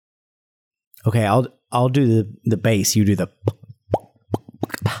Okay, I'll do the bass. You do the.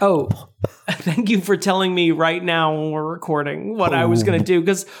 Oh, thank you for telling me right now when we're recording what I was going to do,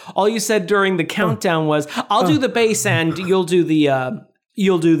 because all you said during the countdown was, "I'll do the bass and you'll do the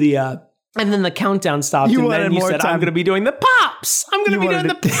and then the countdown stopped, and then you said, "I'm going to be doing the pops. I'm going to be doing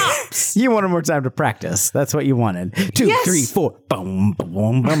the pops." You wanted more time to practice. That's what you wanted. 2, Yes. 3, 4. Boom,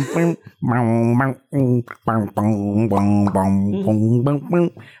 boom, boom, boom, boom, boom, boom, boom,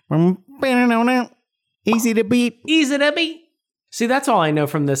 boom, boom. Easy to beat. Easy to beat. See, that's all I know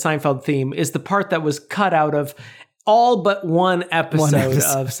from the Seinfeld theme is the part that was cut out of all but one episode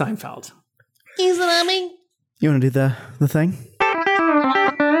of Seinfeld. Easy to beat. You want to do the thing?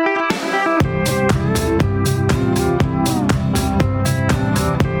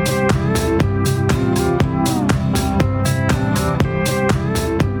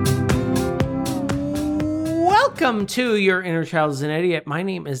 Welcome to Your Inner Child is an Idiot. My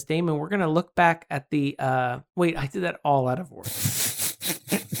name is Damon. We're going to look back at the... wait, I did that all out of order.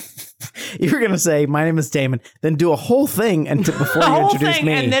 You were going to say, my name is Damon, then do a whole thing before you introduce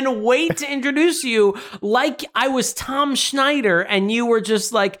me. And then wait to introduce you like I was Tom Schneider and you were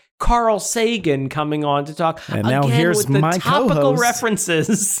just like Carl Sagan coming on to talk. And now again, here's with the my topical co-host.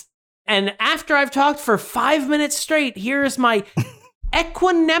 References. And after I've talked for 5 minutes straight, here's my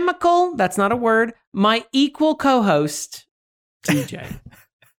equanimical, that's not a word, my equal co-host, DJ.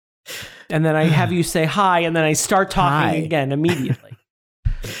 And then I have you say hi, and then I start talking again immediately.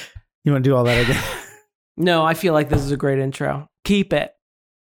 You want to do all that again? No, I feel like this is a great intro. Keep it.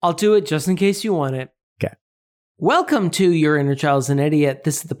 I'll do it just in case you want it. Okay. Welcome to Your Inner Child is an Idiot.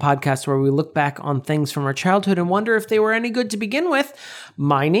 This is the podcast where we look back on things from our childhood and wonder if they were any good to begin with.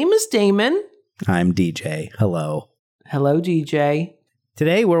 My name is Damon. I'm DJ. Hello. Hello, DJ.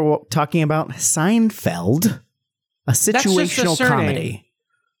 Today we're talking about Seinfeld, a situational comedy.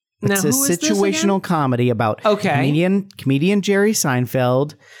 It's Now, a who is this situational again? comedy about comedian Jerry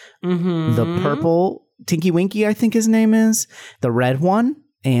Seinfeld, the purple Tinky Winky, I think his name is, the red one,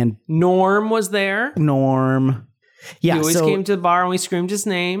 and Norm was there. Norm. Yeah, He always came to the bar and we screamed his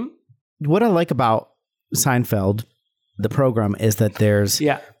name. What I like about Seinfeld, the program, is that there's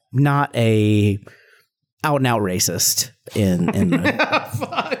not a out and out racist in the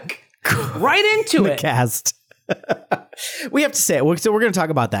Fuck. Right into the it. cast. We have to say it. So we're going to talk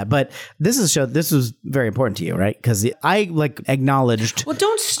about that. But this is a show. This was very important to you, right? Because I acknowledged. Well,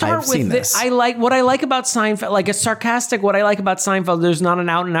 don't start I've seen with this. I like what I like about Seinfeld, like a sarcastic. What I like about Seinfeld, there's not an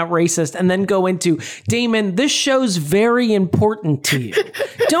out and out racist, and then go into Damon. This show's very important to you.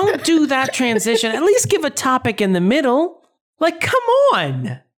 Don't do that transition. At least give a topic in the middle. Like, come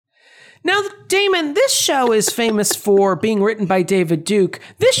on. Now, Damon, this show is famous for being written by David Duke.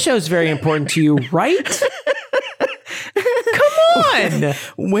 This show's very important to you, right? Come on.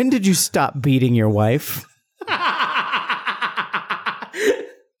 When did you stop beating your wife?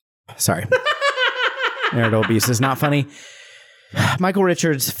 Sorry. Marital abuse is not funny. Michael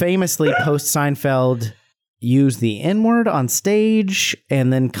Richards famously post Seinfeld used the N-word on stage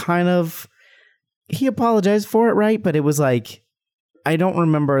and then he apologized for it, right? But it was like, I don't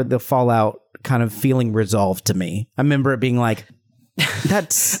remember the fallout kind of feeling resolved to me. I remember it being like,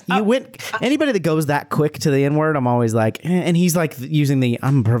 that's anybody that goes that quick to the N-word, I'm always like, and he's like using the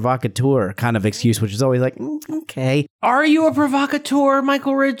I'm a provocateur kind of excuse, which is always like, okay. Are you a provocateur,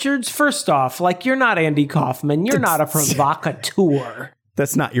 Michael Richards? First off, like, you're not Andy Kaufman. You're not a provocateur.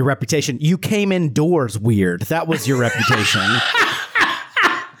 That's not your reputation. You came indoors weird. That was your reputation.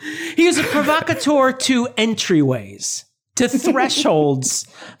 He is a provocateur to entryways, to thresholds.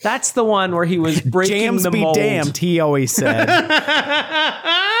 That's the one where he was breaking Jams the be mold. damned, he always said.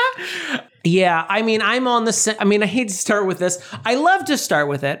 Yeah, I mean, I hate to start with this. I love to start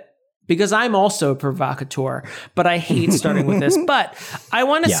with it because I'm also a provocateur, but I hate starting with this. But I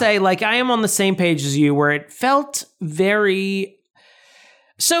want to say, like, I am on the same page as you where it felt very...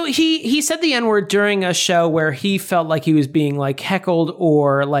 So he said the N-word during a show where he felt like he was being like heckled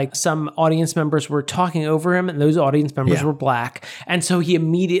or like some audience members were talking over him and those audience members were black. And so he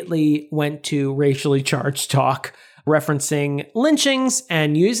immediately went to racially charged talk referencing lynchings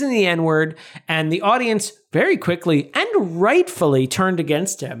and using the N-word, and the audience very quickly and rightfully turned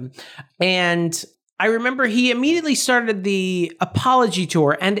against him. And I remember he immediately started the apology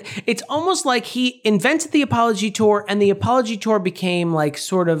tour, and it's almost like he invented the apology tour, and the apology tour became like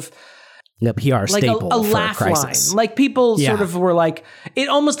sort of the PR like staple a for laugh a crisis. line. Like people sort of were like, it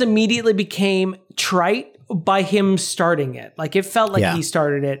almost immediately became trite by him starting it. Like it felt like he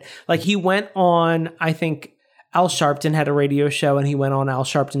started it. Like he went on, I think, Al Sharpton had a radio show and he went on Al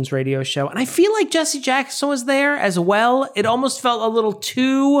Sharpton's radio show. And I feel like Jesse Jackson was there as well. It almost felt a little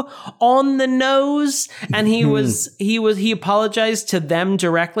too on the nose. And he apologized to them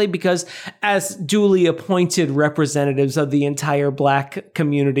directly because as duly appointed representatives of the entire Black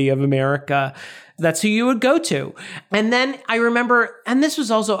community of America, that's who you would go to. And then I remember, and this was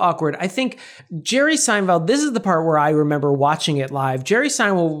also awkward, I think Jerry Seinfeld, this is the part where I remember watching it live. Jerry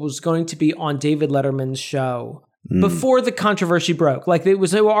Seinfeld was going to be on David Letterman's show before the controversy broke. Like they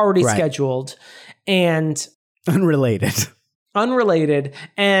were already scheduled and unrelated.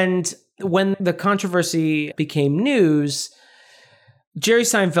 And when the controversy became news, Jerry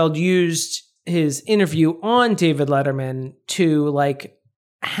Seinfeld used his interview on David Letterman to like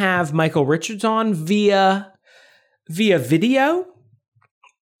have Michael Richards on via video.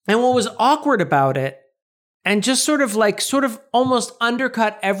 And what was awkward about it, and just sort of almost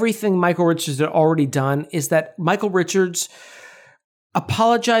undercut everything Michael Richards had already done, is that Michael Richards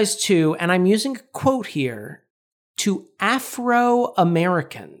apologized to, and I'm using a quote here, to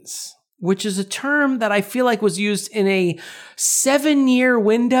Afro-Americans, which is a term that I feel like was used in a 7-year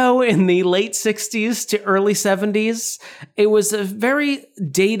window in the late 60s to early 70s. It was a very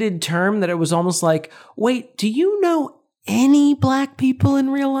dated term that it was almost like, wait, do you know any Black people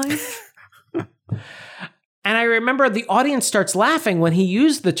in real life? And I remember the audience starts laughing when he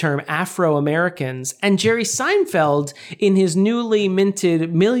used the term Afro-Americans. And Jerry Seinfeld, in his newly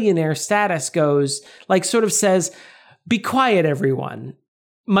minted millionaire status, goes, like, sort of says, "Be quiet, everyone.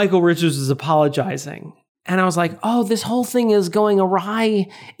 Michael Richards is apologizing." And I was like, oh, this whole thing is going awry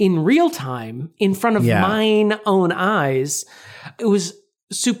in real time in front of mine own eyes. It was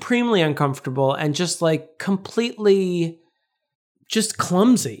supremely uncomfortable and just like completely just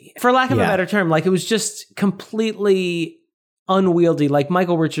clumsy, for lack of a better term. Like it was just completely unwieldy. Like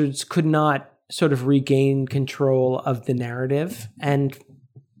Michael Richards could not sort of regain control of the narrative, and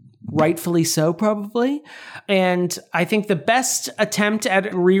rightfully so, probably. And I think the best attempt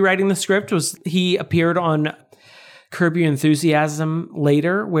at rewriting the script was he appeared on Curb Your Enthusiasm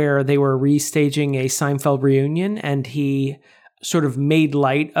later, where they were restaging a Seinfeld reunion, and he sort of made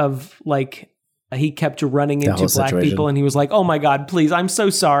light of like, he kept running into Black people, and he was like, oh my God, please, I'm so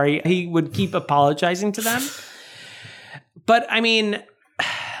sorry. He would keep apologizing to them. But I mean,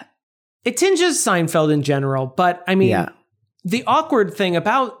 it tinges Seinfeld in general, but I mean, the awkward thing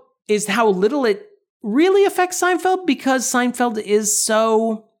about is how little it really affects Seinfeld, because Seinfeld's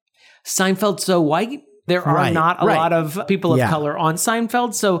so white. There are not a lot of people of color on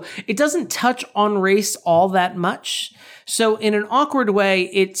Seinfeld, so it doesn't touch on race all that much. So in an awkward way,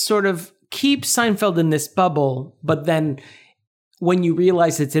 it sort of keeps Seinfeld in this bubble, but then when you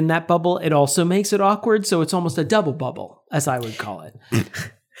realize it's in that bubble, it also makes it awkward. So it's almost a double bubble, as I would call it.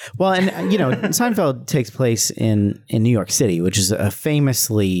 Well, and, you know, Seinfeld takes place in New York City, which is a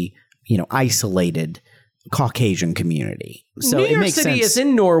famously, you know, isolated Caucasian community. So New York City is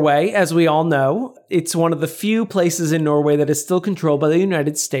in Norway, as we all know. It's one of the few places in Norway that is still controlled by the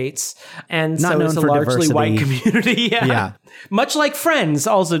United States. And not so it's a largely diversity. white community. Yeah. Much like Friends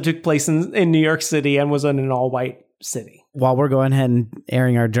also took place in New York City and was in an all-white city. While we're going ahead and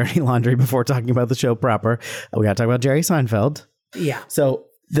airing our dirty laundry before talking about the show proper, we got to talk about Jerry Seinfeld. Yeah. So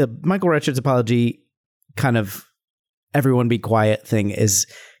the Michael Richards apology, kind of everyone be quiet thing, is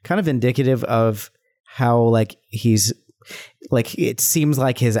kind of indicative of how like he's like, it seems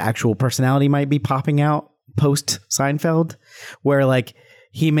like his actual personality might be popping out post Seinfeld, where like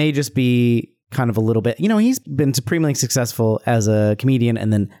he may just be kind of a little bit, you know, he's been supremely successful as a comedian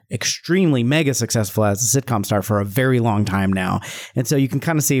and then extremely mega successful as a sitcom star for a very long time now. And so you can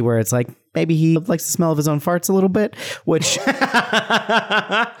kind of see where it's like, maybe he likes the smell of his own farts a little bit, which,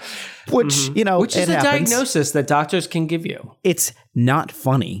 you know, which is a diagnosis that doctors can give you. It's not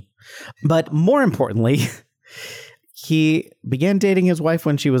funny. But more importantly, he began dating his wife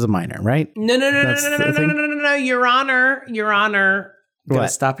when she was a minor, right? No, Your Honor. I'm going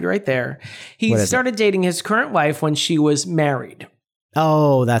to stop you right there. He started dating his current wife when she was married.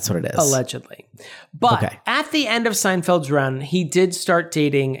 Oh, that's what it is. Allegedly. But at the end of Seinfeld's run, he did start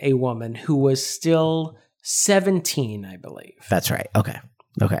dating a woman who was still 17, I believe. That's right. Okay.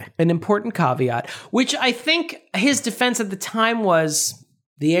 An important caveat, which I think his defense at the time was,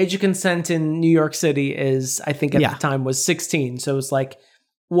 the age of consent in New York City is, I think at the time, was 16. So it was like,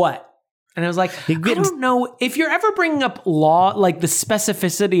 what? And I was like, I don't know. If you're ever bringing up law, like the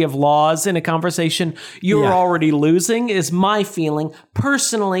specificity of laws in a conversation, you're already losing, is my feeling.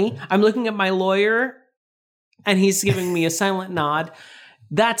 Personally, I'm looking at my lawyer and he's giving me a silent nod.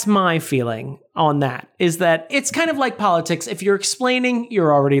 That's my feeling on that, is that it's kind of like politics. If you're explaining,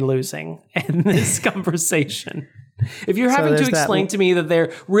 you're already losing in this conversation. If you're having to explain to me that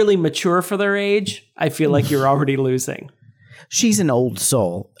they're really mature for their age, I feel like you're already losing. She's an old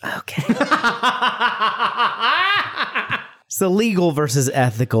soul. Okay. It's the legal versus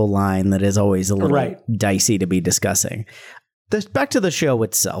ethical line that is always a little dicey to be discussing. Back to the show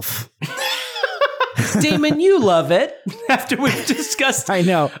itself. Damon, you love it. After we've discussed I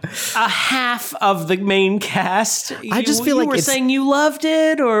know. a half of the main cast. I just feel like you were saying you loved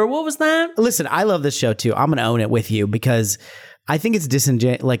it, or what was that? Listen, I love this show too. I'm going to own it with you because I think it's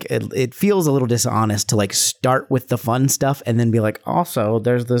disingenuous. Like it feels a little dishonest to like start with the fun stuff and then be like, also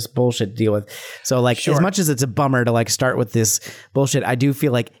there's this bullshit to deal with. So like as much as it's a bummer to like start with this bullshit, I do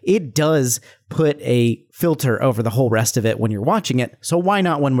feel like it does put a filter over the whole rest of it when you're watching it. So why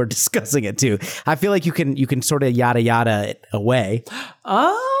not when we're discussing it too? I feel like you can sort of yada yada it away.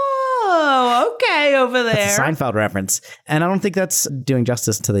 Oh, okay, over there. That's a Seinfeld reference. And I don't think that's doing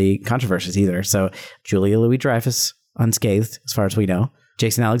justice to the controversies either. So Julia Louis-Dreyfus, unscathed, as far as we know.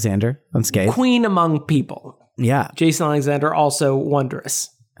 Jason Alexander, unscathed. Queen among people. Yeah. Jason Alexander, also wondrous.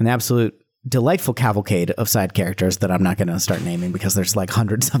 An absolute delightful cavalcade of side characters that I'm not going to start naming because there's like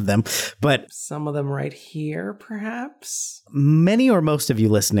hundreds of them. But some of them right here, perhaps? Many or most of you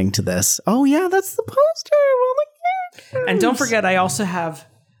listening to this. Oh, yeah, that's the poster. Well, the characters. And don't forget, I also have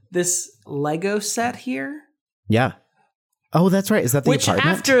this Lego set here. Yeah. Oh, that's right. Is that the apartment? Which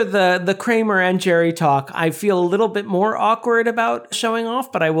after the Kramer and Jerry talk, I feel a little bit more awkward about showing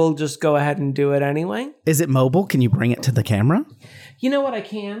off, but I will just go ahead and do it anyway. Is it mobile? Can you bring it to the camera? You know what? I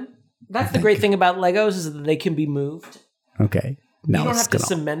can. That's the great thing about Legos is that they can be moved. Okay. No, you don't have to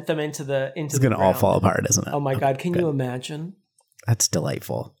cement them into the It's going to all fall apart, isn't it? Oh my God. Can you imagine? That's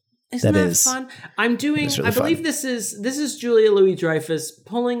delightful. Isn't that fun? I'm doing, really I believe fun. This is Julia Louis-Dreyfus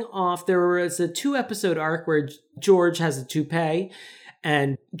pulling off, there was a 2-episode arc where George has a toupee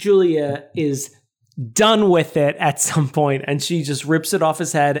and Julia is done with it at some point and she just rips it off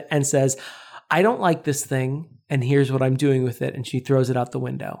his head and says, I don't like this thing and here's what I'm doing with it. And she throws it out the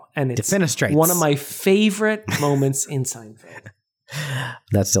window. And it's one of my favorite moments in Seinfeld.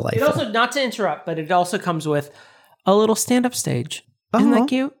 That's delightful. It also, not to interrupt, but it also comes with a little stand-up stage. Isn't that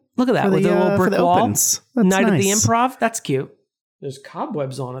cute? Look at that, with a little brick wall. Night at the Improv. That's cute. There's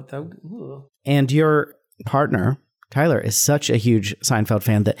cobwebs on it, though. Ugh. And your partner, Tyler, is such a huge Seinfeld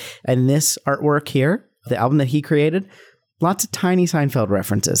fan that in this artwork here, the album that he created, lots of tiny Seinfeld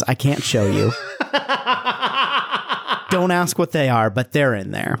references. I can't show you. Don't ask what they are, but they're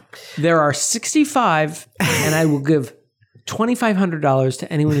in there. There are 65, and I will give $2,500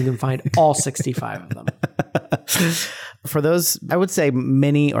 to anyone who can find all 65 of them. For those, I would say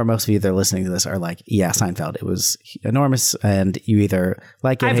many or most of you that are listening to this are like, yeah, Seinfeld, it was enormous and you either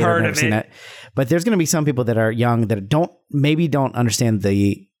like it, I've hate heard it, or never seen it. But there's going to be some people that are young that don't understand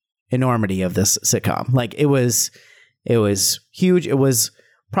the enormity of this sitcom. Like it was huge. It was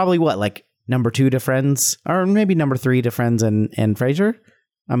probably like number 2 to Friends or maybe number 3 to Friends and Frasier.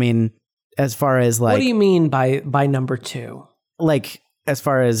 I mean, as far as like, what do you mean by number 2? Like as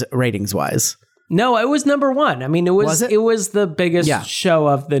far as ratings wise. No, it was number 1. I mean, it was the biggest show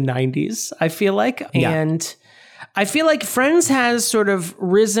of the 90s, I feel like. And I feel like Friends has sort of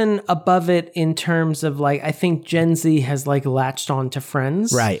risen above it in terms of like, I think Gen Z has like latched on to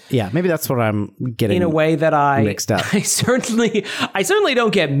Friends. Right. Yeah. Maybe that's what I'm getting in a way that I mixed up. I certainly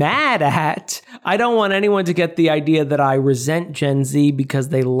don't get mad at. I don't want anyone to get the idea that I resent Gen Z because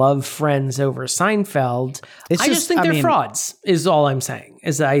they love Friends over Seinfeld. I just think they're frauds is all I'm saying.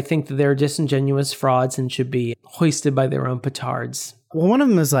 Is that I think that they're disingenuous frauds and should be hoisted by their own petards. Well, one of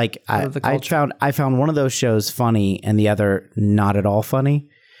them is like I found one of those shows funny and the other not at all funny.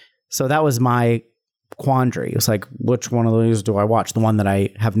 So that was my quandary. It was like, which one of those do I watch? The one that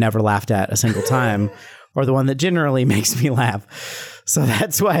I have never laughed at a single time, or the one that generally makes me laugh. So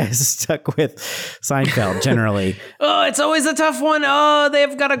that's why I stuck with Seinfeld generally. Oh, it's always a tough one. Oh,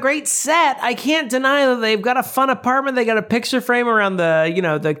 they've got a great set. I can't deny that they've got a fun apartment. They got a picture frame around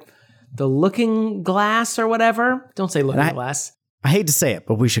the looking glass or whatever. Don't say looking glass. I hate to say it,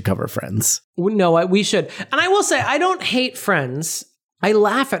 but we should cover Friends. No, we should. And I will say, I don't hate Friends. I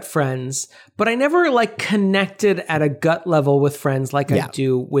laugh at Friends, but I never like connected at a gut level with Friends like I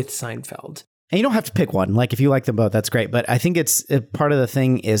do with Seinfeld. And you don't have to pick one. Like if you like them both, that's great. But I think it's part of the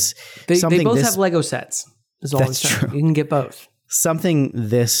thing is they both have Lego sets. Is all I'm saying. True. You can get both. Something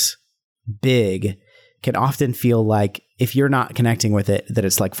this big can often feel like if you're not connecting with it, that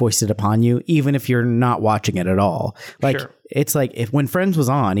it's like foisted upon you, even if you're not watching it at all. Like It's like when Friends was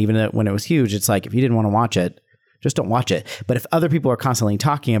on, even when it was huge, it's like if you didn't want to watch it, just don't watch it. But if other people are constantly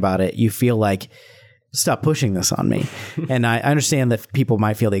talking about it, you feel like, stop pushing this on me. And I understand that people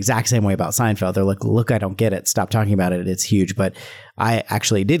might feel the exact same way about Seinfeld. They're like, look, I don't get it. Stop talking about it. It's huge. But I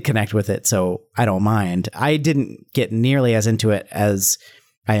actually did connect with it, so I don't mind. I didn't get nearly as into it as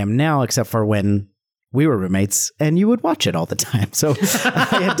I am now, except for when we were roommates and you would watch it all the time. So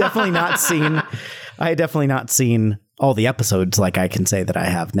I had definitely not seen all the episodes like I can say that I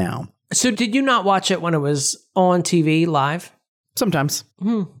have now. So did you not watch it when it was on TV live? Sometimes.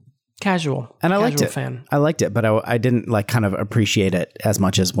 Casual. And I liked it. Fan. I liked it, but I didn't like kind of appreciate it as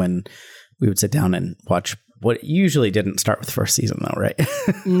much as when we would sit down and watch what usually didn't start with the first season though, right?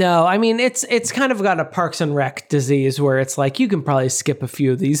 No, I mean, it's kind of got a Parks and Rec disease where it's like, you can probably skip a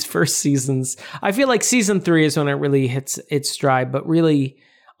few of these first seasons. I feel like season 3 is when it really hits its stride, but really,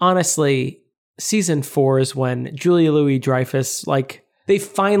 honestly, season 4 is when Julia Louis-Dreyfus, like, they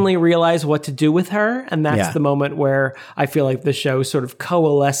finally realize what to do with her. And that's the moment where I feel like the show sort of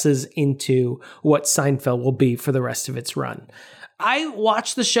coalesces into what Seinfeld will be for the rest of its run. I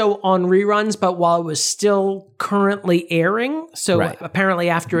watched the show on reruns, but while it was still currently airing. So apparently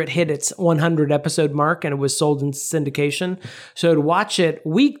after it hit its 100 episode mark and it was sold into syndication. So I'd watch it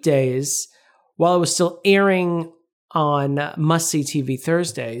weekdays while it was still airing on must-see TV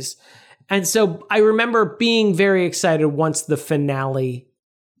Thursdays. And so I remember being very excited once the finale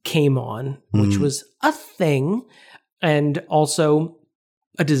came on, which was a thing and also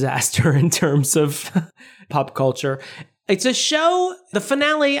a disaster in terms of pop culture. It's a show, the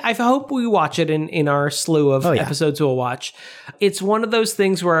finale, I hope we watch it in our slew of episodes we'll watch. It's one of those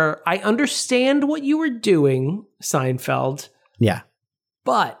things where I understand what you were doing, Seinfeld. Yeah.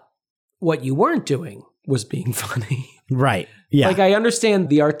 But what you weren't doing was being funny. Right. Yeah. Like, I understand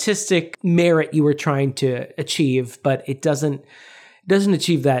the artistic merit you were trying to achieve, but it doesn't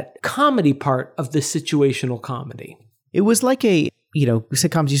achieve that comedy part of the situational comedy. It was like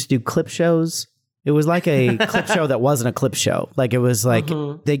sitcoms used to do clip shows. It was like a clip show that wasn't a clip show. Like, it was like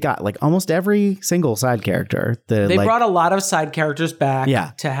they got like almost every single side character. They brought a lot of side characters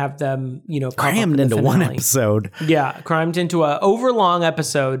back to have them, crammed into one episode. Yeah, crammed into a overlong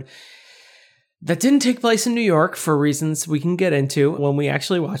episode that didn't take place in New York for reasons we can get into when we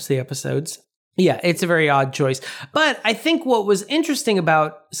actually watch the episodes. Yeah, it's a very odd choice. But I think what was interesting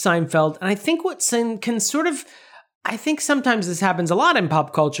about Seinfeld, and I think what can sort of, I think sometimes this happens a lot in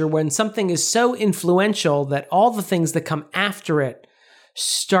pop culture when something is so influential that all the things that come after it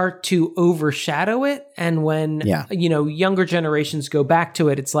start to overshadow it. And when, younger generations go back to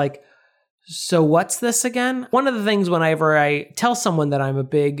it, it's like, so what's this again? One of the things whenever I tell someone that I'm a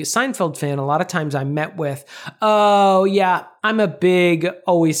big Seinfeld fan, a lot of times I'm met with, oh yeah, I'm a big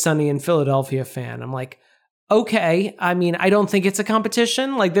Always Sunny in Philadelphia fan. I'm like, okay. I mean, I don't think it's a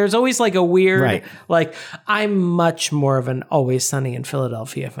competition. Like, there's always like a weird, like, I'm much more of an Always Sunny in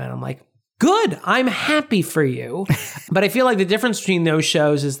Philadelphia fan. I'm like, good. I'm happy for you. But I feel like the difference between those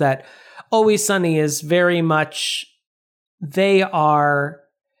shows is that Always Sunny is very much, they are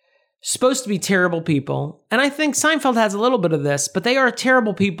supposed to be terrible people. And I think Seinfeld has a little bit of this, but they are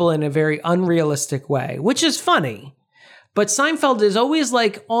terrible people in a very unrealistic way, which is funny. But Seinfeld is always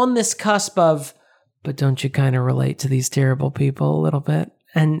like on this cusp of, but don't you kind of relate to these terrible people a little bit?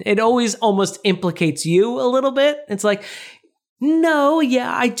 And it always almost implicates you a little bit. It's like, no,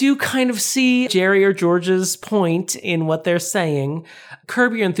 yeah, I do kind of see Jerry or George's point in what they're saying.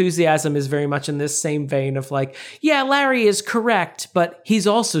 Curb Your Enthusiasm is very much in this same vein of like, yeah, Larry is correct, but he's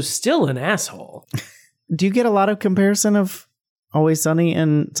also still an asshole. Do you get a lot of comparison of Always Sunny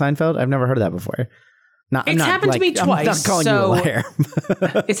and Seinfeld? I've never heard of that before. It's happened to me twice. I'm not calling you a liar.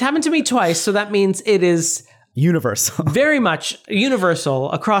 It's happened to me twice, so that means it is universal. Very much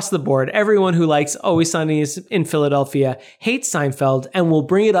universal across the board. Everyone who likes Always Sunny in Philadelphia hates Seinfeld and will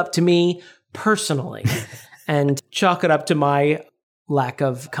bring it up to me personally and chalk it up to my lack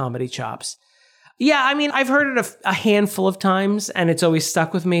of comedy chops. Yeah, I mean, I've heard it a handful of times and it's always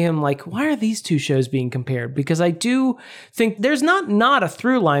stuck with me. I'm like, why are these two shows being compared? Because I do think there's not a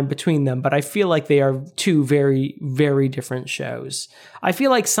through line between them, but I feel like they are two very, very different shows. I feel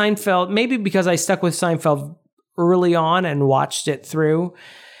like Seinfeld, maybe because I stuck with Seinfeld early on and watched it through,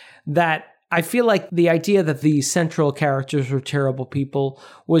 that I feel like the idea that the central characters were terrible people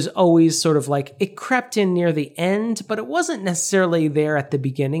was always sort of like, it crept in near the end, but it wasn't necessarily there at the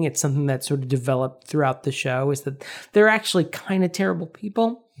beginning. It's something that sort of developed throughout the show, is that they're actually kind of terrible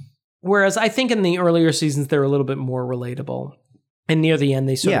people. Whereas I think in the earlier seasons, they're a little bit more relatable. And near the end,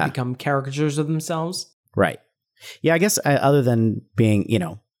 they sort of become caricatures of themselves. Right. Yeah, I guess other than being,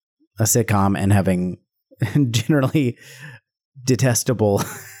 a sitcom and having generally detestable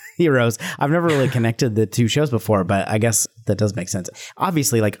heroes. I've never really connected the two shows before, but I guess that does make sense.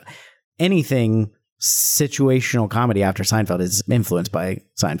 Obviously, like anything situational comedy after Seinfeld is influenced by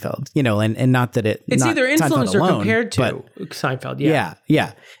Seinfeld, and not that it's either influenced alone, or compared to Seinfeld.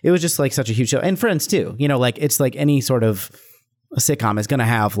 Yeah. It was just like such a huge show. And Friends too, like it's like any sort of sitcom is going to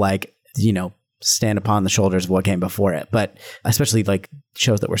have like, stand upon the shoulders of what came before it. But especially like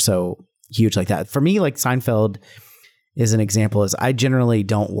shows that were so huge like that. For me, like Seinfeld is an example is I generally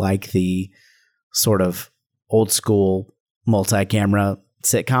don't like the sort of old school multi-camera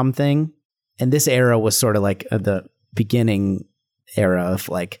sitcom thing. And this era was sort of like the beginning era of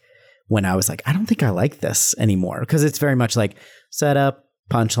like when I was like, I don't think I like this anymore. Because it's very much like set up,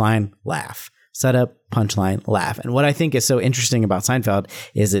 punchline, laugh. Set up, punchline, laugh. And what I think is so interesting about Seinfeld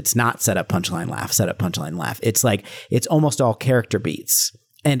is it's not set up, punchline, laugh, set up, punchline, laugh. It's like, it's almost all character beats.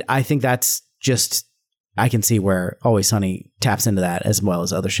 And I think that's just, I can see where Always Sunny taps into that as well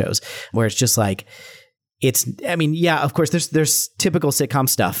as other shows where it's just like, of course, there's typical sitcom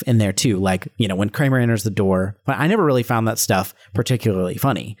stuff in there too. Like, when Kramer enters the door, but I never really found that stuff particularly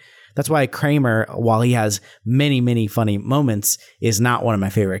funny. That's why Kramer, while he has many, many funny moments, is not one of my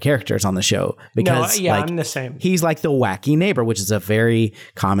favorite characters on the show because I'm the same. He's like the wacky neighbor, which is a very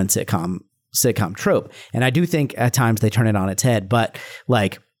common sitcom trope. And I do think at times they turn it on its head. But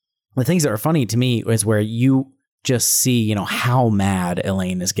like the things that are funny to me is where you just see, how mad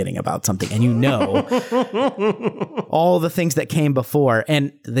Elaine is getting about something and all the things that came before.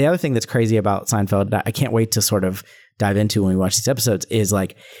 And the other thing that's crazy about Seinfeld, that I can't wait to sort of dive into when we watch these episodes is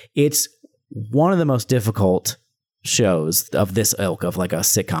like, it's one of the most difficult shows of this ilk of like a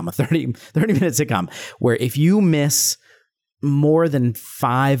sitcom, a 30-minute sitcom, where if you miss more than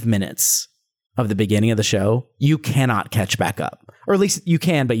 5 minutes of the beginning of the show, you cannot catch back up. Or at least you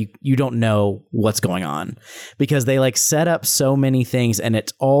can, but you don't know what's going on because they like set up so many things and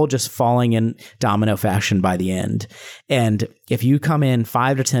it's all just falling in domino fashion by the end. And if you come in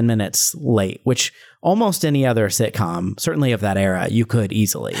 5 to 10 minutes late, which almost any other sitcom, certainly of that era, you could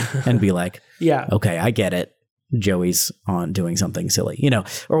easily and be like, yeah, okay, I get it. Joey's on doing something silly,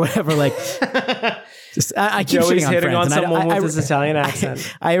 or whatever. Like, I keep Joey's on hitting Friends, on someone with his Italian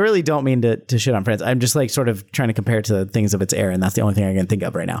accent. I really don't mean to shit on Friends. I'm just like sort of trying to compare it to things of its era, and that's the only thing I can think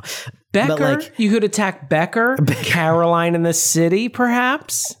of right now. Becker, like, you could attack Becker. Caroline in the City,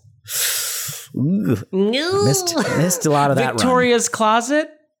 perhaps. Missed a lot of that. Victoria's Closet.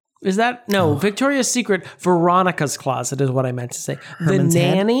 Is that Victoria's Secret? Veronica's Closet is what I meant to say. Herman's The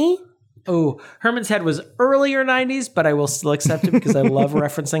Nanny. Oh, Herman's Head was earlier 90s, but I will still accept it because I love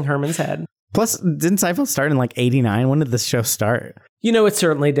referencing Herman's Head. Plus, didn't Seinfeld start in like 89? When did this show start? It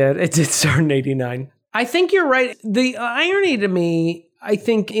certainly did. It did start in 89. I think you're right. The irony to me, I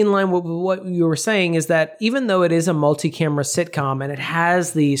think in line with what you were saying, is that even though it is a multi-camera sitcom and it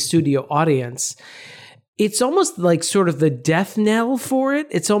has the studio audience, it's almost like sort of the death knell for it.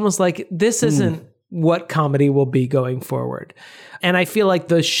 It's almost like this isn't what comedy will be going forward. And I feel like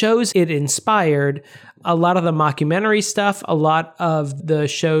the shows it inspired, a lot of the mockumentary stuff, a lot of the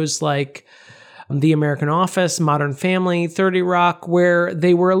shows like The American Office, Modern Family, 30 Rock, where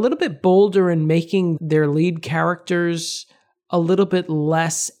they were a little bit bolder in making their lead characters a little bit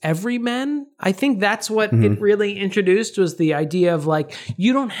less everymen. I think that's what it really introduced, was the idea of like,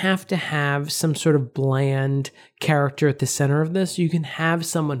 you don't have to have some sort of bland character at the center of this. You can have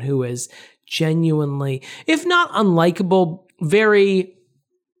someone who is genuinely, if not unlikable, very,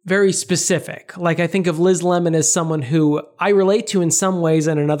 very specific. Like I think of Liz Lemon as someone who I relate to in some ways,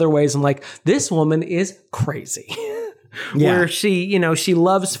 and in other ways I'm like, this woman is crazy. Where she, she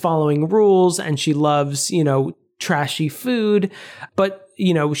loves following rules and she loves, trashy food, but,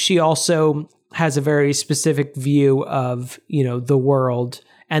 she also has a very specific view of, the world,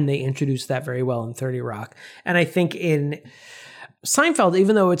 and they introduce that very well in 30 Rock. And I think in Seinfeld,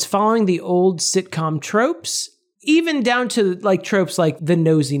 even though it's following the old sitcom tropes, even down to like tropes like the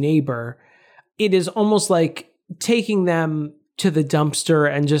nosy neighbor, it is almost like taking them to the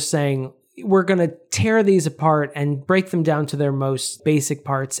dumpster and just saying, we're going to tear these apart and break them down to their most basic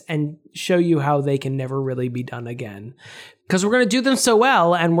parts and show you how they can never really be done again. Because we're going to do them so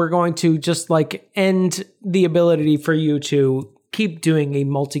well, and we're going to just like end the ability for you to keep doing a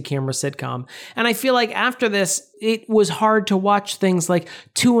multi-camera sitcom. And I feel like after this, it was hard to watch things like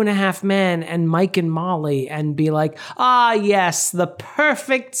 2.5 Men and Mike and Molly and be like, yes, the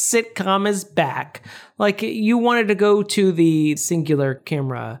perfect sitcom is back. Like you wanted to go to the singular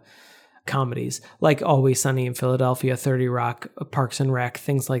camera comedies like Always Sunny in Philadelphia, 30 Rock, Parks and Rec,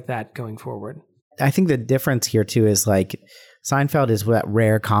 things like that going forward. I think the difference here too is like Seinfeld is that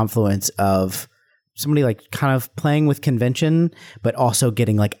rare confluence of somebody like kind of playing with convention, but also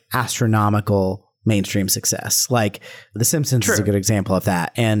getting like astronomical mainstream success. Like The Simpsons is a good example of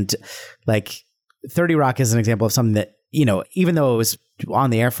that. And like 30 Rock is an example of something that, you know, even though it was on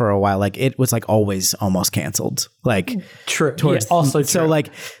the air for a while, like it was like always almost canceled. Like true. Also true. So like,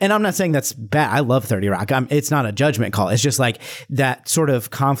 and I'm not saying that's bad. I love 30 Rock. It's not a judgment call. It's just like that sort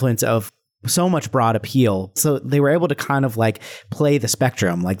of confluence of so much broad appeal. So they were able to kind of like play the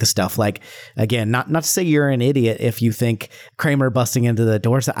spectrum, like the stuff like, again, not to say you're an idiot if you think Kramer busting into the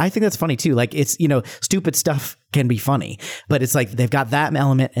doors. I think that's funny too. Like it's, you know, stupid stuff can be funny, but it's like they've got that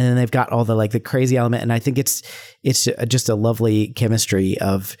element and then they've got all the like the crazy element. And I think it's just a lovely chemistry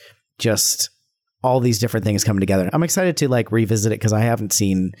of just all these different things coming together. I'm excited to like revisit it because I've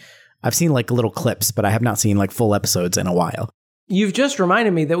seen like little clips, but I have not seen like full episodes in a while. You've just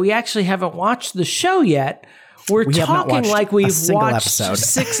reminded me that we actually haven't watched the show yet. We talking like we've watched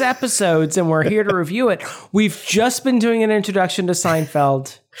 6 episodes and we're here to review it. We've just been doing an introduction to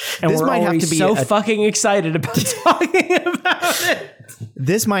Seinfeld, and we're already so fucking excited about talking about it.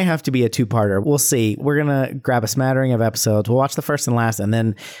 This might have to be a 2-parter. We'll see. We're going to grab a smattering of episodes. We'll watch the first and last, and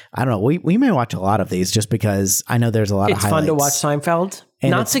then, I don't know, we may watch a lot of these just because I know there's a lot of highlights. It's fun to watch Seinfeld.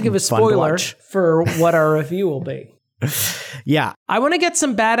 Not to give a spoiler for what our review will be. Yeah. I want to get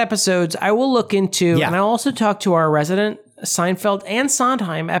some bad episodes. I will look into, and I'll also talk to our resident Seinfeld and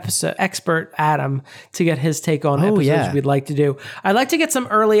Sondheim episode expert, Adam, to get his take on episodes we'd like to do. I'd like to get some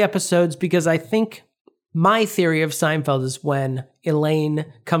early episodes because I think my theory of Seinfeld is when Elaine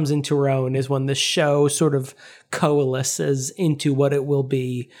comes into her own is when the show sort of coalesces into what it will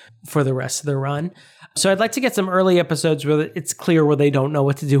be for the rest of the run. So I'd like to get some early episodes where it's clear where they don't know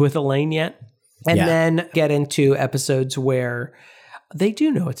what to do with Elaine yet. And then get into episodes where they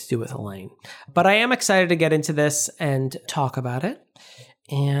do know what to do with Elaine. But I am excited to get into this and talk about it.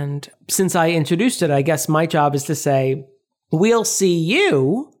 And since I introduced it, I guess my job is to say, we'll see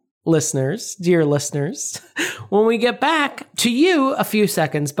you, listeners, dear listeners, when we get back to you a few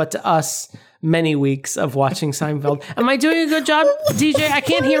seconds, but to us, many weeks of watching Seinfeld. Am I doing a good job, DJ? I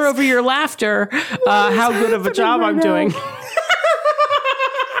can't hear over your laughter how good of a job I'm doing.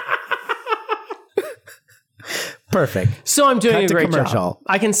 Perfect. So I'm doing a great job.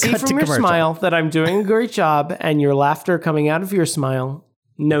 I can see from your smile that I'm doing a great job, and your laughter coming out of your smile.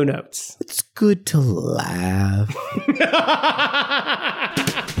 No notes. It's good to laugh.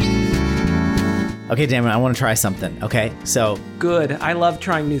 Okay, Damon, I want to try something. Okay, so good. I love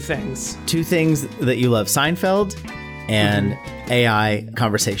trying new things. 2 things that you love: Seinfeld and AI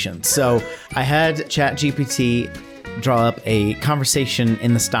conversations. So I had ChatGPT draw up a conversation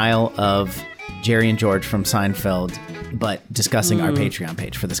in the style of Jerry and George from Seinfeld, but discussing our Patreon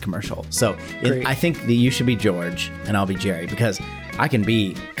page for this commercial. So I think that you should be George and I'll be Jerry because I can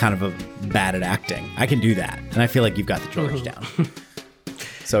be kind of bad at acting. I can do that. And I feel like you've got the George down.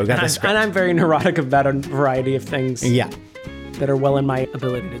 So we got this script. And I'm very neurotic about a variety of things. That are well in my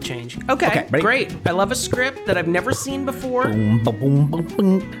ability to change. Okay, great. I love a script that I've never seen before. Boom, boom, boom,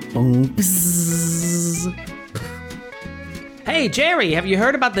 boom, boom, bzz. Hey, Jerry, have you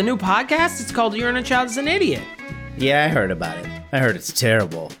heard about the new podcast? It's called Your Inner Child is an Idiot. Yeah, I heard about it. I heard it's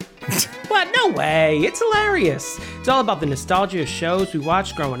terrible. What? No way. It's hilarious. It's all about the nostalgia of shows we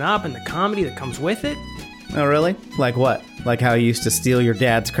watched growing up and the comedy that comes with it. Oh, really? Like what? Like how you used to steal your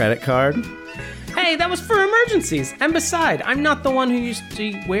dad's credit card? Hey, that was for emergencies. And beside, I'm not the one who used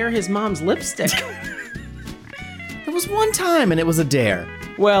to wear his mom's lipstick. There was one time and it was a dare.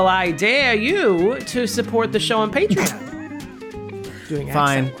 Well, I dare you to support the show on Patreon. Doing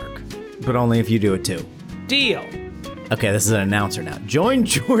fine work, but only if you do it too. Deal. Okay, this is an announcer now. Join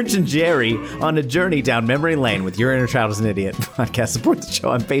George and Jerry on a journey down memory lane with Your Inner Child is an Idiot podcast. Support the show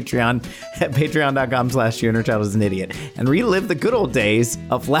on Patreon at patreon.com/Your Inner Child is an Idiot and relive the good old days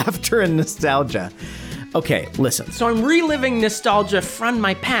of laughter and nostalgia. Okay, listen. So I'm reliving nostalgia from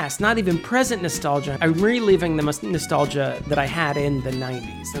my past, not even present nostalgia. I'm reliving the nostalgia that I had in the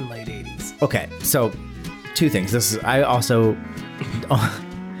 90s and late 80s. Okay, so 2 things. I also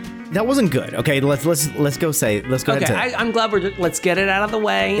that wasn't good. Okay, let's go say. Let's go ahead. Okay, I'm glad let's get it out of the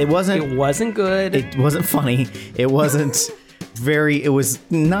way. It wasn't good. It wasn't funny. It wasn't it was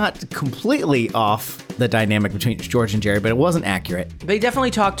not completely off the dynamic between George and Jerry, but it wasn't accurate. They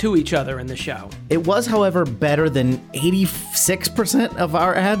definitely talk to each other in the show. It was, however, better than 86% of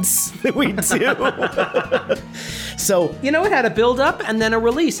our ads that we do. So, you know, it had a build up and then a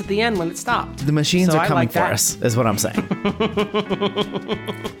release at the end when it stopped. The machines are coming for us, is what I'm saying.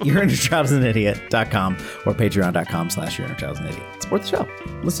 YourInnerChildIsAnIdiot.com or patreon.com/YourInnerChildIsAnIdiot. Support the show.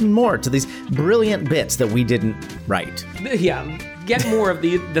 Listen more to these brilliant bits that we didn't write. Yeah. get more of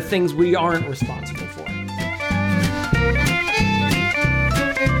the things we aren't responsible for.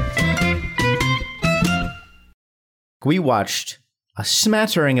 We watched a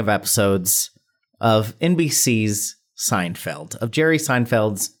smattering of episodes of NBC's Seinfeld, of Jerry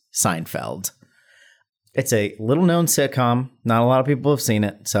Seinfeld's Seinfeld. It's a little-known sitcom. Not a lot of people have seen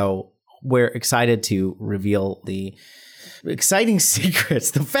it, so we're excited to reveal the exciting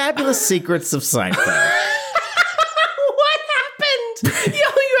secrets, the fabulous secrets of Seinfeld. What happened? All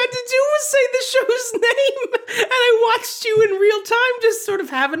you had to do was say the show's name, and I watched you in real time just sort of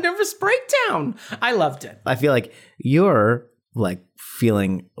have a nervous breakdown. I loved it. I feel like you're like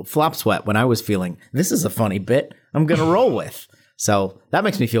feeling flop sweat when I was feeling, this is a funny bit I'm going to roll with. So that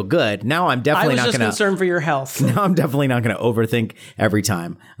makes me feel good. Now I'm definitely not going to... I was just concerned for your health. Now I'm definitely not going to overthink every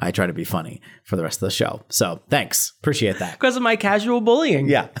time I try to be funny for the rest of the show. So thanks. Appreciate that. Because of my casual bullying.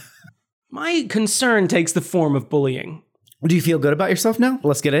 Yeah. My concern takes the form of bullying. Do you feel good about yourself now?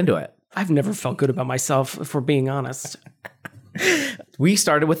 Let's get into it. I've never felt good about myself, if we're being honest. We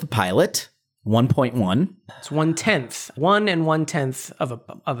started with the pilot, 1.1. It's 1/10. 1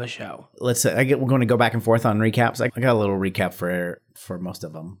 1/10 of a show. We're going to go back and forth on recaps. I got a little recap for most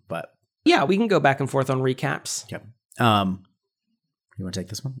of them, but yeah, we can go back and forth on recaps. Yep. You want to take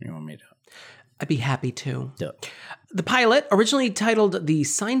this one? Or you want me to? I'd be happy to. Do it. The pilot, originally titled The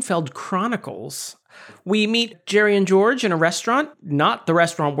Seinfeld Chronicles. We meet Jerry and George in a restaurant, not the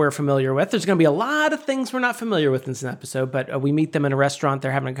restaurant we're familiar with. There's going to be a lot of things we're not familiar with in this episode, but we meet them in a restaurant.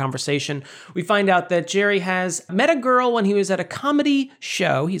 They're having a conversation. We find out that Jerry has met a girl when he was at a comedy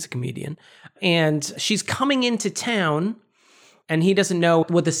show. He's a comedian. And she's coming into town, and he doesn't know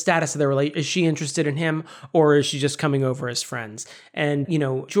what the status of their relationship is. Is she interested in him, or is she just coming over as friends? And,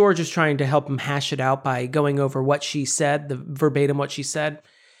 George is trying to help him hash it out by going over what she said, the verbatim what she said.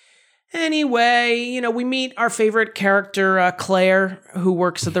 Anyway, we meet our favorite character, Claire, who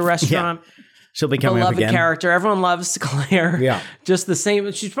works at the restaurant. Yeah. She'll be coming up again. Beloved character. Everyone loves Claire. Yeah. Just the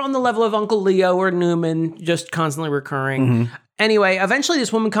same. She's on the level of Uncle Leo or Newman, just constantly recurring. Mm-hmm. Anyway, eventually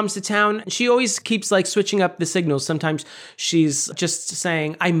this woman comes to town. She always keeps switching up the signals. Sometimes she's just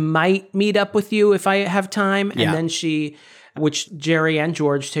saying, I might meet up with you if I have time. And then which Jerry and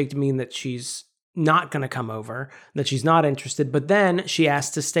George take to mean that she's not going to come over, that she's not interested. But then she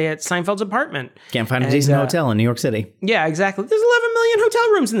asked to stay at Seinfeld's apartment. Can't find a decent hotel in New York City. Yeah, exactly. There's 11 million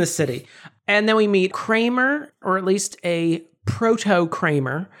hotel rooms in this city. And then we meet Kramer, or at least a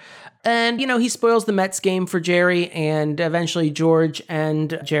proto-Kramer. And, he spoils the Mets game for Jerry, and eventually George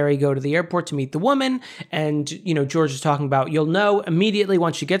and Jerry go to the airport to meet the woman. And, George is talking about, you'll know immediately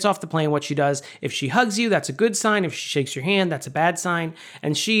once she gets off the plane what she does. If she hugs you, that's a good sign. If she shakes your hand, that's a bad sign.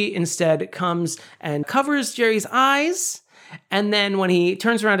 And she instead comes and covers Jerry's eyes. And then when he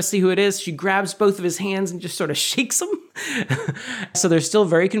turns around to see who it is, she grabs both of his hands and just sort of shakes him. So they're still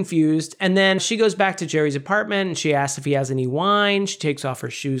very confused. And then she goes back to Jerry's apartment and she asks if he has any wine. She takes off her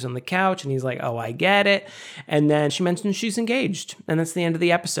shoes on the couch and he's like, oh, I get it. And then she mentions she's engaged. And that's the end of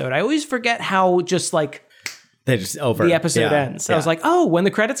the episode. I always forget how just they just over. The episode ends. I was like, oh, when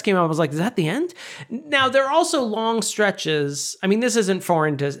the credits came out, I was like, is that the end? Now, there are also long stretches. I mean, this isn't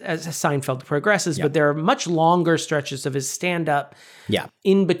foreign to as Seinfeld progresses, but there are much longer stretches of his stand-up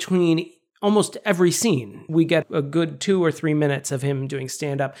in between almost every scene. We get a good 2 or 3 minutes of him doing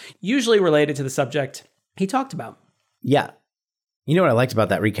stand-up, usually related to the subject he talked about. Yeah. You know what I liked about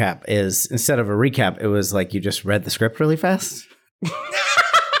that recap is instead of a recap, it was like you just read the script really fast.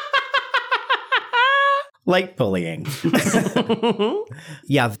 Light bullying.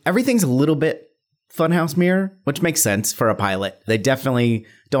 Yeah, everything's a little bit Funhouse Mirror, which makes sense for a pilot. They definitely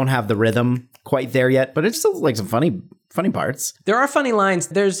don't have the rhythm quite there yet, but it's still some funny parts. There are funny lines.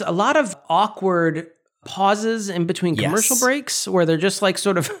 There's a lot of awkward pauses in between commercial breaks where they're just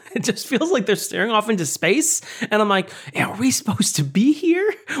sort of, it just feels like they're staring off into space. And I'm like, are we supposed to be here?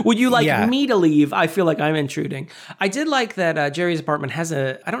 Would you like me to leave? I feel like I'm intruding. I did like that Jerry's apartment has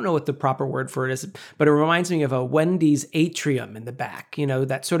I don't know what the proper word for it is, but it reminds me of a Wendy's atrium in the back,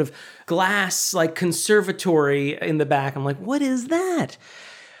 that sort of glass, conservatory in the back. I'm like, what is that?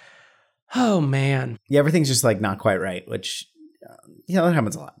 Oh, man. Yeah, everything's just not quite right, which... that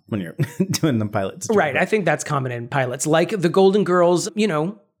happens a lot when you're doing the pilots. Right. I think that's common in pilots. Like the Golden Girls,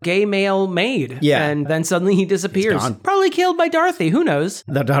 gay male maid. Yeah. And then suddenly he disappears. Probably killed by Dorothy. Who knows?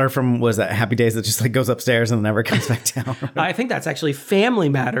 The daughter from, was that Happy Days that just goes upstairs and never comes back down? I think that's actually Family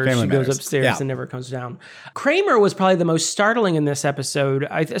Matters. She goes upstairs and never comes down. Kramer was probably the most startling in this episode,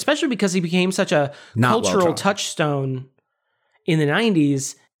 especially because he became such a cultural touchstone in the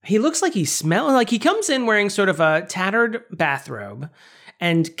 90s. He looks like he smells he comes in wearing sort of a tattered bathrobe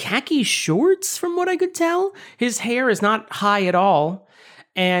and khaki shorts from what I could tell. His hair is not high at all.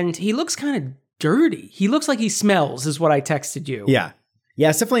 And he looks kind of dirty. He looks like he smells is what I texted you. Yeah. Yeah,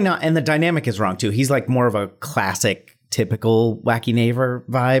 it's definitely not. And the dynamic is wrong too. He's like more of a classic, typical Wacky Neighbor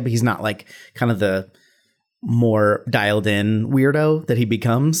vibe. He's not like kind of the more dialed in weirdo that he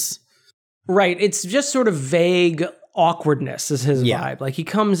becomes. Right. It's just sort of vague awkwardness is his vibe. Like he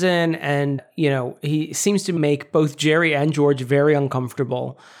comes in and, he seems to make both Jerry and George very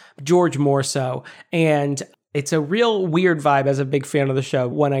uncomfortable. George more so. And it's a real weird vibe as a big fan of the show.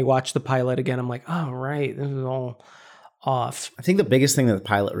 When I watch the pilot again, I'm like, oh, right. This is all off. I think the biggest thing that the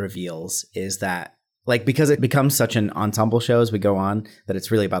pilot reveals is that, like, because it becomes such an ensemble show as we go on, that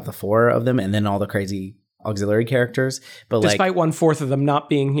it's really about the four of them and then all the crazy auxiliary characters. But despite 1/4 of them not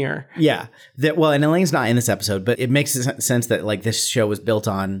being here. Yeah. And Elaine's not in this episode, but it makes sense that like this show was built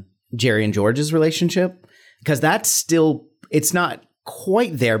on Jerry and George's relationship, because that's still, it's not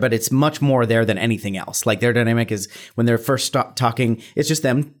quite there, but it's much more there than anything else. Like their dynamic is when they're first talking, it's just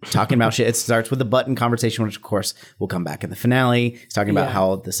them talking about shit. It starts with a button conversation, which of course will come back in the finale. It's talking about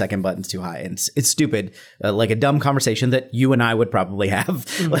how the second button's too high, and it's stupid, like a dumb conversation that you and I would probably have.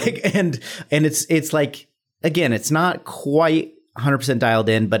 Like, and it's like, again, it's not quite 100% dialed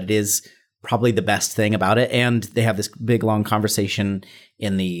in, but it is probably the best thing about it. And they have this big long conversation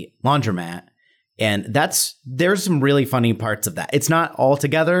in the laundromat. And there's some really funny parts of that. It's not all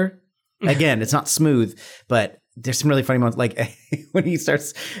together. Again, it's not smooth, but there's some really funny moments. Like when he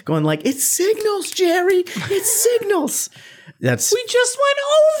starts going like, it's signals, Jerry. It's signals. We just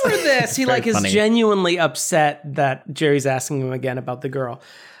went over this. He like is funny. Genuinely upset that Jerry's asking him again about the girl.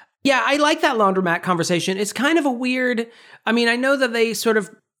 Yeah, I like that laundromat conversation. It's kind of a weird, I mean, I know that they sort of,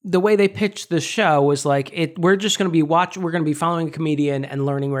 the way they pitched the show was like, we're just going to be we're going to be following a comedian and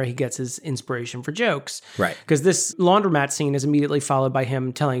learning where he gets his inspiration for jokes. Right. Because this laundromat scene is immediately followed by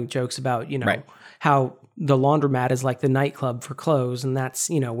him telling jokes about, how the laundromat is like the nightclub for clothes. And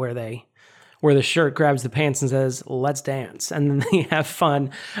that's, where the shirt grabs the pants and says, let's dance. And then they have fun.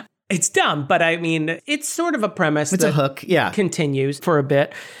 It's dumb, but I mean, it's sort of a premise. It's a hook. Yeah. Continues for a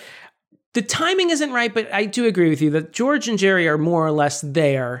bit. The timing isn't right, but I do agree with you that George and Jerry are more or less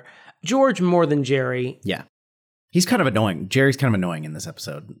there. George more than Jerry. Yeah. He's kind of annoying. Jerry's kind of annoying in this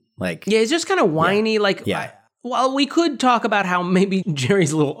episode. Like, yeah, he's just kind of whiny. Well, we could talk about how maybe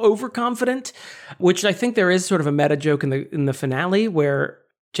Jerry's a little overconfident, which I think there is sort of a meta joke in the finale where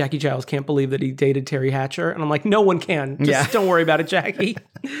Jackie Giles can't believe that he dated Terry Hatcher. And I'm like, no one can. Just don't worry about it, Jackie.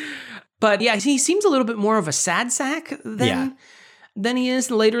 But yeah, he seems a little bit more of a sad sack than he is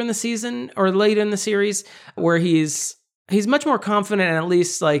later in the season or later in the series, where he's much more confident. And at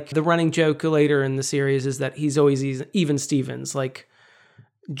least like the running joke later in the series is that he's always even Stevens. Like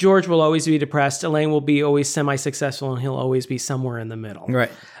George will always be depressed. Elaine will be always semi-successful, and he'll always be somewhere in the middle.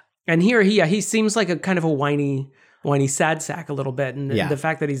 Right. And here he seems like a kind of a whiny sad sack a little bit. And the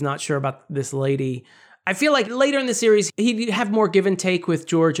fact that he's not sure about this lady, I feel like later in the series, he'd have more give and take with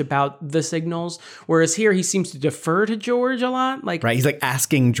George about the signals, whereas here he seems to defer to George a lot. Like, right, he's like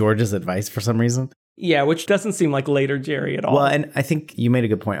asking George's advice for some reason. Yeah, which doesn't seem like later Jerry at all. Well, and I think you made a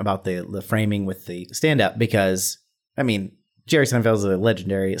good point about the framing with the stand-up, because, I mean, Jerry Seinfeld is a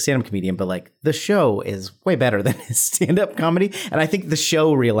legendary stand-up comedian, but like the show is way better than his stand-up comedy. And I think the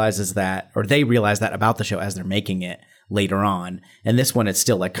show realizes that, or they realize that about the show as they're making it later on. And this one, it's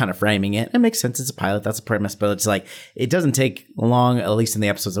still like kind of framing it. It makes sense. It's a pilot. That's a premise. But it's like, it doesn't take long, at least in the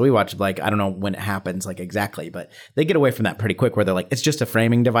episodes that we watch. Like, I don't know when it happens, like exactly, but they get away from that pretty quick, where they're like, it's just a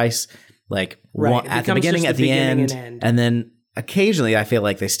framing device. Like at the beginning, at the end. And then occasionally I feel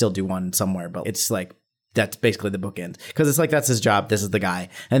like they still do one somewhere, but it's like, that's basically the bookend, because it's like, that's his job. This is the guy.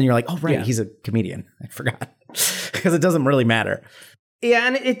 And you're like, oh, right. Yeah. He's a comedian. I forgot, because it doesn't really matter. Yeah,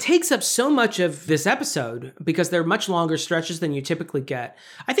 and it takes up so much of this episode because they're much longer stretches than you typically get.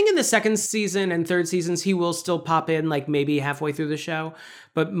 I think in the second season and third seasons, he will still pop in like maybe halfway through the show,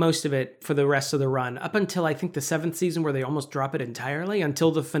 but most of it for the rest of the run, up until I think the seventh season, where they almost drop it entirely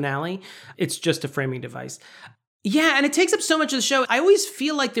until the finale, it's just a framing device. Yeah, and it takes up so much of the show. I always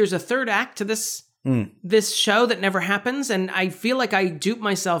feel like there's a third act to this show that never happens, and I feel like I dupe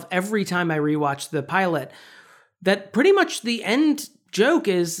myself every time I rewatch the pilot, that pretty much the end joke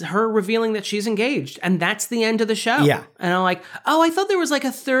is her revealing that she's engaged, and that's the end of the show. Yeah. And I'm like, oh, I thought there was like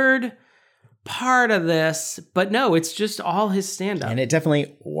a third part of this, but no, it's just all his stand-up. And it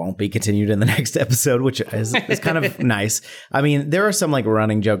definitely won't be continued in the next episode, which is kind of nice. I mean, there are some like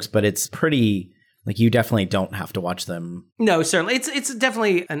running jokes, but it's pretty, like, you definitely don't have to watch them. No, certainly. It's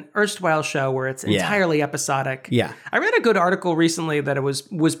definitely an erstwhile show where it's entirely episodic. Yeah. I read a good article recently that it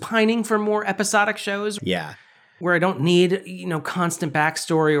was pining for more episodic shows. Yeah. where I don't need, constant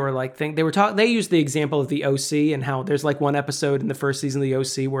backstory or like thing. They used the example of the OC and how there's like one episode in the first season of the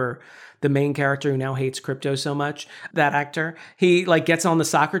OC where the main character who now hates crypto so much, that actor, he like gets on the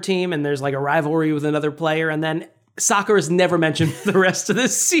soccer team and there's like a rivalry with another player, and then soccer is never mentioned for the rest of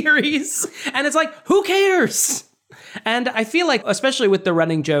this series. And it's like, who cares? And I feel like, especially with the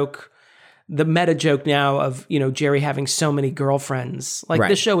running joke, the meta joke now of, Jerry having so many girlfriends, like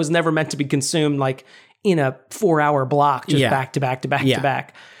this show was never meant to be consumed like in a 4-hour block, just back to back to back to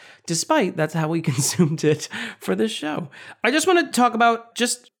back. Despite that's how we consumed it for this show. I just want to talk about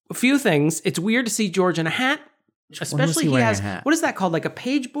just a few things. It's weird to see George in a hat. Especially he has, what is that called? Like a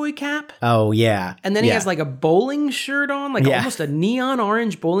page boy cap? Oh, yeah. And then he has like a bowling shirt on, like almost a neon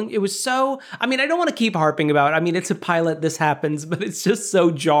orange bowling. It was so, I don't want to keep harping about it. It's a pilot, this happens, but it's just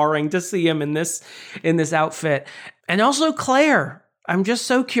so jarring to see him in this outfit. And also Claire. I'm just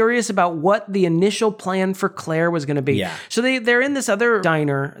so curious about what the initial plan for Claire was going to be. Yeah. So they're in this other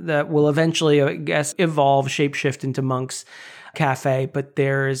diner that will eventually, I guess, evolve, shapeshift into Monk's Cafe, but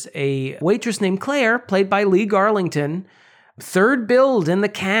there's a waitress named Claire, played by Lee Garlington, third build in the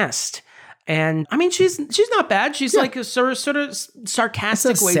cast. And she's not bad. She's like a sort of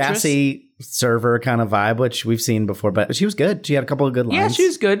sarcastic it's a waitress. Sassy server kind of vibe, which we've seen before, but she was good. She had a couple of good lines. Yeah,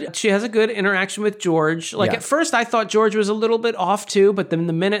 she's good. She has a good interaction with George. Like at first I thought George was a little bit off too, but then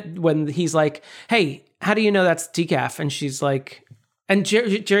the minute when he's like, hey, how do you know that's decaf? And she's like, and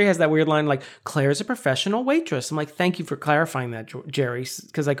Jerry has that weird line like, Claire's a professional waitress. I'm like, thank you for clarifying that, Jerry,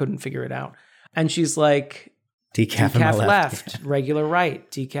 because I couldn't figure it out. And she's like, decaf left, regular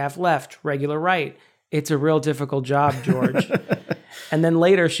right. Decaf left, regular right. It's a real difficult job, George. And then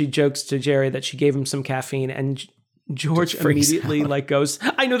later she jokes to Jerry that she gave him some caffeine, and George immediately like goes,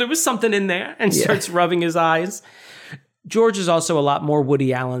 I know there was something in there, and starts rubbing his eyes. George is also a lot more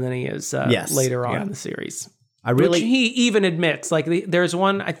Woody Allen than he is later on in the series. Which he even admits. Like there's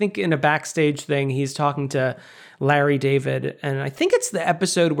one, I think in a backstage thing, he's talking to Larry David, and I think it's the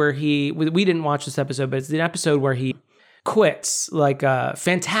episode where we didn't watch this episode, but it's the episode where he quits, like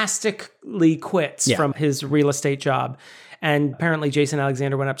fantastically quits from his real estate job. And apparently Jason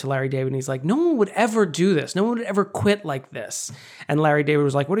Alexander went up to Larry David and he's like, no one would ever do this. No one would ever quit like this. And Larry David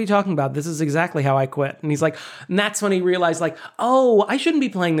was like, what are you talking about? This is exactly how I quit. And he's like, and that's when he realized like, oh, I shouldn't be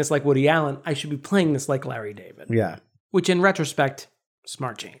playing this like Woody Allen. I should be playing this like Larry David. Yeah. Which in retrospect,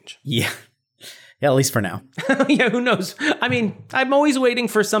 smart change. Yeah. Yeah, at least for now. Yeah, who knows? I'm always waiting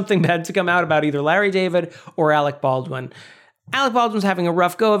for something bad to come out about either Larry David or Alec Baldwin. Alec Baldwin's having a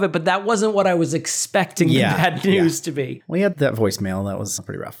rough go of it, but that wasn't what I was expecting the bad news to be. We had that voicemail. That was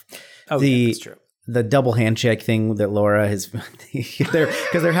pretty rough. Oh, that's true. The double handshake thing that Laura has,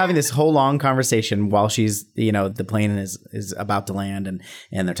 because they're having this whole long conversation while she's, the plane is about to land,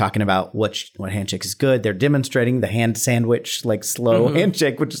 and they're talking about what handshake is good. They're demonstrating the hand sandwich, like slow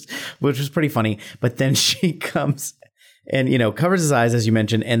handshake, which was pretty funny. But then she comes and, covers his eyes, as you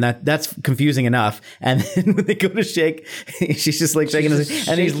mentioned, and that's confusing enough. And then when they go to shake, she's just like shaking his hand,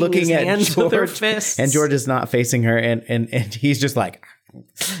 and he's looking at George, and George is not facing her, and he's just like,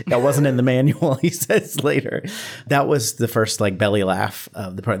 that wasn't in the manual, he says later. That was the first like belly laugh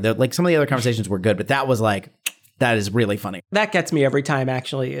of the part. Like some of the other conversations were good, but that was like, that is really funny. That gets me every time,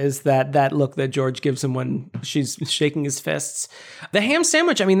 actually, is that look that George gives him when she's shaking his fists. The ham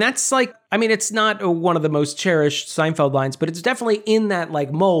sandwich, that's like, it's not one of the most cherished Seinfeld lines, but it's definitely in that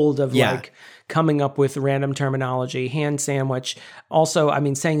like mold of like coming up with random terminology. Hand sandwich. Also,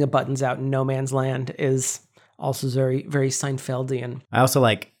 saying the button's out in no man's land is also very, very Seinfeldian. I also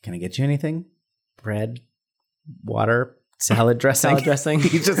like, can I get you anything? Bread, water, salad dressing. Salad dressing.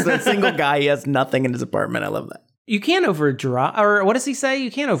 He's just a single guy. He has nothing in his apartment. I love that. You can't over dry, or what does he say?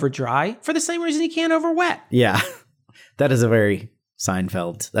 You can't over dry for the same reason you can't over wet. Yeah. That is a very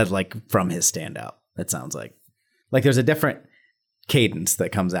Seinfeld. That's like from his standout. That sounds like there's a different cadence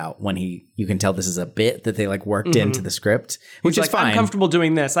that comes out when you can tell this is a bit that they like worked into the script, which is fine. I'm comfortable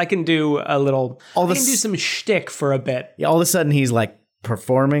doing this. I can do a little, I can do some shtick for a bit. Yeah, all of a sudden he's like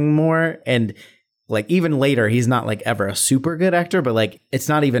performing more, and like even later he's not like ever a super good actor, but like it's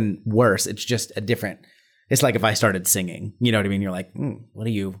not even worse. It's just a different, it's like if I started singing, you know what I mean? You're like, what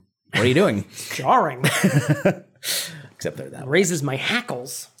are you doing? It's jarring. Except they're that raises my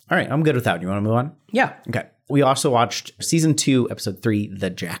hackles. All right, I'm good with that. You want to move on? Yeah. Okay. We also watched season 2, episode 3, The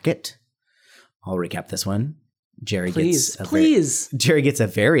Jacket. I'll recap this one. Jerry gets a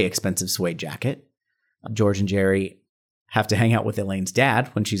very expensive suede jacket. George and Jerry have to hang out with Elaine's dad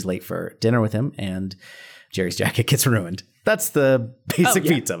when she's late for dinner with him, and Jerry's jacket gets ruined. That's the basic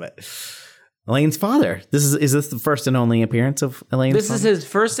beats of it. Elaine's father. Is this the first and only appearance of Elaine's This father? is his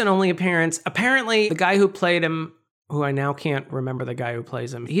first and only appearance. Apparently, the guy who played him, who I now can't remember the guy who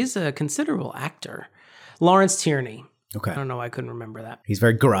plays him, he's a considerable actor. Lawrence Tierney. Okay. I don't know why I couldn't remember that. He's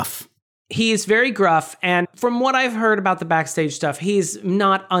very gruff. He is very gruff, and from what I've heard about the backstage stuff, he's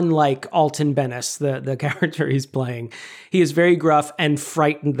not unlike Alton Bennis, the character he's playing. He is very gruff and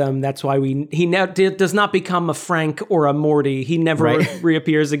frightened them. That's why he does not become a Frank or a Morty. He never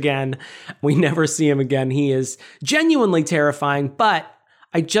reappears again. We never see him again. He is genuinely terrifying, but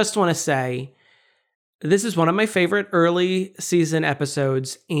I just want to say, this is one of my favorite early season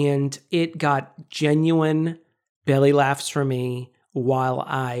episodes, and it got genuine belly laughs for me while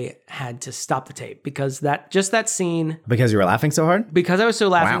I had to stop the tape because that scene. Because you were laughing so hard? Because I was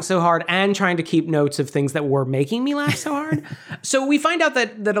laughing so hard and trying to keep notes of things that were making me laugh so hard. So we find out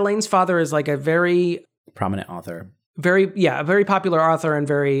that Elaine's father is like a very prominent author. A very popular author and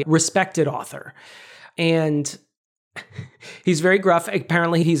very respected author. And he's very gruff.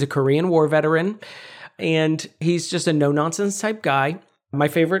 Apparently he's a Korean War veteran and he's just a no-nonsense type guy. My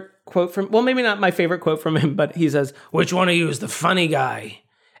favorite quote from, well, maybe not my favorite quote from him, but he says, "Which one of you is the funny guy?"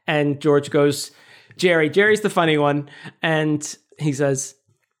 And George goes, Jerry's the funny one. And he says,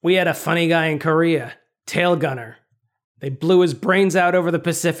 "We had a funny guy in Korea, tail gunner. They blew his brains out over the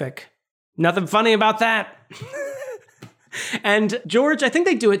Pacific. Nothing funny about that." And George, I think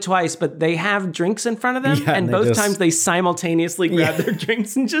they do it twice, but they have drinks in front of them. Yeah, and both times they simultaneously grab their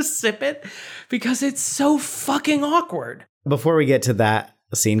drinks and just sip it because it's so fucking awkward. Before we get to that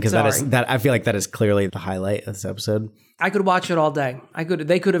scene, because I feel like that is clearly the highlight of this episode. I could watch it all day.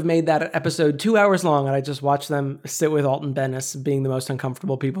 They could have made that episode 2 hours long, and I just watched them sit with Alton Bennis being the most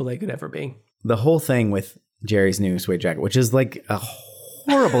uncomfortable people they could ever be. The whole thing with Jerry's new suede jacket, which is like a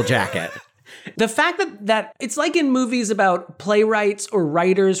horrible jacket. The fact that it's like in movies about playwrights or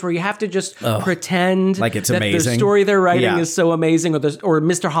writers where you have to just pretend like it's that amazing. The story they're writing is so amazing, or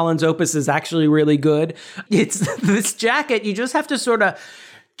Mr. Holland's opus is actually really good. It's this jacket, you just have to sort of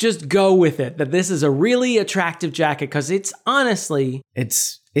just go with it, that this is a really attractive jacket because it's honestly...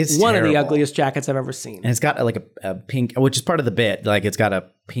 It's one terrible. of the ugliest jackets I've ever seen. And it's got like a pink, which is part of the bit. Like it's got a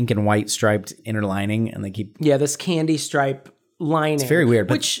pink and white striped inner lining and they keep... Yeah, this candy stripe lining. It's very weird.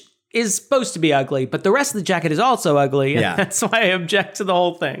 Which is supposed to be ugly, but the rest of the jacket is also ugly. And yeah. That's why I object to the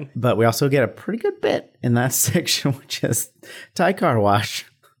whole thing. But we also get a pretty good bit in that section, which is Thai car wash.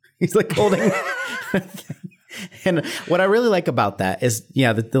 He's like holding... And what I really like about that is,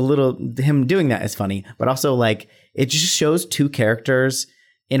 the little... Him doing that is funny, but also like it just shows two characters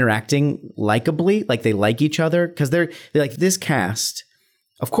interacting likably, like they like each other, because they're like this cast.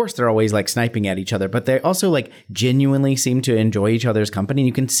 Of course, they're always like sniping at each other, but they also like genuinely seem to enjoy each other's company. And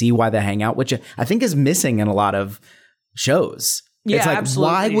you can see why they hang out, which I think is missing in a lot of shows. Yeah, it's like,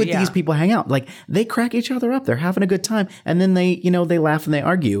 absolutely. Why would these people hang out? Like they crack each other up. They're having a good time. And then they laugh and they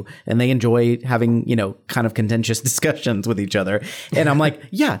argue and they enjoy having, kind of contentious discussions with each other. And I'm like,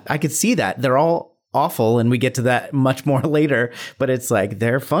 yeah, I could see that. They're all awful. And we get to that much more later, but it's like,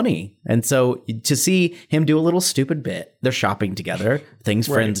 they're funny. And so to see him do a little stupid bit, they're shopping together, things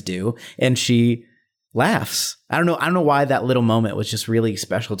friends do. And she laughs. I don't know why that little moment was just really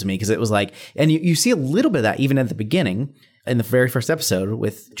special to me. Cause it was like, and you see a little bit of that even at the beginning in the very first episode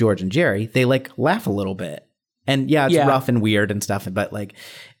with George and Jerry, they like laugh a little bit. And it's rough and weird and stuff. But like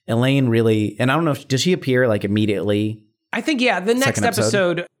Elaine really, and I don't know, does she appear like immediately? I think, the next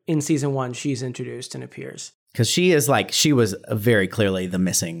episode in season 1, she's introduced and appears. Because she was very clearly the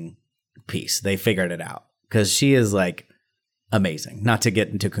missing piece. They figured it out. Because she is like amazing. Not to get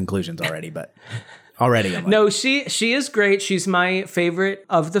into conclusions already, but already I'm like, no, she is great. She's my favorite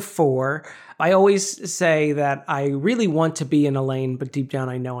of the 4. I always say that I really want to be an Elaine, but deep down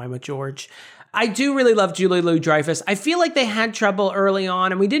I know I'm a George. I do really love Julia Louis-Dreyfus. I feel like they had trouble early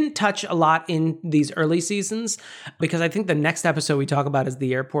on, and we didn't touch a lot in these early seasons, because I think the next episode we talk about is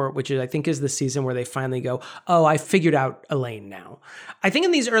The Airport, which I think is the season where they finally go, oh, I figured out Elaine now. I think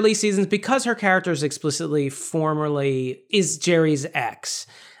in these early seasons, because her character is explicitly formerly is Jerry's ex,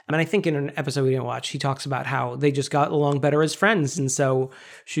 and I think in an episode we didn't watch, he talks about how they just got along better as friends, and so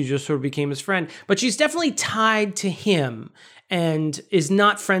she just sort of became his friend. But she's definitely tied to him and is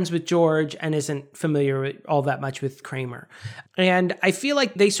not friends with George and isn't familiar all that much with Kramer. And I feel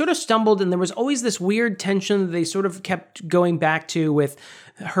like they sort of stumbled, and there was always this weird tension that they sort of kept going back to with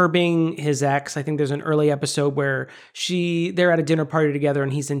her being his ex. I think there's an early episode where they're at a dinner party together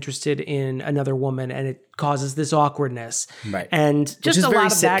and he's interested in another woman, and it causes this awkwardness. Right. And just a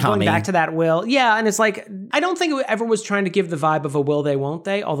lot of that going back to that will. Yeah. And it's like, I don't think it ever was trying to give the vibe of a will they, won't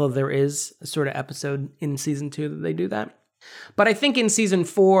they? Although there is a sort of episode in season 2 that they do that. But I think in season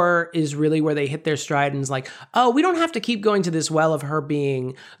 4 is really where they hit their stride and is like, oh, we don't have to keep going to this well of her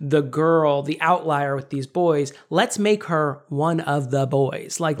being the girl, the outlier with these boys. Let's make her one of the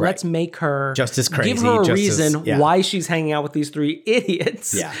boys. Like, let's make her just as crazy. Give her a reason why she's hanging out with these 3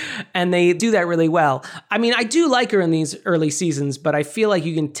 idiots. Yeah. And they do that really well. I mean, I do like her in these early seasons, but I feel like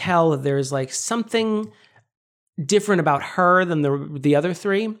you can tell that there's like something different about her than the other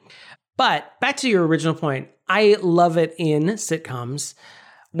 3. But back to your original point, I love it in sitcoms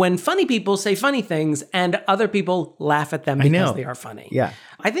when funny people say funny things and other people laugh at them because they are funny. Yeah.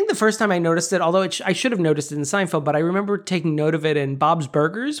 I think the first time I noticed it, although I should have noticed it in Seinfeld, but I remember taking note of it in Bob's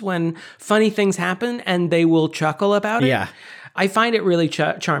Burgers when funny things happen and they will chuckle about it. Yeah. I find it really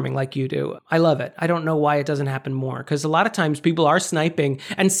charming like you do. I love it. I don't know why it doesn't happen more, because a lot of times people are sniping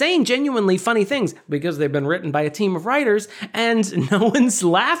and saying genuinely funny things because they've been written by a team of writers and no one's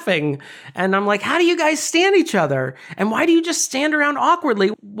laughing. And I'm like, how do you guys stand each other? And why do you just stand around awkwardly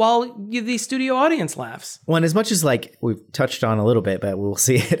while the studio audience laughs? Well, and as much as like we've touched on a little bit, but we'll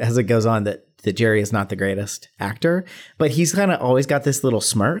see it as it goes on that Jerry is not the greatest actor, but he's kind of always got this little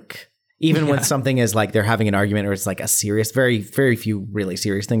smirk. Even when something is like they're having an argument or it's like a serious, very, very few really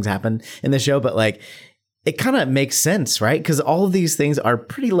serious things happen in the show. But like it kind of makes sense, right? Because all of these things are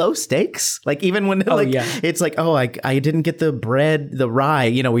pretty low stakes. Like even when it's like, oh, I didn't get the bread, the rye,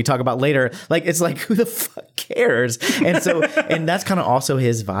 we talk about later. Like it's like, who the fuck cares? And so, and that's kind of also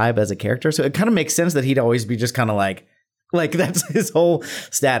his vibe as a character. So it kind of makes sense that he'd always be just kind of like that's his whole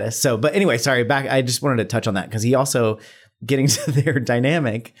status. So, but anyway, sorry, back. I just wanted to touch on that because he also getting to their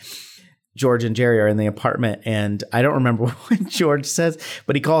dynamic. George and Jerry are in the apartment, and I don't remember what George says,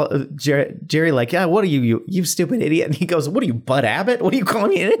 but he called Jerry like, yeah, what are you stupid idiot? And he goes, what are you, Bud Abbott? What are you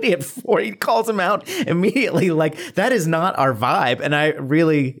calling me an idiot for? He calls him out immediately. Like, that is not our vibe. And I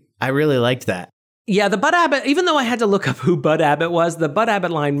really liked that. Yeah, the Bud Abbott, even though I had to look up who Bud Abbott was, the Bud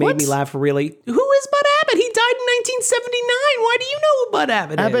Abbott line made me laugh really. Who is Bud Abbott? He died in 1979. Why do you know who Bud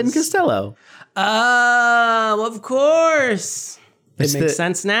Abbott is? Abbott and Costello. Oh, of course. It makes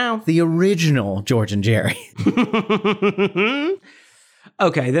sense now. The original George and Jerry.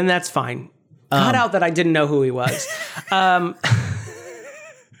 Okay, then that's fine. Cut out that I didn't know who he was.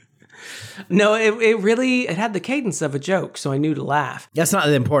 No, it had the cadence of a joke, so I knew to laugh. That's not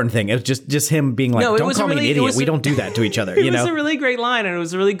the important thing. It was just him being like, don't call me an idiot. We don't do that to each other. It was a really great line, and it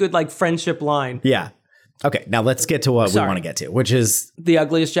was a really good friendship line. Yeah. Okay, now let's get to what we want to get to, which is... The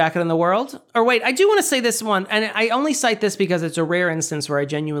ugliest jacket in the world? Or wait, I do want to say this one, and I only cite this because it's a rare instance where I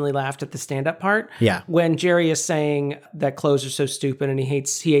genuinely laughed at the stand-up part. Yeah. When Jerry is saying that clothes are so stupid and he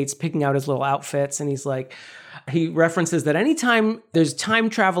hates picking out his little outfits, and he's like... He references that anytime there's time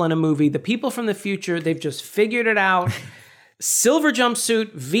travel in a movie, the people from the future, they've just figured it out. Silver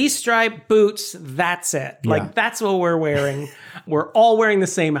jumpsuit, V-stripe boots, that's it. That's what we're wearing. We're all wearing the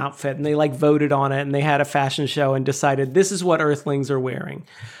same outfit, and they voted on it, and they had a fashion show and decided this is what Earthlings are wearing.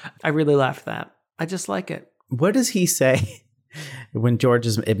 I really laughed at that. I just like it. What does he say when George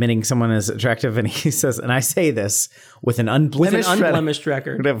is admitting someone is attractive, and he says, and I say this with an unblemished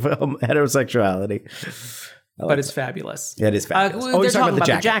record of heterosexuality. But it's fabulous. Yeah, it is fabulous. They're talking about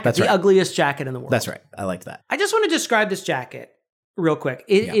the jacket. That's right. The ugliest jacket in the world. That's right. I liked that. I just want to describe this jacket real quick.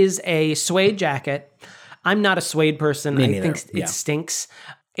 It is a suede jacket. I'm not a suede person. Me neither. Think it stinks.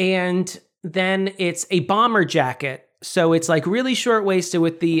 And then it's a bomber jacket. So it's really short-waisted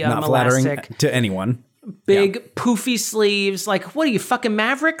with the not elastic. Flattering to anyone. Big poofy sleeves. What are you, fucking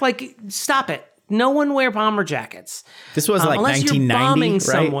Maverick? Stop it. No one wear bomber jackets. This was unless 1990, you're bombing right?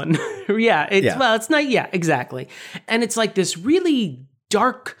 someone. Well, it's not. Yeah, exactly. And it's this really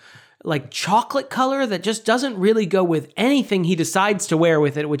dark, chocolate color that just doesn't really go with anything he decides to wear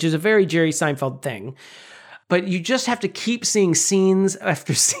with it, which is a very Jerry Seinfeld thing. But you just have to keep seeing scenes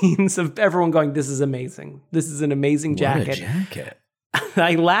after scenes of everyone going, "This is amazing. This is an amazing jacket." What a jacket.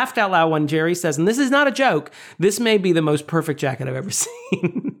 I laughed out loud when Jerry says, and this is not a joke, this may be the most perfect jacket I've ever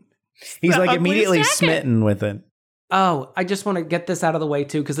seen. He's immediately smitten with it. Oh, I just want to get this out of the way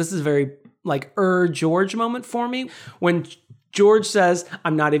too, because this is a very George moment for me. When George says,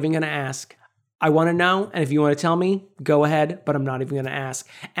 I'm not even going to ask. I want to know, and if you want to tell me, go ahead, but I'm not even going to ask.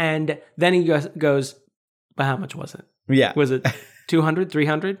 And then he goes, but how much was it? Yeah. Was it 200,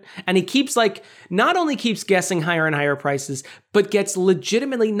 300? And he keeps not only keeps guessing higher and higher prices, but gets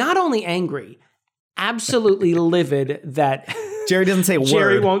legitimately not only angry, absolutely livid that... Jerry doesn't say a word.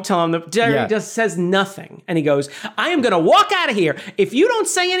 Jerry won't tell him. Jerry just says nothing. And he goes, I am going to walk out of here. If you don't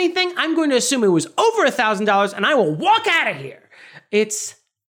say anything, I'm going to assume it was over $1,000 and I will walk out of here. It's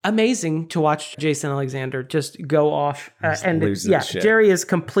amazing to watch Jason Alexander just go off. Jerry is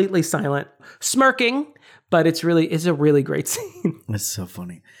completely silent, smirking, But it's a really great scene. It's so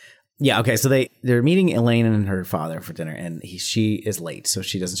funny. Yeah, okay, so they're meeting Elaine and her father for dinner, and she is late, so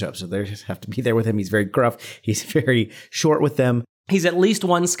she doesn't show up. So they have to be there with him. He's very gruff. He's very short with them. He's at least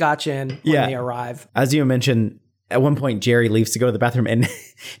one scotch in when they arrive. As you mentioned, at one point, Jerry leaves to go to the bathroom, and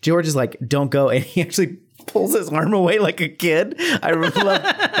George is like, don't go, and he actually pulls his arm away like a kid. I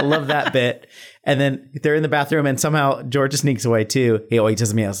love that bit. And then they're in the bathroom, and somehow George sneaks away, too. He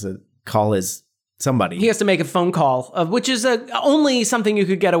tells him he has to call somebody. He has to make a phone call, which is only something you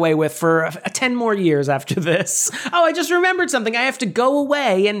could get away with for 10 more years after this. Oh, I just remembered something. I have to go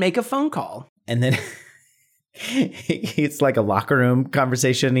away and make a phone call. And then it's like a locker room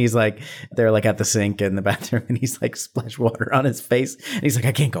conversation. He's like, they're like at the sink in the bathroom, and he's like splash water on his face. And he's like,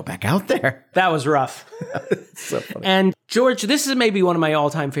 I can't go back out there. That was rough. So funny. And George, this is maybe one of my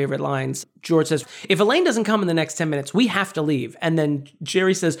all-time favorite lines. George says, if Elaine doesn't come in the next 10 minutes, we have to leave. And then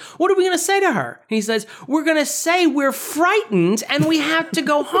Jerry says, what are we going to say to her? And he says, we're going to say we're frightened and we have to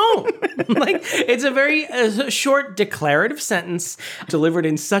go home. Like, it's a very short declarative sentence delivered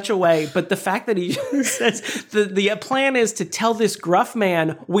in such a way. But the fact that he says the plan is to tell this gruff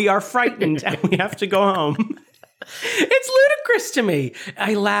man, we are frightened and we have to go home. It's ludicrous to me.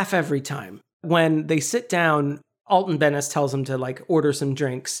 I laugh every time. When they sit down, Alton Bennis tells him to like order some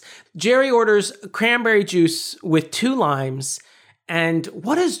drinks. Jerry orders cranberry juice with 2 limes. And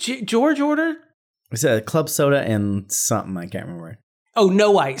what does George order? It's a club soda and something. I can't remember. Oh,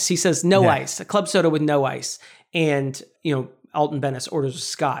 no ice. He says no ice. A club soda with no ice. And, Alton Bennis orders a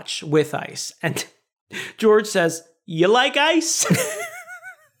scotch with ice. And George says, you like ice?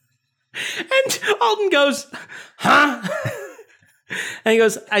 And Alton goes, huh? And he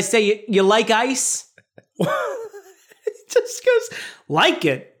goes, I say, you like ice? He just goes, like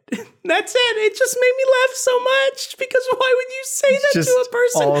it. That's it. It just made me laugh so much because why would you say that to a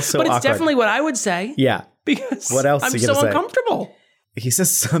person? But it's awkward. Definitely what I would say. Yeah. Because what else I'm so uncomfortable. He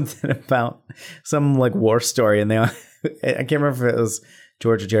says something about some like war story, and I can't remember if it was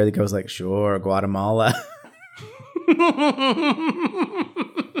George or Jerry that goes like, sure, Guatemala.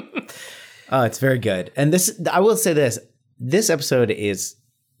 Oh, it's very good. And I will say this episode is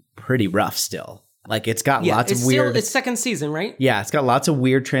pretty rough still. Like, it's got lots of weird... It's second season, right? Yeah, it's got lots of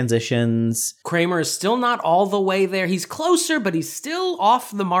weird transitions. Kramer is still not all the way there. He's closer, but he's still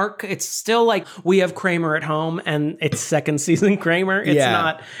off the mark. It's still like, we have Kramer at home, and it's second season Kramer.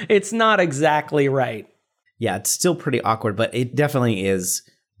 It's not exactly right. Yeah, it's still pretty awkward, but it definitely is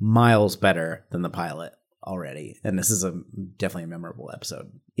miles better than the pilot already. And this is definitely a memorable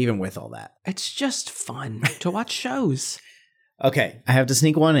episode, even with all that. It's just fun to watch shows. Okay, I have to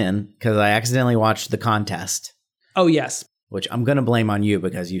sneak one in because I accidentally watched The Contest. Oh, yes. Which I'm going to blame on you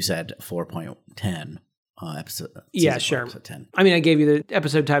because you said 4.10 episode. Yeah, sure. Episode 10. I mean, I gave you the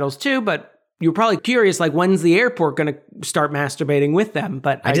episode titles too, but you were probably curious, like, when's the airport going to start masturbating with them?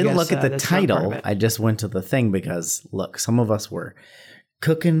 But I didn't look at the title. I just went to the thing because, look, some of us were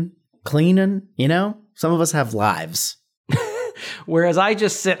cooking, cleaning, Some of us have lives. Whereas I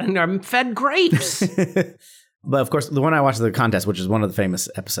just sit and I'm fed grapes. But of course, the one I watched, The Contest, which is one of the famous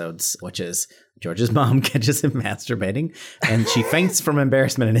episodes, which is George's mom catches him masturbating and she faints from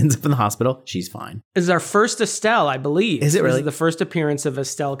embarrassment and ends up in the hospital. She's fine. This is our first Estelle, I believe. Is it really? This is the first appearance of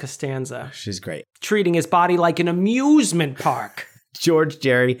Estelle Costanza. She's great. Treating his body like an amusement park. George,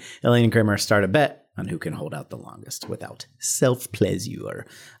 Jerry, Elaine, and Kramer start a bet on who can hold out the longest without self-pleasure.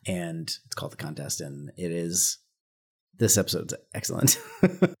 And it's called The Contest, and this episode's excellent.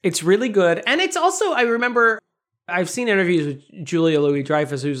 It's really good. And it's also, I remember... I've seen interviews with Julia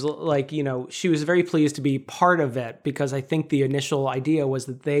Louis-Dreyfus, who's like, she was very pleased to be part of it because I think the initial idea was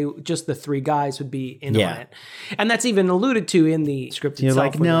that the 3 guys would be in on it. And that's even alluded to in the script itself. You're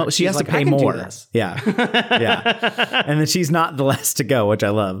like, no, she has to pay more. Yeah. Yeah. And then she's not the last to go, which I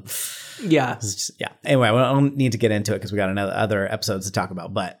love. Yeah. Anyway, I don't need to get into it because we got other episodes to talk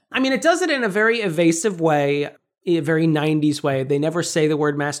about, but. I mean, it does it in a very evasive way. A very 90s way. They never say the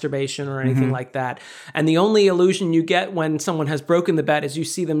word masturbation or anything like that. And the only illusion you get when someone has broken the bet is you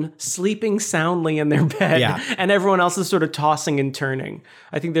see them sleeping soundly in their bed and everyone else is sort of tossing and turning.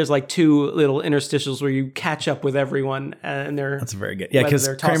 I think there's like 2 little interstitials where you catch up with everyone and they're... That's very good. Yeah, because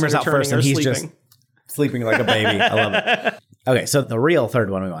Kramer's out first and he's just sleeping like a baby. I love it. Okay, so the real third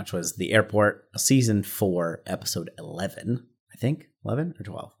one we watched was The Airport, season 4, episode 11, I think. 11 or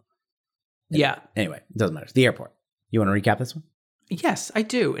 12? Yeah. Anyway, it doesn't matter. It's The Airport. You want to recap this one? Yes, I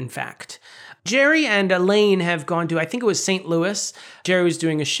do, in fact. Jerry and Elaine have gone to, I think it was St. Louis. Jerry was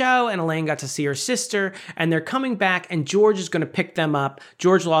doing a show and Elaine got to see her sister and they're coming back and George is going to pick them up.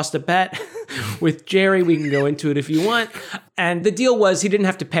 George lost a bet with Jerry. We can go into it if you want. And the deal was he didn't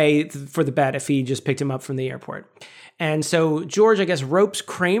have to pay for the bet if he just picked him up from the airport. And so George, I guess, ropes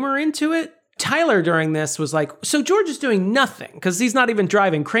Kramer into it. Tyler during this was like, so George is doing nothing because he's not even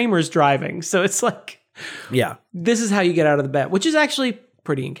driving. Kramer's driving. So it's like, yeah, this is how you get out of the bet, which is actually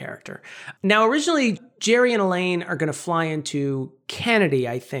pretty in character. Now, originally, Jerry and Elaine are going to fly into Kennedy,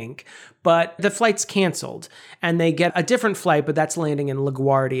 I think, but the flight's canceled and they get a different flight, but that's landing in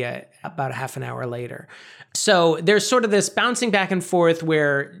LaGuardia about a half an hour later. So there's sort of this bouncing back and forth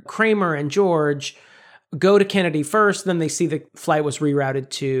where Kramer and George go to Kennedy first, then they see the flight was rerouted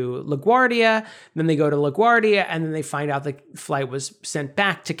to LaGuardia, then they go to LaGuardia, and then they find out the flight was sent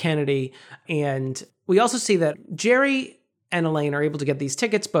back to Kennedy. And we also see that Jerry and Elaine are able to get these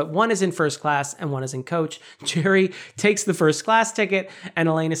tickets, but one is in first class and one is in coach. Jerry takes the first class ticket and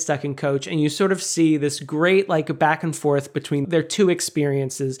Elaine is stuck in coach. And you sort of see this great like back and forth between their two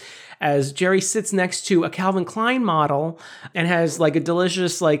experiences as Jerry sits next to a Calvin Klein model and has like a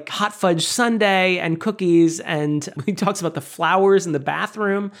delicious like hot fudge sundae and cookies. And he talks about the flowers in the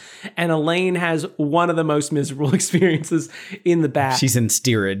bathroom. And Elaine has one of the most miserable experiences in the bath. She's in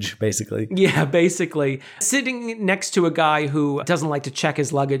steerage, basically. Yeah, basically. Sitting next to a guy who doesn't like to check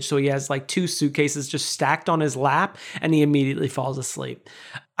his luggage, so he has like 2 suitcases just stacked on his lap, and he immediately falls asleep.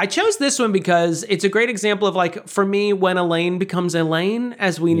 I chose this one because it's a great example of like, for me, when Elaine becomes Elaine,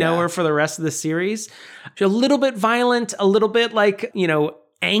 as we know her for the rest of the series. She's a little bit violent, a little bit like, you know,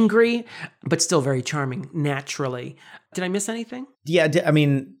 angry, but still very charming naturally. Did I miss anything? Yeah, I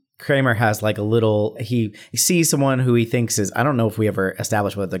mean, Kramer has like a little, he sees someone who he thinks is, I don't know if we ever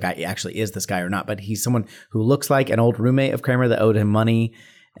established whether the guy actually is this guy or not, but he's someone who looks like an old roommate of Kramer that owed him money.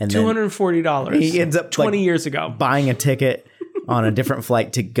 And $240. He ends up 20 years ago buying a ticket on a different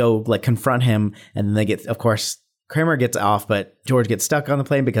flight to go like confront him. And then they get, of course, Kramer gets off, but George gets stuck on the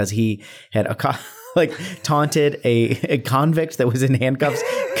plane because he had taunted a convict that was in handcuffs.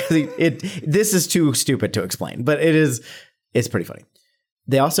 This is too stupid to explain, but it's pretty funny.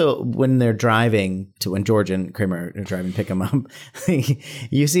 They also, when they're driving when George and Kramer are driving to pick him up,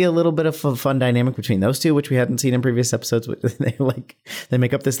 you see a little bit of a fun dynamic between those two, which we hadn't seen in previous episodes. They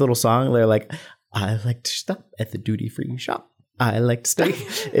make up this little song. They're like, I like to stop at the duty-free shop. I like to stop.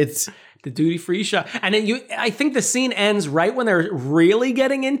 It's the duty-free shop. And I think the scene ends right when they're really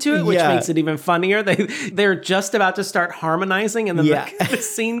getting into it, which makes it even funnier. They're just about to start harmonizing and then the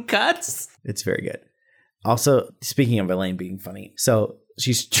scene cuts. It's very good. Also, speaking of Elaine being funny, so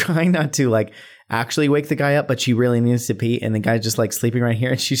she's trying not to like actually wake the guy up, but she really needs to pee. And the guy's just like sleeping right here.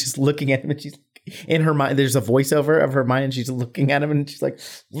 And she's just looking at him and she's in her mind. There's a voiceover of her mind and she's looking at him and she's like,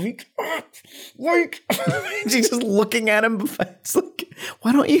 wake up, wake. She's just looking at him. It's like,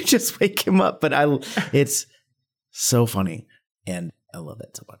 why don't you just wake him up? But it's so funny. And I love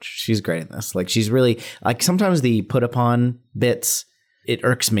it so much. She's great in this. Like she's really like sometimes the put upon bits, it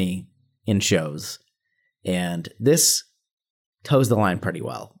irks me in shows. And this toes the line pretty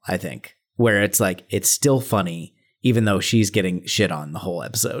well, I think, where it's like, it's still funny, even though she's getting shit on the whole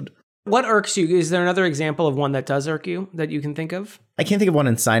episode. What irks you? Is there another example of one that does irk you that you can think of? I can't think of one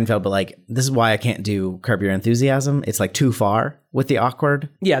in Seinfeld, but like, this is why I can't do Curb Your Enthusiasm. It's like too far with the awkward.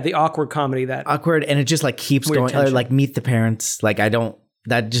 Yeah, the awkward comedy that. Awkward, and it just like keeps going, or like Meet the Parents. Like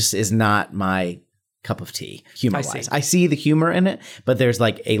that just is not my cup of tea, humor-wise. I see the humor in it, but there's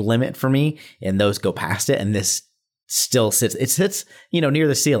like a limit for me, and those go past it, and this still sits. It sits, near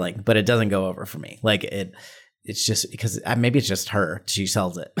the ceiling, but it doesn't go over for me. Like it's just because maybe it's just her. She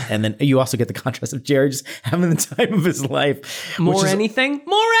sells it, and then you also get the contrast of Jerry just having the time of his life. More anything,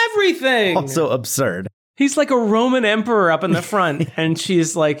 more everything. Also absurd. He's like a Roman emperor up in the front, and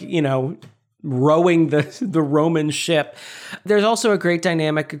she's like, rowing the Roman ship. There's also a great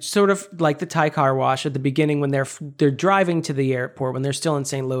dynamic, sort of like the Thai car wash at the beginning when they're driving to the airport, when they're still in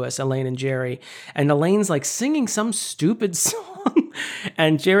St. Louis, Elaine and Jerry. And Elaine's like singing some stupid song.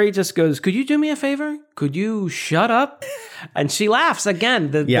 And Jerry just goes, could you do me a favor? Could you shut up? And she laughs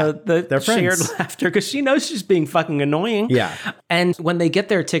again, the shared laughter, because she knows she's being fucking annoying. Yeah. And when they get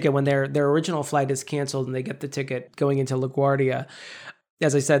their ticket, when their original flight is canceled and they get the ticket going into LaGuardia,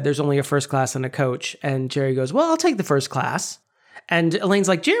 as I said, there's only a first class and a coach. And Jerry goes, well, I'll take the first class. And Elaine's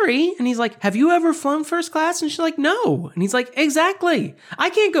like, Jerry? And he's like, have you ever flown first class? And she's like, no. And he's like, exactly. I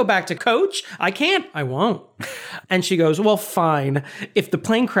can't go back to coach. I can't. I won't. And she goes, well, fine. If the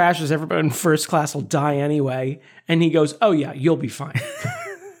plane crashes, everybody in first class will die anyway. And he goes, oh, yeah, you'll be fine.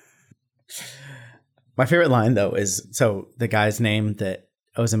 My favorite line, though, is so the guy's name that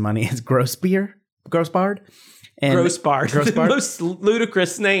owes him money is Grossbard. And Grossbard. The most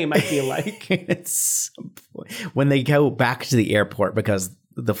ludicrous name, I feel like. It's when they go back to the airport because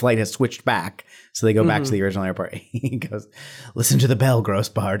the flight has switched back. So they go back to the original airport. He goes, listen to the bell,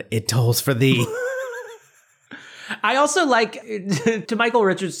 Grossbard. It tolls for thee. I also like to Michael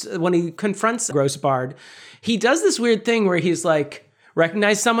Richards when he confronts Grossbard, he does this weird thing where he's like,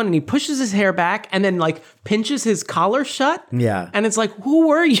 recognize someone and he pushes his hair back and then like pinches his collar shut. Yeah. And it's like, who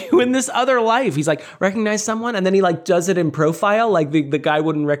were you in this other life? He's like, recognize someone. And then he like does it in profile. Like the guy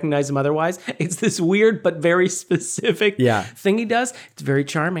wouldn't recognize him otherwise. It's this weird, but very specific thing he does. It's very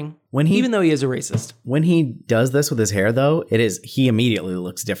charming. Even though he is a racist. When he does this with his hair though, he immediately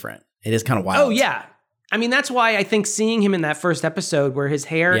looks different. It is kind of wild. Oh yeah. I mean, that's why I think seeing him in that first episode where his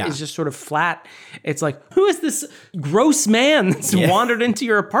hair is just sort of flat, it's like, who is this gross man that's wandered into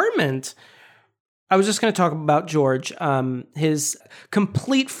your apartment? I was just going to talk about George, his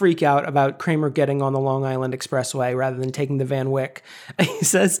complete freak out about Kramer getting on the Long Island Expressway rather than taking the Van Wyck. He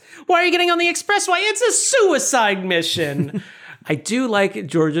says, why are you getting on the expressway? It's a suicide mission. I do like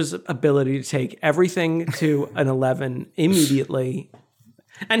George's ability to take everything to an 11 immediately.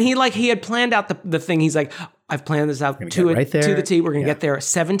 And he had planned out the thing. He's like, I've planned this out to the T. We're going to get there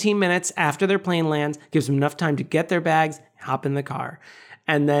 17 minutes after their plane lands. Gives them enough time to get their bags, hop in the car.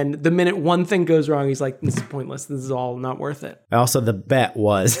 And then the minute one thing goes wrong, he's like, this is pointless. This is all not worth it. Also, the bet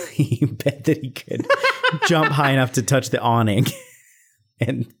was he bet that he could jump high enough to touch the awning.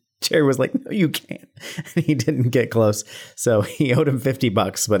 And Jerry was like, no, you can't. And he didn't get close. So he owed him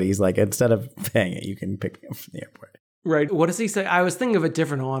 $50, but he's like, instead of paying it, you can pick me up from the airport. Right. What does he say? I was thinking of a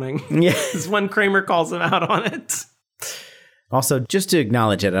different awning. Yeah. It's when Kramer calls him out on it. Also, just to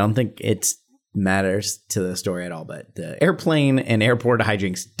acknowledge it, I don't think it matters to the story at all, but the airplane and airport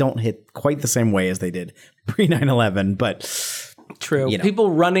hijinks don't hit quite the same way as they did pre 9/11, but true.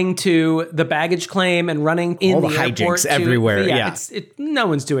 People running to the baggage claim and running in all the hijinks airport everywhere. No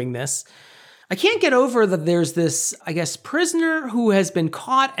one's doing this. I can't get over that there's this, I guess, prisoner who has been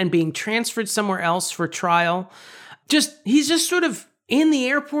caught and being transferred somewhere else for trial. He's just sort of in the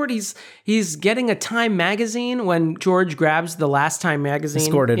airport. He's getting a Time magazine when George grabs the last Time magazine.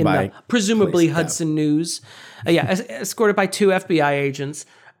 Escorted by presumably Hudson News. Escorted by 2 FBI agents.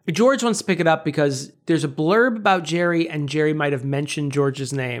 George wants to pick it up because there's a blurb about Jerry and Jerry might have mentioned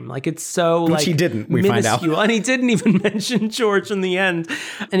George's name. Like it's so Which he didn't, we find out. And he didn't even mention George in the end.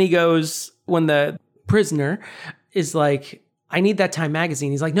 And he goes, when the prisoner is like, I need that Time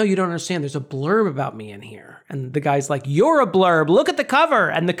magazine. He's like, no, you don't understand. There's a blurb about me in here. And the guy's like, you're a blurb. Look at the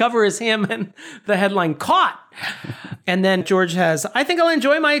cover. And the cover is him and the headline, caught. And then George has, I think I'll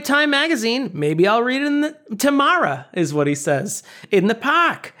enjoy my Time magazine. Maybe I'll read it tomorrow, is what he says. In the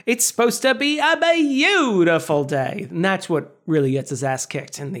park. It's supposed to be a beautiful day. And that's what really gets his ass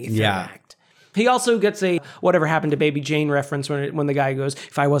kicked in the third act. He also gets a whatever happened to Baby Jane reference when the guy goes,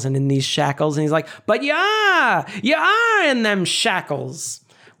 if I wasn't in these shackles. And he's like, but you are in them shackles,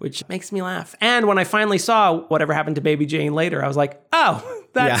 which makes me laugh. And when I finally saw whatever happened to Baby Jane later, I was like, oh,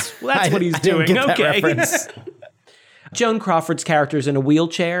 that's what he's doing. Okay. Joan Crawford's character is in a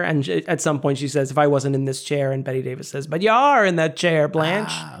wheelchair. And at some point she says, if I wasn't in this chair. And Bette Davis says, but you are in that chair,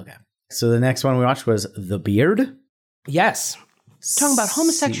 Blanche. Okay. So the next one we watched was The Beard. Yes. Talking about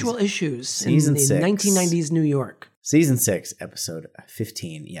homosexual issues in 1990s New York. Season 6, episode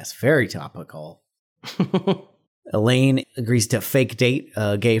 15. Yes, very topical. Elaine agrees to fake date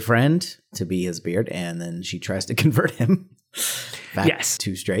a gay friend to be his beard, and then she tries to convert him back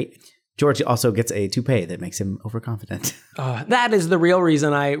to straight. George also gets a toupee that makes him overconfident. That is the real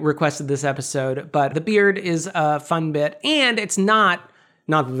reason I requested this episode, but the beard is a fun bit, and it's not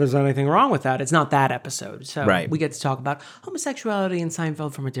that there's anything wrong with that. It's not that episode. So we get to talk about homosexuality in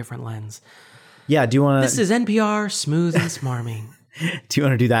Seinfeld from a different lens. Yeah, do you want to... This is NPR, smooth and smarmy. Do you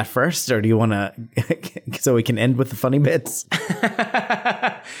want to do that first, or do you want to... so we can end with the funny bits?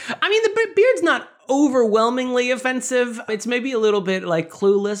 I mean, the beard's not overwhelmingly offensive. It's maybe a little bit like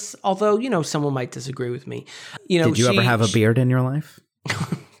Clueless, although, someone might disagree with me. Did you ever have a beard in your life?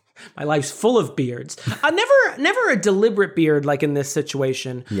 My life's full of beards. Never a deliberate beard like in this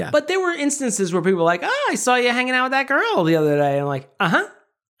situation. Yeah. But there were instances where people were like, I saw you hanging out with that girl the other day. And I'm like, uh-huh.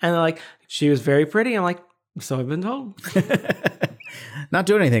 And they're like, she was very pretty. I'm like, so I've been told. Not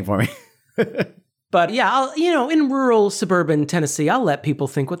doing anything for me. But yeah, in rural suburban Tennessee, I'll let people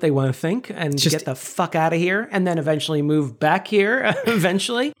think what they want to think and get the fuck out of here and then eventually move back here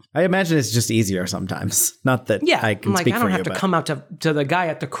eventually. I imagine it's just easier sometimes. Not that I can speak for you. I don't have to come out to the guy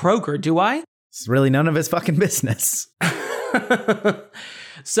at the Kroger, do I? It's really none of his fucking business.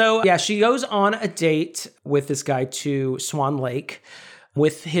 So yeah, she goes on a date with this guy to Swan Lake.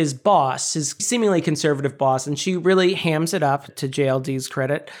 with his boss, his seemingly conservative boss, and she really hams it up to JLD's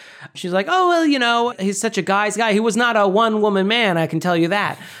credit. She's like, oh, well, you know, he's such a guy's guy. He was not a one-woman man, I can tell you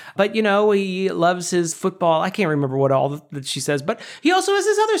that. But, you know, he loves his football. I can't remember what all that she says, but he also has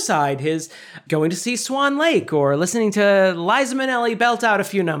his other side, his going to see Swan Lake or listening to Liza Minnelli belt out a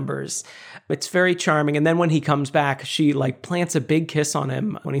few numbers. It's very charming. And then when he comes back, she like plants a big kiss on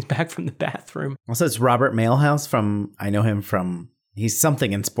him when he's back from the bathroom. Also, it's Robert Mailhouse from, I know him from, he's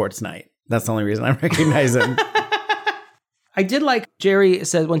something in Sports Night. That's the only reason I recognize him. I did like Jerry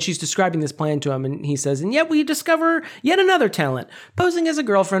says when she's describing this plan to him, and he says, and yet we discover yet another talent, posing as a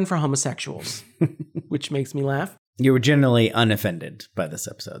girlfriend for homosexuals, which makes me laugh. You were generally unoffended by this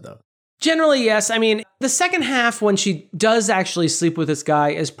episode, though. Generally, yes. I mean, the second half, when she does actually sleep with this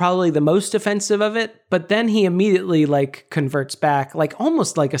guy, is probably the most offensive of it. But then he immediately like converts back, like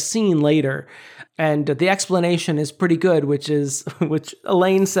almost like a scene later. And the explanation is pretty good, which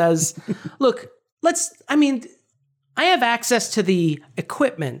Elaine says, look, I have access to the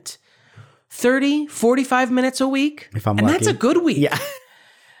equipment 30, 45 minutes a week. If I'm and lucky. That's a good week. Yeah.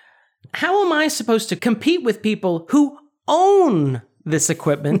 How am I supposed to compete with people who own this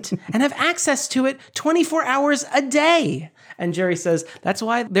equipment and have access to it 24 hours a day? And Jerry says, that's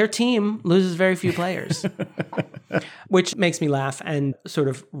why their team loses very few players. Which makes me laugh and sort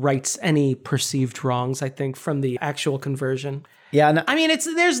of rights any perceived wrongs, I think, from the actual conversion. Yeah, no, I mean,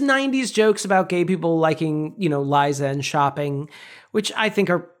 there's 90s jokes about gay people liking, you know, Liza and shopping, which I think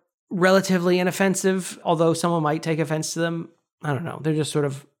are relatively inoffensive, although someone might take offense to them. I don't know. They're just sort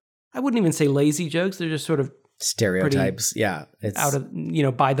of, I wouldn't even say lazy jokes. They're just sort of stereotypes. Yeah. It's out of, you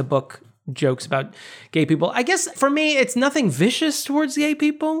know, by the book jokes about gay people. I guess for me, it's nothing vicious towards gay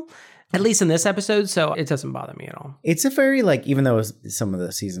people, at least in this episode, so it doesn't bother me at all. It's a very, like, even though some of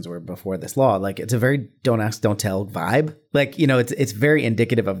the seasons were before this law, like, it's a very don't ask, don't tell vibe. Like, you know, it's very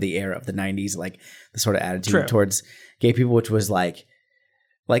indicative of the era of the 90s, like, the sort of attitude towards gay people, which was like,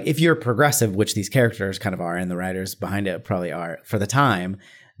 if you're progressive, which these characters kind of are, and the writers behind it probably are, for the time,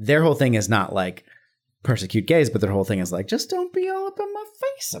 their whole thing is not, like, persecute gays, but their whole thing is, like, just don't be all up in my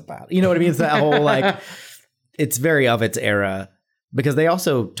face about it. You know what I mean? It's that whole, like, it's very of its era. Because they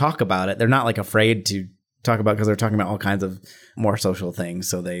also talk about it. They're not like afraid to talk about, because they're talking about all kinds of more social things.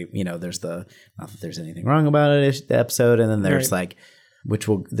 So they, you know, there's not that there's anything wrong about it, the episode. And then there's like, which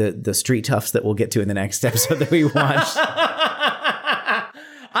will, the street toughs that we'll get to in the next episode that we watch.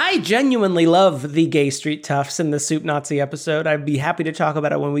 I genuinely love the gay street toughs in the Soup Nazi episode. I'd be happy to talk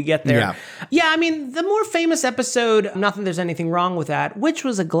about it when we get there. Yeah, I mean, the more famous episode, not that there's anything wrong with that, which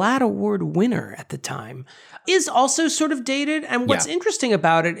was a GLAAD Award winner at the time, is also sort of dated. And what's interesting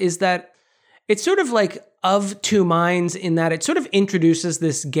about it is that it's sort of like of two minds in that it sort of introduces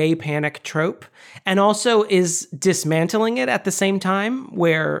this gay panic trope and also is dismantling it at the same time,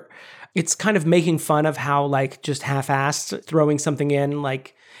 where it's kind of making fun of how, like, just half-assed throwing something in.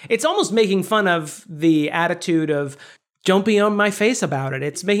 Like, it's almost making fun of the attitude of don't be on my face about it.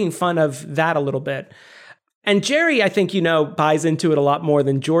 It's making fun of that a little bit. And Jerry, I think, you know, buys into it a lot more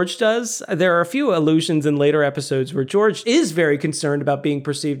than George does. There are a few allusions in later episodes where George is very concerned about being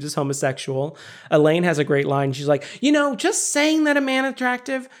perceived as homosexual. Elaine has a great line. She's like, you know, just saying that a man is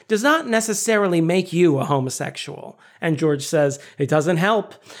attractive does not necessarily make you a homosexual. And George says, it doesn't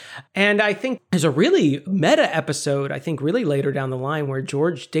help. And I think there's a really meta episode, I think really later down the line, where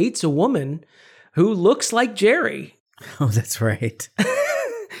George dates a woman who looks like Jerry. Oh, that's right.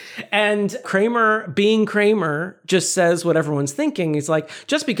 And Kramer, being Kramer, just says what everyone's thinking. He's like,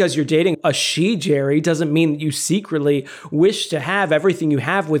 just because you're dating a she Jerry doesn't mean that you secretly wish to have everything you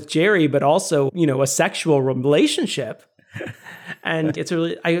have with Jerry, but also, you know, a sexual relationship. And it's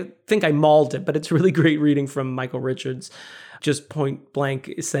really, I think I mauled it, but it's really great reading from Michael Richards, just point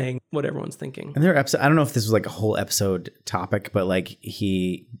blank saying what everyone's thinking. And there are episodes, I don't know if this was like a whole episode topic, but like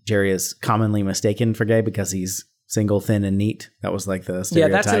Jerry is commonly mistaken for gay because he's single, thin, and neat. That was like the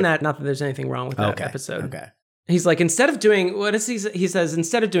stereotype. Yeah, that's in that. Not that there's anything wrong with that episode. Okay. He's like, instead of doing, he says,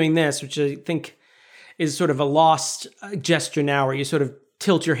 instead of doing this, which I think is sort of a lost gesture now, where you sort of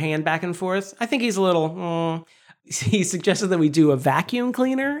tilt your hand back and forth. I think he's a little, he suggested that we do a vacuum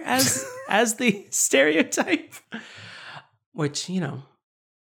cleaner as the stereotype, which, you know,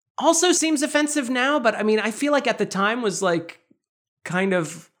 also seems offensive now. But I mean, I feel like at the time was like kind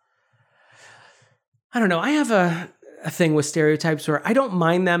of, I don't know. I have a thing with stereotypes where I don't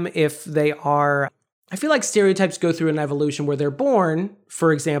mind them if they are, I feel like stereotypes go through an evolution where they're born.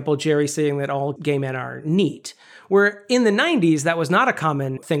 For example, Jerry saying that all gay men are neat, where in the 90s, that was not a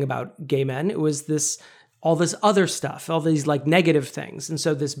common thing about gay men. It was all this other stuff, all these like negative things. And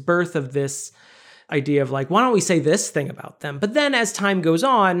so this birth of this idea of like, why don't we say this thing about them? But then as time goes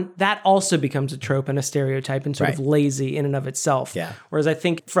on, that also becomes a trope and a stereotype and sort of lazy in and of itself. Yeah. Whereas I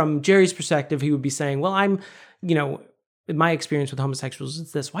think from Jerry's perspective, he would be saying, well, I'm, my experience with homosexuals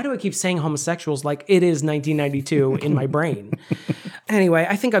is this. Why do I keep saying homosexuals like it is 1992 in my brain? Anyway,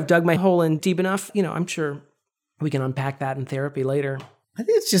 I think I've dug my hole in deep enough. I'm sure we can unpack that in therapy later. I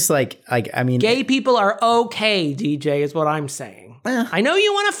think it's just like I mean, gay people are okay, DJ, is what I'm saying. I know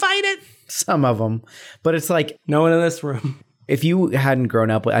you want to fight it. Some of them, but it's like no one in this room. If you hadn't grown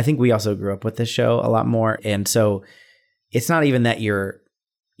up with, I think we also grew up with this show a lot more, and so it's not even that you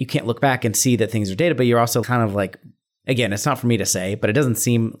can't look back and see that things are dated, but you're also kind of like, again, it's not for me to say, but it doesn't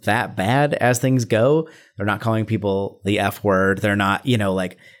seem that bad as things go. They're not calling people the F word. They're not,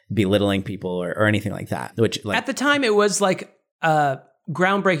 like belittling people or anything like that. Which, like, at the time, it was like a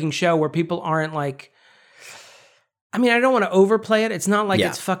groundbreaking show where people aren't like, I mean, I don't want to overplay it. It's not like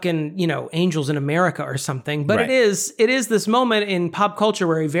it's fucking, Angels in America or something, but it is this moment in pop culture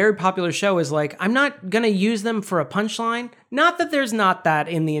where a very popular show is like, I'm not going to use them for a punchline. Not that there's not that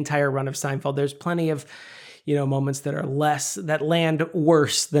in the entire run of Seinfeld. There's plenty of, moments that are that land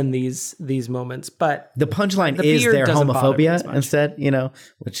worse than these moments, but the punchline is their homophobia instead,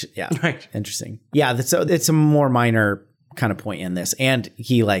 which, right. Interesting. Yeah. So it's a more minor kind of point in this. And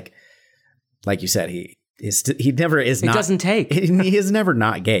he like you said, he never is not. It doesn't take. He is never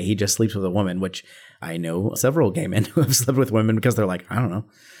not gay. He just sleeps with a woman, which I know several gay men who have slept with women because they're like, I don't know.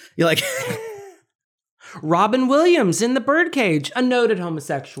 You're like Robin Williams in The Birdcage, a noted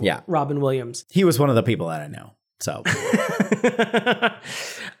homosexual. Yeah. Robin Williams. He was one of the people that I know. So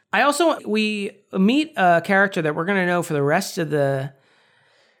we meet a character that we're going to know for the rest of the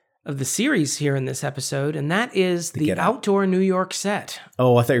series here in this episode, and that is the outdoor New York set.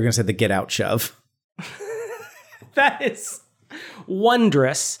 Oh, I thought you were going to say the Get Out shove. That is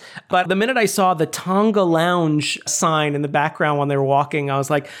wondrous. But the minute I saw the Tonga Lounge sign in the background when they were walking, I was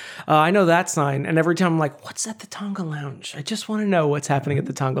like, I know that sign. And every time I'm like, what's at the Tonga Lounge? I just want to know what's happening at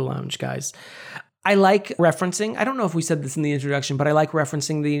the Tonga Lounge, guys. I like referencing, I don't know if we said this in the introduction, but I like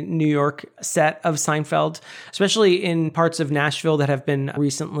referencing the New York set of Seinfeld, especially in parts of Nashville that have been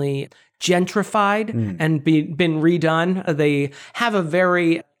recently gentrified and been redone. They have a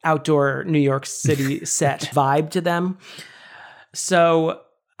very outdoor New York City set vibe to them. So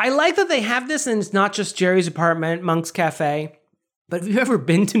I like that they have this, and it's not just Jerry's apartment, Monk's Cafe. But if you've ever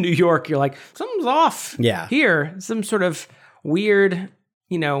been to New York, you're like, something's off here. Some sort of weird,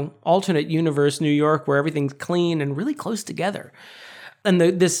 alternate universe New York where everything's clean and really close together. And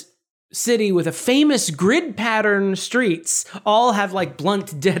this city with a famous grid pattern streets all have like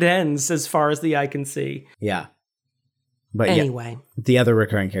blunt dead ends as far as the eye can see. Yeah. But anyway, the other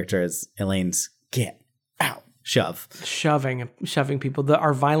recurring character is Elaine's Get Out shove. Shoving people.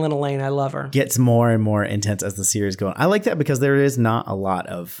 Our violent Elaine, I love her. Gets more and more intense as the series goes on. I like that because there is not a lot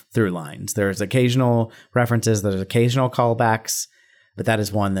of through lines. There's occasional references, there's occasional callbacks, but that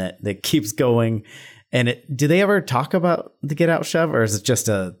is one that keeps going. And do they ever talk about the Get Out shove, or is it just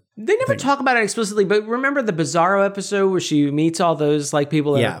a... They never talk about it explicitly, but remember the Bizarro episode where she meets all those like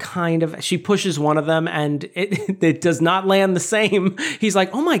people that are kind of, she pushes one of them and it does not land the same. He's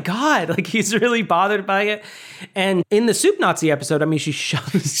like, oh my God, like he's really bothered by it. And in the Soup Nazi episode, I mean, she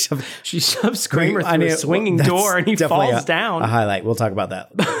shoves Kramer through a swinging door and he falls down. A highlight. We'll talk about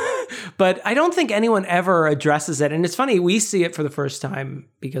that. But I don't think anyone ever addresses it. And it's funny, we see it for the first time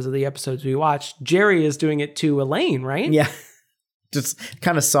because of the episodes we watched. Jerry is doing it to Elaine, right? Yeah. Just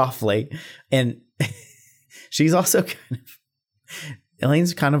kind of softly. And she's also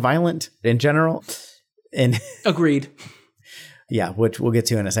Elaine's kind of violent in general. And agreed. Yeah, which we'll get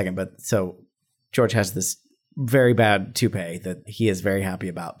to in a second. But so George has this very bad toupee that he is very happy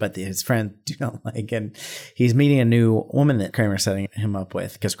about, but his friends do not like. And he's meeting a new woman that Kramer's setting him up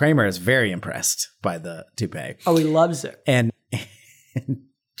with because Kramer is very impressed by the toupee. Oh, he loves it. And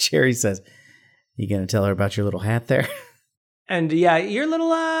Jerry says, you going to tell her about your little hat there? And yeah, your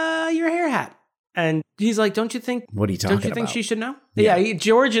hair hat. And he's like, don't you think? What are you talking about? Don't you think she should know? Yeah,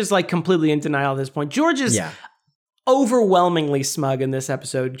 George is like completely in denial at this point. George is overwhelmingly smug in this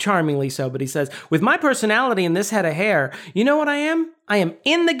episode, charmingly so. But he says, with my personality and this head of hair, you know what I am? I am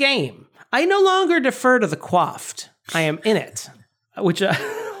in the game. I no longer defer to the coiffed. I am in it. Which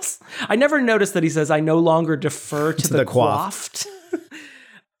I never noticed that he says, I no longer defer to the coiffed.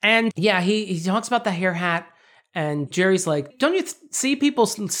 And yeah, he talks about the hair hat. And Jerry's like, don't you see people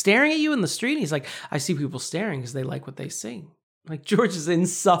staring at you in the street? And he's like, I see people staring because they like what they see. Like, George is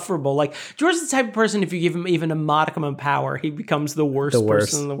insufferable. Like, George is the type of person, if you give him even a modicum of power, he becomes the worst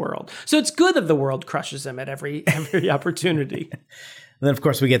person in the world. So it's good that the world crushes him at every opportunity. And then, of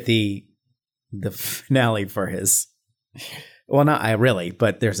course, we get the the finale for his. Well, not I really,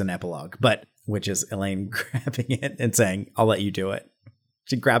 but there's an epilogue, which is Elaine grabbing it and saying, "I'll let you do it."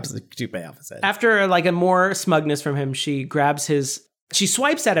 She grabs the toupee off his head. After like a more smugness from him, she grabs she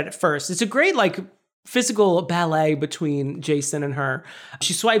swipes at it at first. It's a great like physical ballet between Jason and her.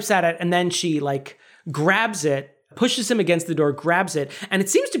 She swipes at it and then she like grabs it, pushes him against the door, grabs it, and it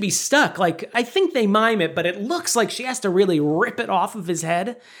seems to be stuck. Like, I think they mime it, but it looks like she has to really rip it off of his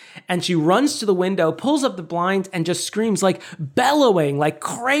head. And she runs to the window, pulls up the blind, and just screams, like bellowing, like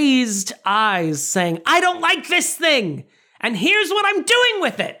crazed eyes, saying, "I don't like this thing, and here's what I'm doing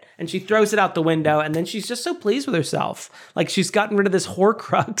with it." And she throws it out the window, and then she's just so pleased with herself. Like, she's gotten rid of this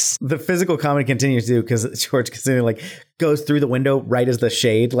Horcrux. The physical comedy continues too, because George Costanza like goes through the window right as the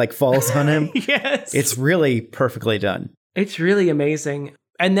shade like falls on him. Yes. It's really perfectly done. It's really amazing.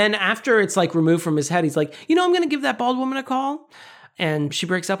 And then after it's like removed from his head, he's like, "You know, I'm going to give that bald woman a call." And she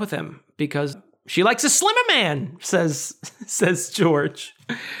breaks up with him because she likes a slimmer man, says George.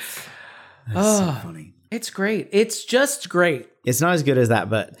 That's so funny. It's great. It's just great. It's not as good as that,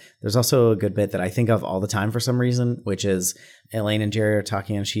 but there's also a good bit that I think of all the time for some reason, which is Elaine and Jerry are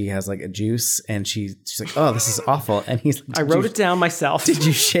talking and she has like a juice and she's like, "Oh, this is awful." And he's like, I wrote it down myself. "Did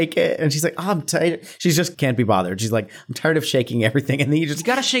you shake it?" And she's like, "Oh, I'm tired." She just can't be bothered. She's like, "I'm tired of shaking everything." And then you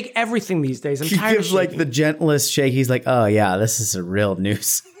got to shake everything these days. I'm tired of shaking. Like the gentlest shake. He's like, "Oh yeah, this is a real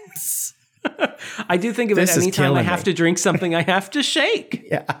nuisance." I do think of it anytime I have to drink something, I have to shake.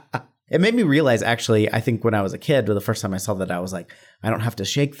 Yeah. It made me realize, actually, I think when I was a kid, the first time I saw that, I was like, I don't have to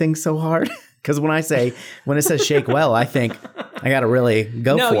shake things so hard. Because when it says shake well, I think I got to really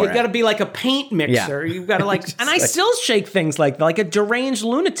go for it. No, you got to be like a paint mixer. Yeah. You've got to like, and I still shake things like a deranged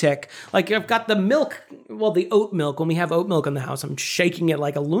lunatic. Like I've got the milk, the oat milk. When we have oat milk in the house, I'm shaking it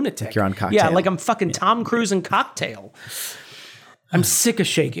like a lunatic. Like you're on Cocktail. Yeah, like I'm fucking Tom Cruise in Cocktail. I'm sick of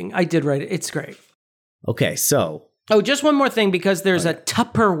shaking. I did write it. It's great. Okay, so. Oh, just one more thing, because there's a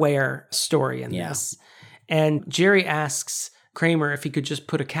Tupperware story in this. And Jerry asks Kramer if he could just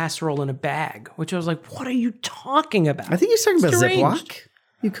put a casserole in a bag, which I was like, what are you talking about? I think he's talking about Ziploc.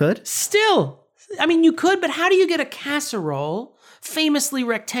 You could. Still. I mean, you could, but how do you get a casserole, famously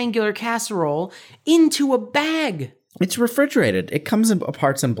rectangular casserole, into a bag? It's refrigerated. It comes in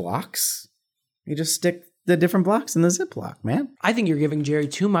parts and blocks. You just stick the different blocks in the Ziploc, man. I think you're giving Jerry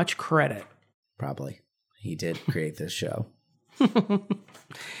too much credit. Probably. He did create this show.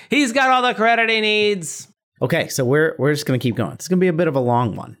 He's got all the credit he needs. Okay, so we're just going to keep going. It's going to be a bit of a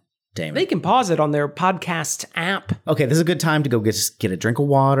long one, Damon. They can pause it on their podcast app. Okay, this is a good time to go get a drink of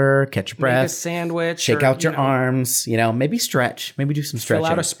water, catch your breath. Make a sandwich. Shake out your arms, maybe stretch. Maybe do some stretching.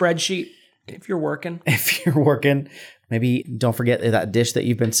 Fill out a spreadsheet if you're working. Maybe don't forget that dish that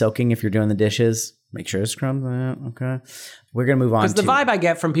you've been soaking if you're doing the dishes. Make sure it's crumbs out. Okay. We're going to move on. Because the vibe I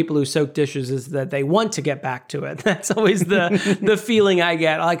get from people who soak dishes is that they want to get back to it. That's always the feeling I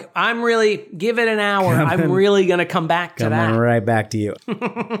get. Like, give it an hour. I'm really going to come back to that. Coming right back to you.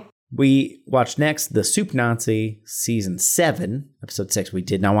 We watched next The Soup Nazi, Season 7, Episode 6. We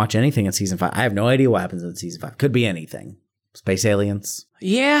did not watch anything in Season 5. I have no idea what happens in Season 5. Could be anything. Space aliens.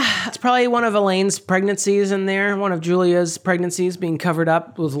 Yeah, it's probably one of Elaine's pregnancies in there. One of Julia's pregnancies being covered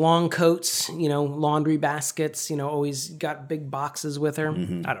up with long coats, laundry baskets, always got big boxes with her.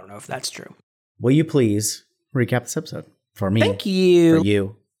 Mm-hmm. I don't know if that's true. Will you please recap this episode for me? Thank you. For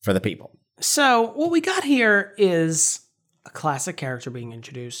you, for the people. So what we got here is a classic character being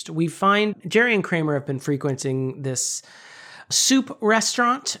introduced. We find Jerry and Kramer have been frequenting this soup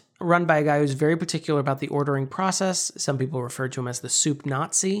restaurant run by a guy who's very particular about the ordering process. Some people refer to him as the soup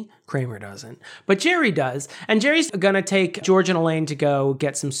Nazi. Kramer doesn't, but Jerry does. And Jerry's going to take George and Elaine to go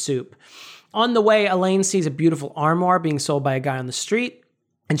get some soup. On the way, Elaine sees a beautiful armoire being sold by a guy on the street,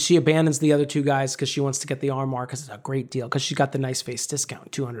 and she abandons the other two guys because she wants to get the armoire because it's a great deal, because she got the nice face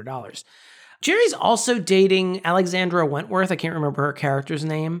discount, $200. Jerry's also dating Alexandra Wentworth. I can't remember her character's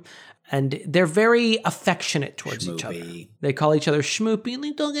name. And they're very affectionate towards each other. They call each other Schmoopy, and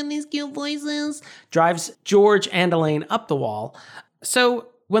they talk in these cute voices. Drives George and Elaine up the wall. So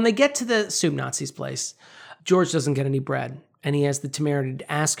when they get to the soup Nazi's place, George doesn't get any bread. And he has the temerity to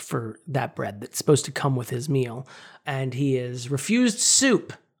ask for that bread that's supposed to come with his meal. And he is refused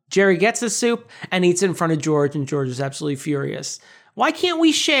soup. Jerry gets the soup and eats it in front of George, and George is absolutely furious. Why can't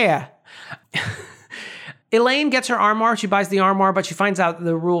we share? Elaine gets her armoire. She buys the armoire, but she finds out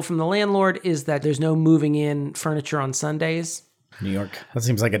the rule from the landlord is that there's no moving in furniture on Sundays. New York. That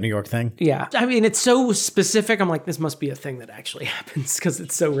seems like a New York thing. Yeah. I mean, it's so specific. I'm like, this must be a thing that actually happens because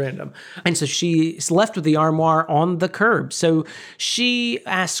it's so random. And so she's left with the armoire on the curb. So she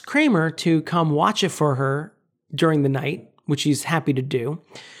asks Kramer to come watch it for her during the night, which he's happy to do.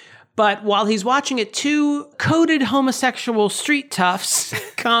 But while he's watching it, two coded homosexual street toughs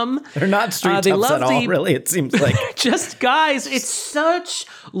come. They're not street toughs at all, really, it seems like. Just guys. It's such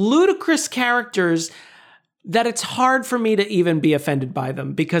ludicrous characters that it's hard for me to even be offended by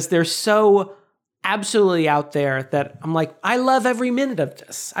them because they're so absolutely out there that I'm like, I love every minute of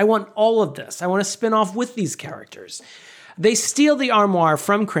this. I want all of this. I want to spin off with these characters. They steal the armoire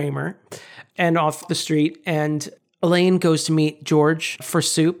from Kramer and off the street, and Elaine goes to meet George for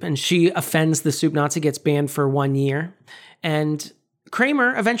soup, and she offends the soup Nazi, gets banned for 1 year. And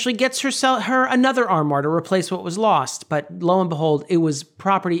Kramer eventually gets her another armoire to replace what was lost. But lo and behold, it was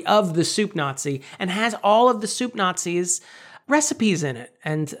property of the soup Nazi and has all of the soup Nazi's recipes in it.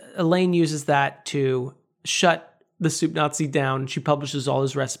 And Elaine uses that to shut the soup Nazi down. She publishes all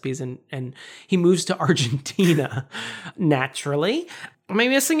his recipes and he moves to Argentina naturally. Am I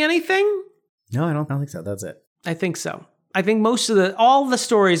missing anything? No, I don't think so. That's it. I think so. I think all the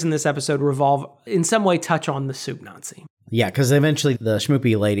stories in this episode revolve in some way touch on the soup Nazi. Yeah, because eventually the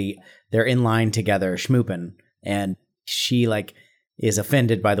schmoopy lady, they're in line together schmooping, and she is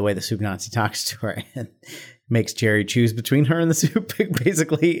offended by the way the soup Nazi talks to her and makes Jerry choose between her and the soup,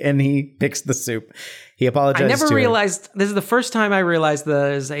 basically, and he picks the soup. He apologizes. I never realized, this is the first time I realized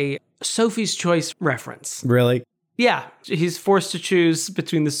there's a Sophie's Choice reference. Really? Yeah, he's forced to choose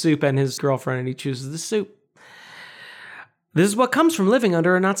between the soup and his girlfriend, and he chooses the soup. This is what comes from living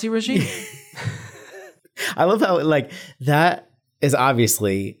under a Nazi regime. I love how that is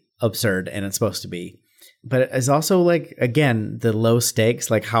obviously absurd, and it's supposed to be. But it's also again, the low stakes,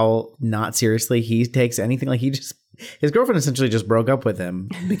 how not seriously he takes anything. His girlfriend essentially just broke up with him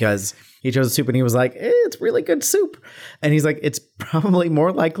because he chose soup, and he was like, it's really good soup. And he's like, it's probably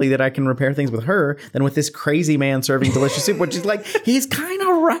more likely that I can repair things with her than with this crazy man serving delicious soup, which is he's kind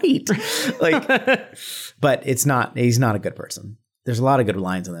of right. But he's not a good person. There's a lot of good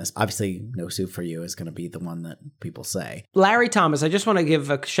lines in this. Obviously, No Soup for You is going to be the one that people say. Larry Thomas. I just want to give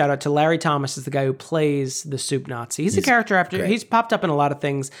a shout out to Larry Thomas, is the guy who plays the soup Nazi. He's a character actor. Great. He's popped up in a lot of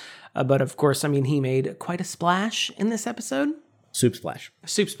things. But of course, he made quite a splash in this episode. Soup splash.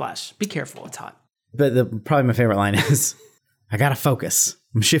 Soup splash. Be careful. It's hot. But probably my favorite line is, I got to focus.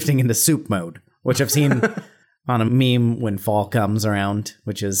 I'm shifting into soup mode, which I've seen on a meme when fall comes around,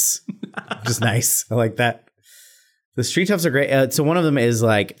 which is just nice. I like that. The street toughs are great. So one of them is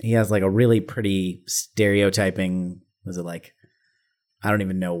he has a really pretty stereotyping. Was it I don't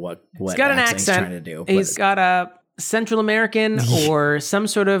even know what he's got an accent he's trying to do. He's got a Central American or some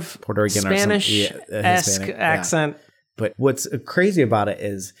sort of Puerto Rican Spanish-esque accent. Yeah. But what's crazy about it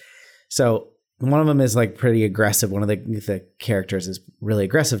is, so one of them is pretty aggressive. One of the characters is really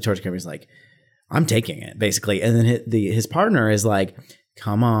aggressive towards him. He's like, I'm taking it, basically. And then his partner is like,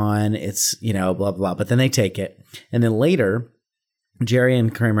 come on, it's, blah, blah. But then they take it. And then later, Jerry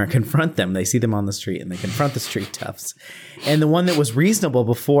and Kramer confront them. They see them on the street and they confront the street toughs. And the one that was reasonable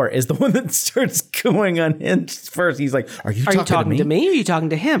before is the one that starts going unhinged first. He's like, are you talking to me? Or are you talking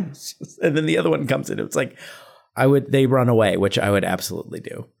to him? And then the other one comes in. It's they run away, which I would absolutely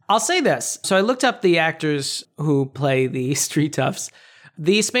do. I'll say this. So I looked up the actors who play the street toughs.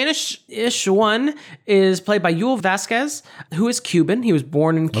 The Spanish-ish one is played by Yul Vasquez, who is Cuban. He was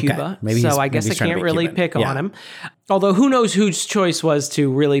born in Cuba. Okay. So I guess I can't really pick on him. Although who knows whose choice was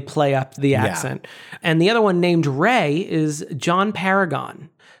to really play up the accent. Yeah. And the other one named Ray is John Paragon,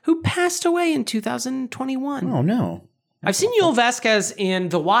 who passed away in 2021. Oh, no. I've seen Yul Vasquez in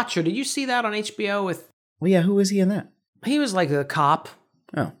The Watcher. Did you see that on HBO with... Well, yeah, who was he in that? He was like a cop.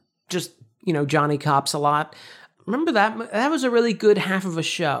 Oh. Just, Johnny Cops a lot. Remember that? That was a really good half of a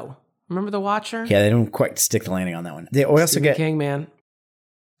show. Remember The Watcher? Yeah, they don't quite stick the landing on that one. They also Stephen King, man.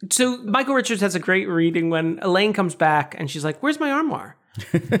 So Michael Richards has a great reading when Elaine comes back and she's like, where's my armoire?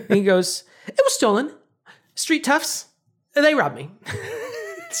 And he goes, it was stolen. Street toughs. They robbed me.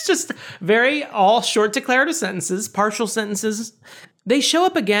 It's just very all short declarative sentences, partial sentences. They show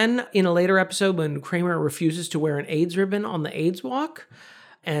up again in a later episode when Kramer refuses to wear an AIDS ribbon on the AIDS walk.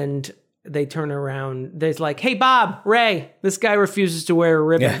 And they turn around. They're like, hey, Bob, Ray, this guy refuses to wear a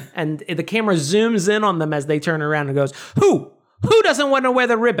ribbon. Yeah. And the camera zooms in on them as they turn around and goes, who? Who doesn't want to wear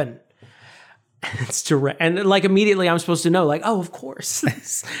the ribbon? It's direct. And immediately I'm supposed to know, oh, of course.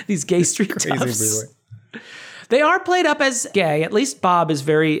 These gay street toughs. They are played up as gay. At least Bob is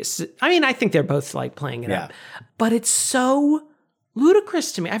very, I think they're both playing it up. But it's so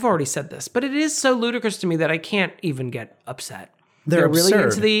ludicrous to me. I've already said this, but it is so ludicrous to me that I can't even get upset. They're really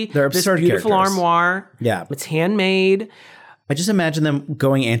into this beautiful characters. Armoire. Yeah. It's handmade. I just imagine them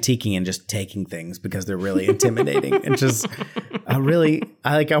going antiquing and just taking things because they're really intimidating. And just, I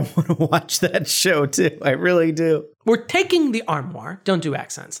want to watch that show too. I really do. We're taking the armoire. Don't do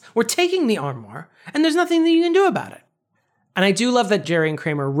accents. We're taking the armoire, and there's nothing that you can do about it. And I do love that Jerry and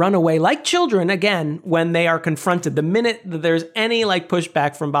Kramer run away like children again when they are confronted. The minute that there's any like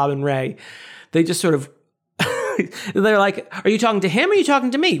pushback from Bob and Ray, they just sort of, they're like, are you talking to him or are you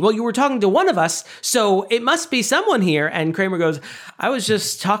talking to me? Well, you were talking to one of us, so it must be someone here. And Kramer goes, I was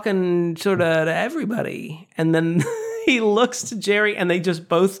just talking sort of to everybody. And then he looks to Jerry and they just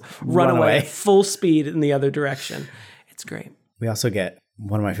both run away at full speed in the other direction. It's great. We also get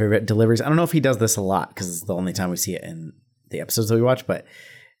one of my favorite deliveries. I don't know if he does this a lot because it's the only time we see it in the episodes that we watch, but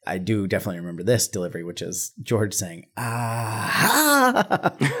I do definitely remember this delivery, which is George saying,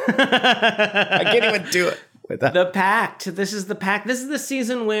 ah. I can't even do it with that. The Pact. This is the Pact. This is the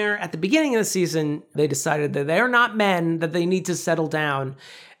season where at the beginning of the season, they decided that they're not men, that they need to settle down.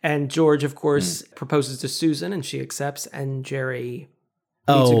 And George, of course, proposes to Susan and she accepts, and Jerry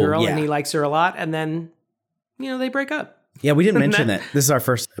meets a girl and he likes her a lot. And then, they break up. Yeah, we didn't mention that. This is our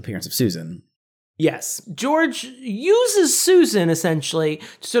first appearance of Susan. Yes. George uses Susan, essentially,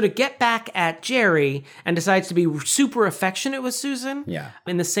 to sort of get back at Jerry and decides to be super affectionate with Susan. Yeah.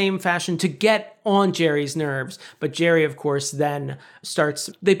 In the same fashion to get on Jerry's nerves. But Jerry, of course, then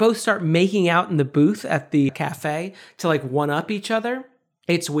they both start making out in the booth at the cafe to like one-up each other.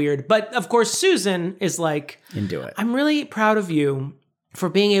 It's weird. But, of course, Susan is like, into it. I'm really proud of you for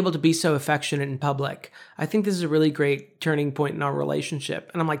being able to be so affectionate in public. I think this is a really great turning point in our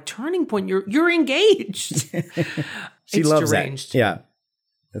relationship. And I'm like, turning point? You're engaged. She loves deranged. That. Yeah.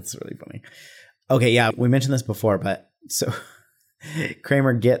 That's really funny. Okay, yeah, we mentioned this before, but so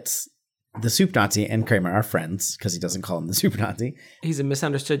Kramer gets the soup Nazi, and Kramer are friends because he doesn't call him the soup Nazi. He's a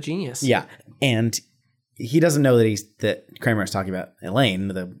misunderstood genius. Yeah. And he doesn't know that Kramer is talking about Elaine,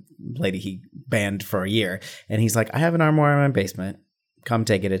 the lady he banned for a year. And he's like, I have an armoire in my basement. Come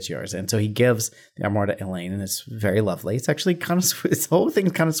take it, it's yours. And so he gives the armoire to Elaine, and it's very lovely. It's actually kind of sweet. This whole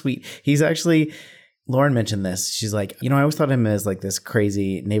thing's kind of sweet. He's actually, Lauren mentioned this. She's like, I always thought of him as like this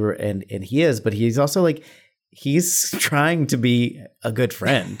crazy neighbor, and he is, but he's also like, he's trying to be a good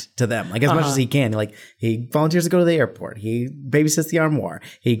friend to them, like as much as he can. Like he volunteers to go to the airport. He babysits the armoire.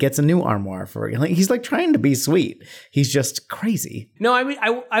 He gets a new armoire he's like trying to be sweet. He's just crazy. No, I mean,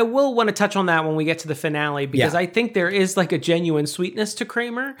 I will want to touch on that when we get to the finale, because I think there is like a genuine sweetness to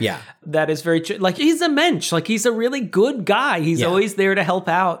Kramer. Yeah. That is very, like he's a mensch. Like he's a really good guy. He's always there to help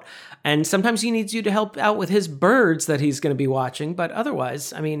out. And sometimes he needs you to help out with his birds that he's going to be watching. But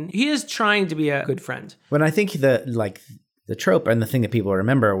otherwise, I mean, he is trying to be a good friend. But I think the trope and the thing that people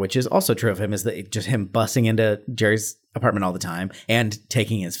remember, which is also true of him, is that just him busting into Jerry's apartment all the time and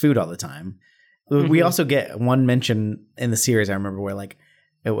taking his food all the time. Mm-hmm. We also get one mention in the series, I remember, where like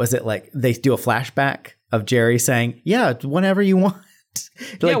they do a flashback of Jerry saying, yeah, whatever you want.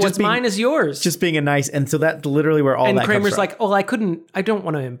 Like, what's mine is yours. Just being a nice, and so that's literally where all that Kramer's comes from. like, I don't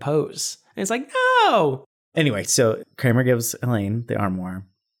want to impose. And it's like, no. Anyway, so Kramer gives Elaine the armoire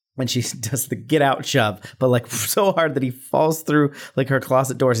when she does the get out shove, but like so hard that he falls through like her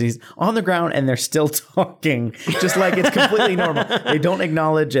closet doors. He's on the ground and they're still talking, just like it's completely normal. They don't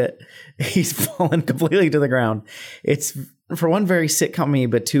acknowledge it. He's fallen completely to the ground. It's, for one, very sitcom-y,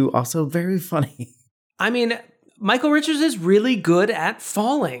 but two, also very funny. I mean, Michael Richards is really good at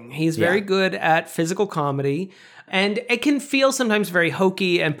falling. He's very good at physical comedy. And it can feel sometimes very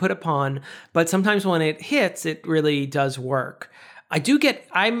hokey and put upon, but sometimes when it hits, it really does work.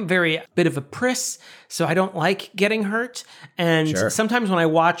 I'm very a bit of a priss, so I don't like getting hurt. And sometimes when I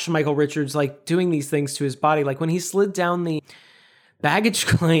watch Michael Richards like doing these things to his body, like when he slid down the baggage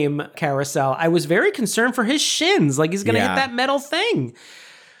claim carousel, I was very concerned for his shins. Like he's going to hit that metal thing.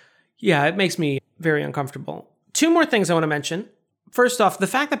 Yeah, it makes me very uncomfortable. Two more things I want to mention. First off, the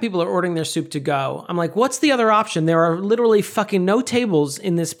fact that people are ordering their soup to go. I'm like, what's the other option? There are literally fucking no tables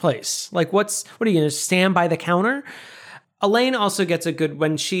in this place. Like, what are you going to stand by the counter? Elaine also gets a good,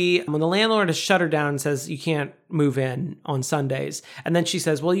 when the landlord has shut her down and says, you can't move in on Sundays. And then she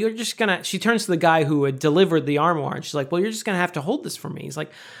says, well, she turns to the guy who had delivered the armoire. And she's like, well, you're just going to have to hold this for me. He's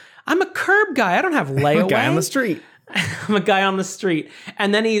like, I'm a curb guy. I don't have layaway. I'm a guy on the street. I'm a guy on the street.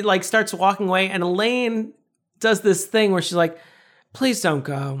 And then he like starts walking away, and Elaine does this thing where she's like, please don't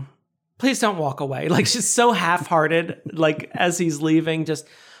go. Please don't walk away. Like she's so half-hearted, like as he's leaving, just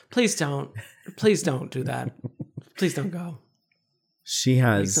please don't do that. Please don't go. She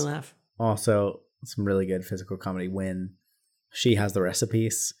has also some really good physical comedy when she has the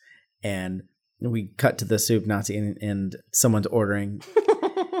recipes and we cut to the soup Nazi and someone's ordering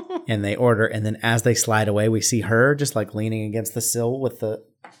and they order. And then as they slide away, we see her just like leaning against the sill with the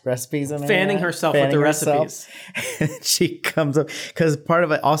recipes in her Fanning hand, herself with the recipes. And she comes up because part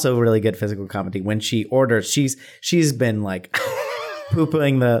of it also really good physical comedy. When she orders, she's been like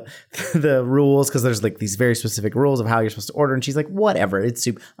pooping the rules because there's like these very specific rules of how you're supposed to order, and she's like, whatever, it's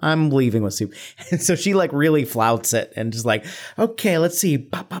soup, I'm leaving with soup. And so she like really flouts it and just like, okay, let's see,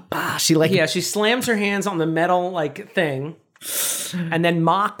 bah, bah, bah. She like, yeah, she slams her hands on the metal like thing and then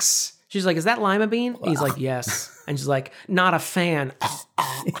mocks. She's like, is that lima bean? He's like, yes. And she's like, not a fan.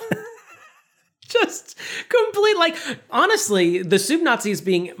 Just complete, like, honestly, the soup Nazi is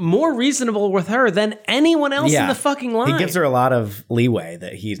being more reasonable with her than anyone else in the fucking line. He gives her a lot of leeway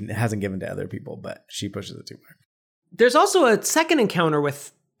that he hasn't given to other people, but she pushes it too far. There's also a second encounter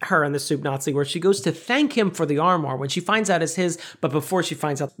with her and the soup Nazi where she goes to thank him for the armoire when she finds out it's his, but before she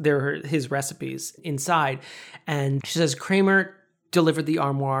finds out they're his recipes inside. And she says, Kramer delivered the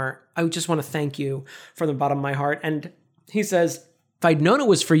armoire. I just want to thank you from the bottom of my heart. And he says, if I'd known it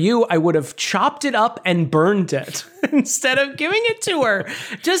was for you, I would have chopped it up and burned it instead of giving it to her.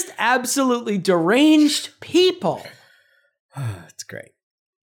 Just absolutely deranged people. It's great.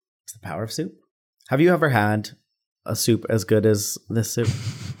 It's the power of soup. Have you ever had a soup as good as this soup?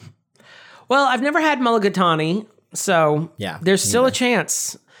 Well, I've never had mulligatawny, so there's still a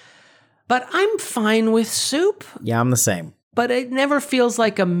chance. But I'm fine with soup. Yeah, I'm the same. But it never feels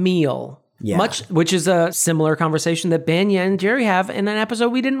like a meal. Yeah. Which is a similar conversation that Banya and Jerry have in an episode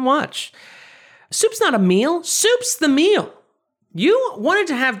we didn't watch. Soup's not a meal. Soup's the meal. You wanted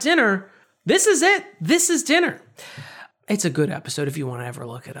to have dinner. This is it. This is dinner. It's a good episode if you want to ever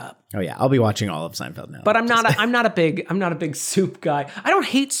look it up. Oh yeah, I'll be watching all of Seinfeld now. But I'm not a big soup guy. I don't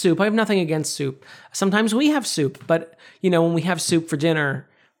hate soup. I have nothing against soup. Sometimes we have soup, but when we have soup for dinner,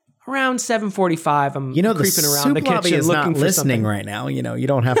 around 7:45, I'm creeping around the kitchen is looking not for listening something. Right now. You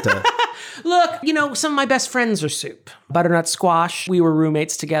don't have to. Look, some of my best friends are soup. Butternut squash. We were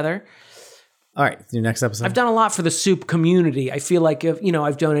roommates together. All right, your next episode. I've done a lot for the soup community. I feel like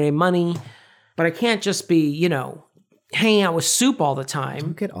I've donated money, but I can't just be hanging out with soup all the time.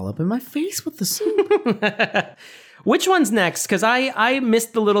 Don't get all up in my face with the soup. Which one's next? Because I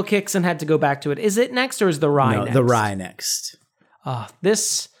missed the little kicks and had to go back to it. Is it next or is the rye next? The rye next.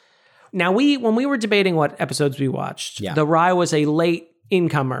 Now when we were debating what episodes we watched, the rye was a late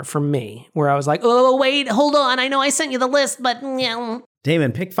incomer for me, where I was like, oh, wait, hold on. I know I sent you the list, but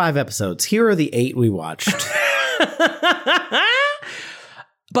Damon, pick 5 episodes. Here are the 8 we watched.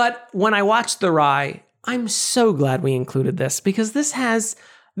 But when I watched the rye, I'm so glad we included this because this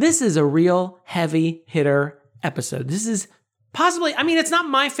is a real heavy hitter episode. This is possibly, it's not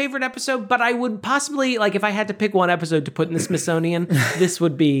my favorite episode, but I would possibly, if I had to pick one episode to put in the Smithsonian, this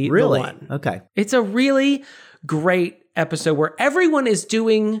would be the one. Okay. It's a really great episode where everyone is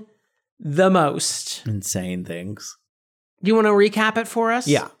doing the most insane things. Do you want to recap it for us?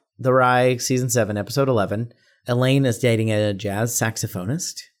 Yeah. The Rye, season 7, episode 11. Elaine is dating a jazz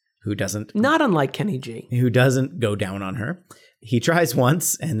saxophonist who doesn't... Not unlike Kenny G. Who doesn't go down on her. He tries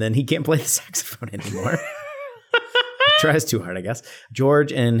once, and then he can't play the saxophone anymore. Tries too hard, I guess.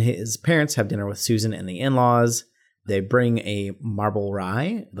 George and his parents have dinner with Susan and the in-laws. They bring a marble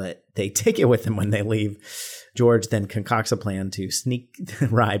rye, but they take it with them when they leave. George then concocts a plan to sneak the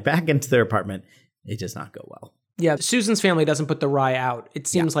rye back into their apartment. It does not go well. Yeah, Susan's family doesn't put the rye out. It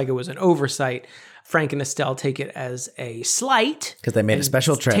seems like it was an oversight. Frank and Estelle take it as a slight. Because they made a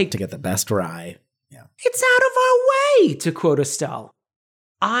special trip to get the best rye. Yeah, it's out of our way, to quote Estelle.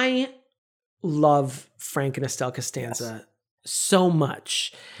 I love Frank and Estelle Costanza so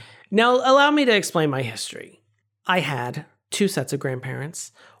much. Now, allow me to explain my history. I had 2 sets of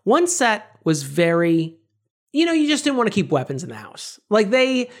grandparents. One set was very, you just didn't want to keep weapons in the house.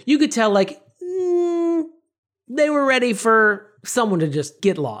 You could tell, they were ready for someone to just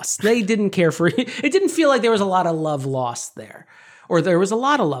get lost. They didn't care for it. It didn't feel like there was a lot of love lost there. Or there was a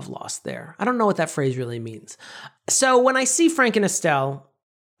lot of love lost there. I don't know what that phrase really means. So when I see Frank and Estelle,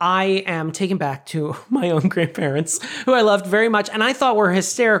 I am taken back to my own grandparents, who I loved very much, and I thought were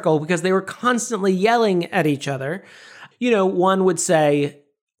hysterical because they were constantly yelling at each other. One would say,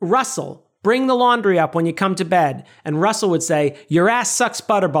 Russell, bring the laundry up when you come to bed. And Russell would say, your ass sucks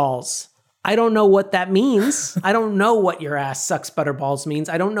butterballs. I don't know what that means. I don't know what your ass sucks butterballs means.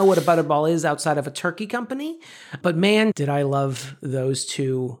 I don't know what a butterball is outside of a turkey company. But man, did I love those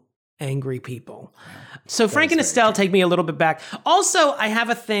 2 angry people. So Frank and Estelle take me a little bit back. Also, I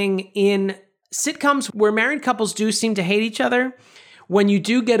have a thing in sitcoms where married couples do seem to hate each other. When you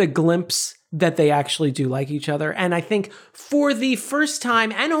do get a glimpse that they actually do like each other. And I think for the first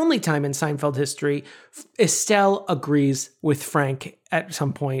time and only time in Seinfeld history, Estelle agrees with Frank at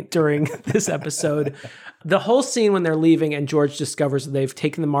some point during this episode. The whole scene when they're leaving and George discovers that they've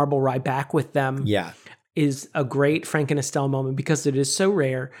taken the marble rye back with them is a great Frank and Estelle moment because it is so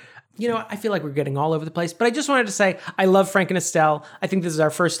rare. You know, I feel like we're getting all over the place, but I just wanted to say I love Frank and Estelle. I think this is our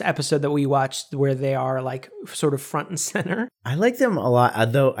first episode that we watched where they are like sort of front and center. I like them a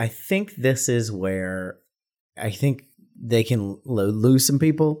lot, though I think this is where I think they can lose some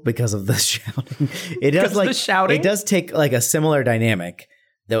people because of the shouting. It does the shouting? It does take like a similar dynamic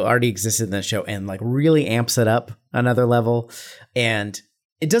that already existed in the show and like really amps it up another level. And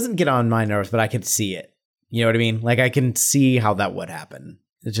it doesn't get on my nerves, but I can see it. You know what I mean? Like I can see how that would happen.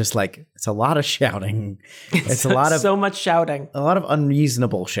 It's just like, it's a lot of shouting. It's a lot of so much shouting. A lot of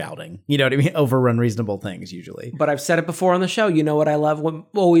unreasonable shouting. You know what I mean? Over unreasonable things usually. But I've said it before on the show. You know what I love? What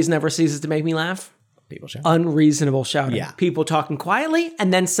always never ceases to make me laugh? People shouting. Unreasonable shouting. Yeah. People talking quietly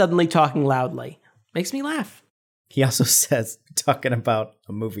and then suddenly talking loudly. Makes me laugh. He also says, talking about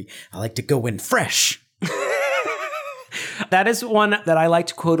a movie, I like to go in fresh. That is one that I like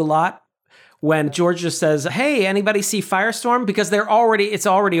to quote a lot. When George just says, hey, anybody see Firestorm? Because it's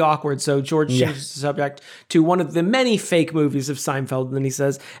already awkward. So George changes the subject to one of the many fake movies of Seinfeld. And then he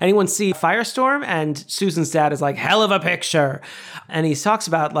says, anyone see Firestorm? And Susan's dad is like, hell of a picture. And he talks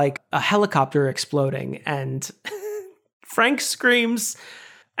about like a helicopter exploding. And Frank screams,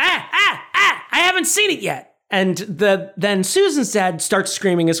 I haven't seen it yet. And then Susan's dad starts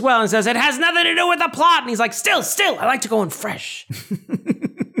screaming as well and says, it has nothing to do with the plot. And he's like, still, I like to go in fresh.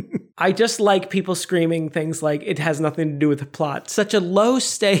 I just like people screaming things like it has nothing to do with the plot. Such a low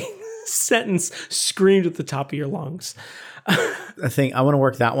stakes sentence screamed at the top of your lungs. I think I want to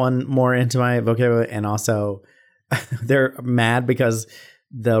work that one more into my vocabulary. And also they're mad because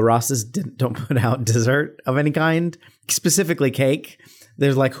the Rosses don't put out dessert of any kind, specifically cake.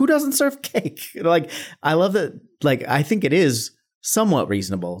 There's like, who doesn't serve cake? Like, I love that. Like, I think it is somewhat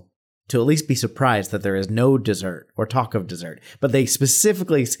reasonable to at least be surprised that there is no dessert or talk of dessert. But they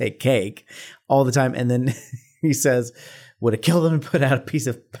specifically say cake all the time. And then he says, would it kill them to put out a piece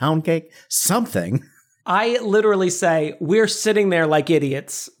of pound cake? Something. I literally say, we're sitting there like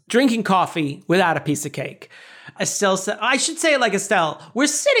idiots, drinking coffee without a piece of cake. Estelle said, I should say it like Estelle, we're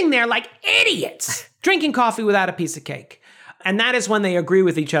sitting there like idiots, drinking coffee without a piece of cake. And that is when they agree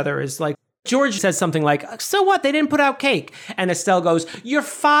with each other, is like, George says something like, so what? They didn't put out cake. And Estelle goes, your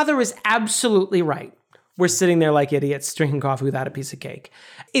father is absolutely right. We're sitting there like idiots, drinking coffee without a piece of cake.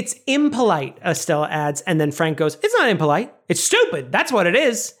 It's impolite, Estelle adds. And then Frank goes, it's not impolite. It's stupid. That's what it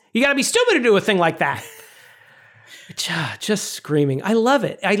is. You got to be stupid to do a thing like that. Just screaming. I love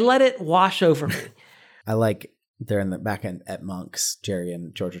it. I let it wash over me. I like they're in the back end at Monk's. Jerry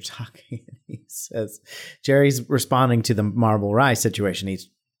and George are talking. And he says, Jerry's responding to the marble rye situation.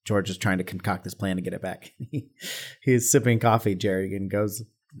 George is trying to concoct this plan to get it back. He's sipping coffee, Jerry, and goes,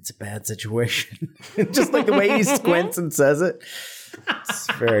 it's a bad situation. Just like the way he squints and says it.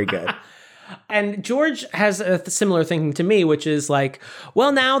 It's very good. And George has a similar thing to me, which is like,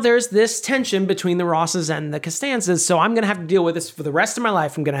 well, now there's this tension between the Rosses and the Costanzas, so I'm going to have to deal with this for the rest of my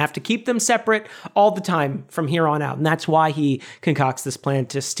life. I'm going to have to keep them separate all the time from here on out. And that's why he concocts this plan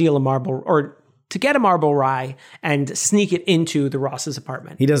to steal a marble, or to get a marble rye and sneak it into the Ross's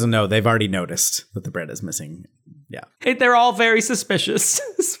apartment. He doesn't know. They've already noticed that the bread is missing. Yeah. They're all very suspicious,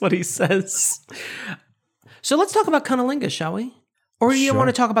 is what he says. So let's talk about cunnilingus, shall we? Or do you want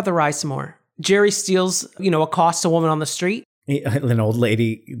to talk about the rye some more? Jerry steals, accosts a woman on the street. An old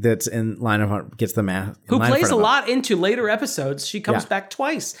lady that's in line of gets the mask. Who plays a lot into later episodes. She comes back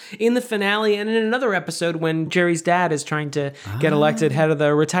twice in the finale and in another episode when Jerry's dad is trying to get elected head of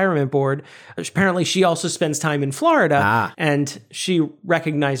the retirement board. Apparently, she also spends time in Florida and she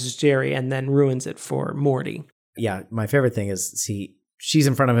recognizes Jerry and then ruins it for Morty. Yeah, my favorite thing is she's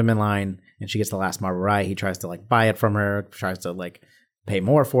in front of him in line and she gets the last marble rye. He tries to buy it from her, tries to pay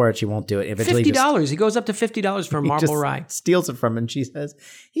more for it. She won't do it. Eventually, $50. He goes up to $50 for a marble rye. Steals it from him, and she says,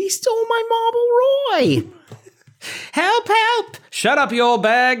 "He stole my marble rye." Help! Shut up, you old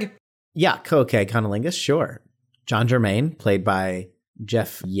bag. Yeah, okay, cunnilingus, sure. John Germain, played by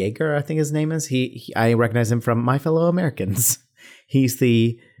Jeff Yeager, I think his name is. I recognize him from My Fellow Americans. He's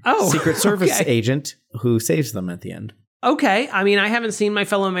the Secret Service agent who saves them at the end. Okay, I mean, I haven't seen My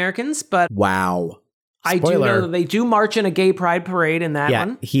Fellow Americans, but wow. I do know that they do march in a gay pride parade in that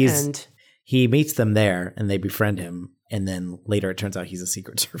one. He meets them there and they befriend him. And then later it turns out he's a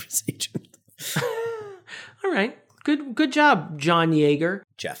Secret Service agent. All right. Good job, John Yeager.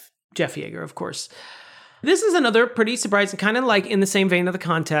 Jeff Yeager, of course. This is another pretty surprising, kind of like in the same vein of the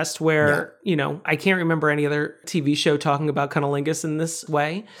contest where, I can't remember any other TV show talking about cunnilingus in this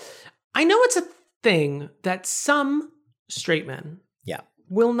way. I know it's a thing that some straight men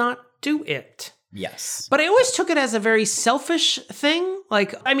will not do it. Yes. But I always took it as a very selfish thing.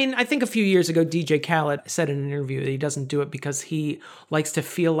 Like, I mean, I think a few years ago, DJ Khaled said in an interview that he doesn't do it because he likes to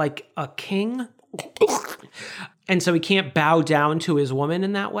feel like a king. And so he can't bow down to his woman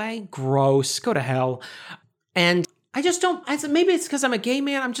in that way. Gross. Go to hell. And I just don't, maybe it's because I'm a gay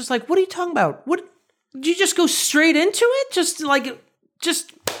man. I'm just like, what are you talking about? What, did you just go straight into it?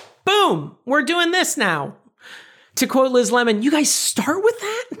 Just boom, we're doing this now. To quote Liz Lemon, you guys start with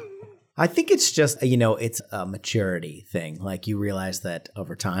that? I think it's just, it's a maturity thing. Like you realize that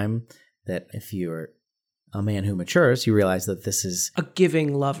over time, that if you're a man who matures, you realize that this is a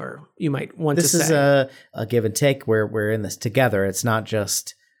giving lover, you might want to say. This is a give and take where we're in this together. It's not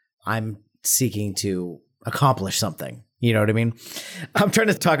just I'm seeking to accomplish something. You know what I mean? I'm trying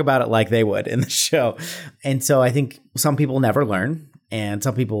to talk about it like they would in the show. And so I think some people never learn and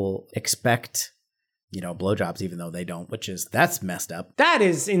some people expect blowjobs, even though they don't, that's messed up. That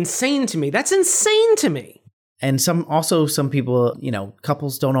is insane to me. That's insane to me. And some people,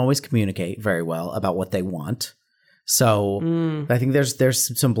 couples don't always communicate very well about what they want. So I think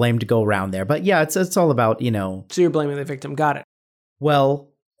there's some blame to go around there. But yeah, it's all about, So you're blaming the victim. Got it. Well,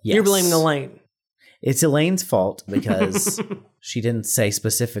 yes. You're blaming Elaine. It's Elaine's fault because she didn't say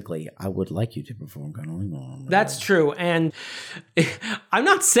specifically, I would like you to perform cunnilingus. That's true. And I'm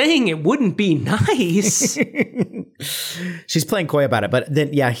not saying it wouldn't be nice. She's playing coy about it. But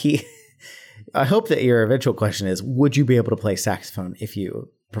then, yeah, I hope that your eventual question is, would you be able to play saxophone if you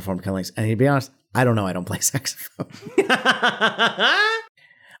performed cunnilingus? And to be honest, I don't know. I don't play saxophone.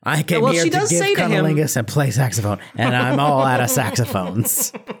 I came here to give cunnilingus and play saxophone, and I'm all out of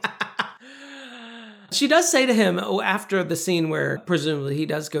saxophones. She does say to him after the scene where presumably he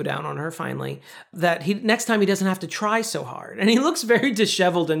does go down on her finally, that next time he doesn't have to try so hard. And he looks very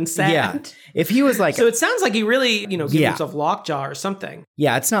disheveled and sad. Yeah. If he was like... So it sounds like he really, gave himself lockjaw or something.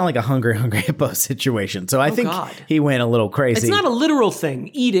 Yeah, it's not like a hungry hippo situation. So I think he went a little crazy. It's not a literal thing,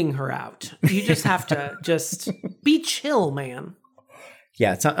 eating her out. You just have to just be chill, man.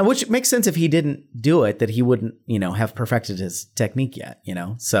 Yeah, it's not, which makes sense if he didn't do it, that he wouldn't, have perfected his technique yet,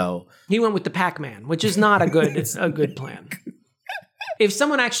 So he went with the Pac-Man, which is not a good plan. If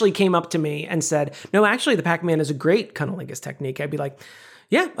someone actually came up to me and said, no, actually the Pac-Man is a great cunnilingus technique, I'd be like,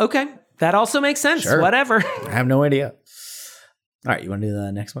 yeah, okay, that also makes sense. Sure. Whatever. I have no idea. All right, you want to do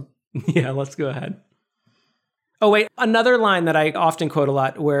the next one? Yeah, let's go ahead. Oh, wait, another line that I often quote a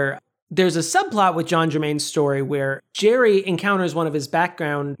lot where there's a subplot with John Jermaine's story where Jerry encounters one of his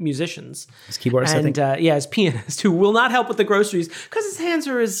background musicians. His keyboardist, I think. His pianist, who will not help with the groceries because his hands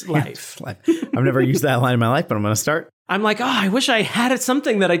are his life. I've never used that line in my life, but I'm going to start. I'm like, I wish I had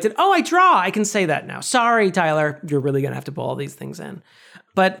something that I did. Oh, I draw. I can say that now. Sorry, Tyler. You're really going to have to pull all these things in.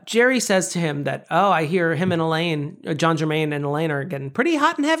 But Jerry says to him that, I hear him and Elaine, John Jermaine and Elaine are getting pretty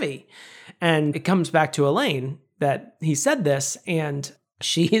hot and heavy. And it comes back to Elaine that he said this, and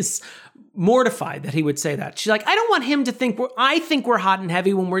she is mortified that he would say that. She's like, I don't want him to think I think we're hot and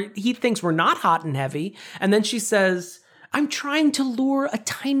heavy when he thinks we're not hot and heavy. And then she says, I'm trying to lure a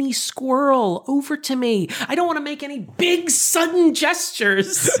tiny squirrel over to me. I don't want to make any big sudden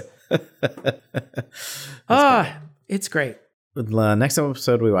gestures. It's great. The next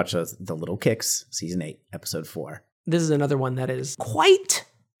episode we watch is The Little Kicks, season 8, episode 4. This is another one that is quite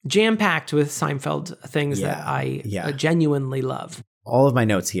jam-packed with Seinfeld things that I genuinely love. All of my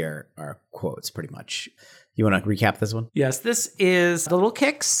notes here are quotes, pretty much. You want to recap this one? Yes, this is The Little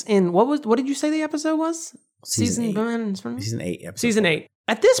Kicks in what did you say the episode was? Season 8. Season 8.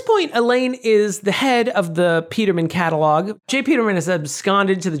 At this point, Elaine is the head of the Peterman catalog. J. Peterman has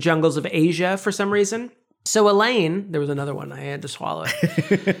absconded to the jungles of Asia for some reason. So Elaine, there was another one, I had to swallow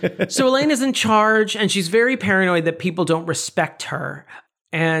it. So Elaine is in charge, and she's very paranoid that people don't respect her.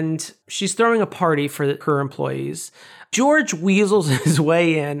 And she's throwing a party for her employees. George weasels his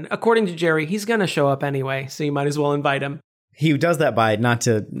way in. According to Jerry, he's going to show up anyway, so you might as well invite him. He does that by, not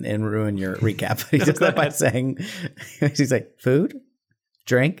to ruin your recap, he does that by saying, he's like, food,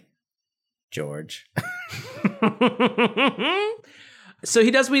 drink, George. So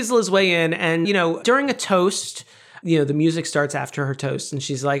he does weasel his way in, and, during a toast, the music starts after her toast, and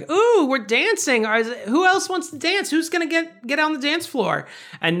she's like, ooh, we're dancing. Who else wants to dance? Who's going to get on the dance floor?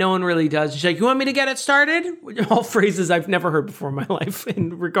 And no one really does. She's like, you want me to get it started? All phrases I've never heard before in my life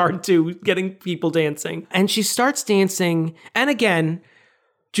in regard to getting people dancing. And she starts dancing. And again,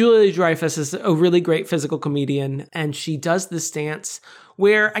 Julia Dreyfus is a really great physical comedian, and she does this dance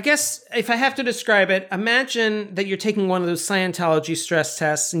where, I guess, if I have to describe it, imagine that you're taking one of those Scientology stress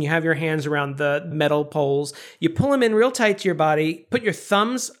tests and you have your hands around the metal poles. You pull them in real tight to your body, put your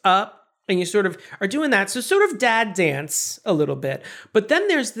thumbs up And you sort of are doing that. So sort of dad dance a little bit. But then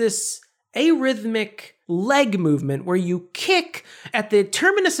there's this arrhythmic leg movement where you kick at the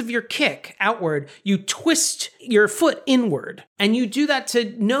terminus of your kick outward, you twist your foot inward, and you do that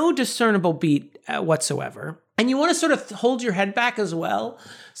to no discernible beat whatsoever. And you want to sort of hold your head back as well.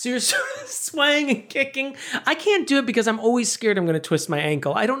 So you're sort of swaying and kicking. I can't do it because I'm always scared I'm going to twist my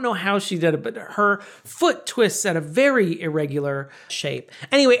ankle. I don't know how she did it, but her foot twists at a very irregular shape.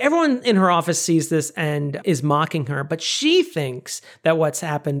 Anyway, everyone in her office sees this and is mocking her, but she thinks that what's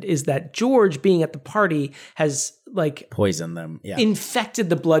happened is that George, being at the party, has poisoned them, infected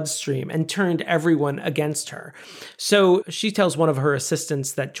the bloodstream and turned everyone against her. So she tells one of her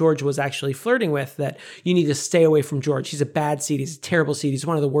assistants that George was actually flirting with, that you need to stay away from George. He's a bad seed. He's a terrible seed. He's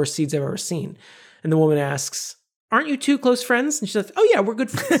one of the worst seeds I've ever seen. And the woman asks, aren't you two close friends? And she says, oh yeah, we're good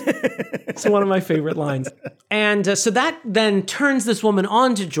friends. It's one of my favorite lines. And so that then turns this woman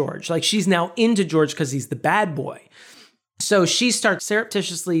on to George. Like, she's now into George because he's the bad boy. So she starts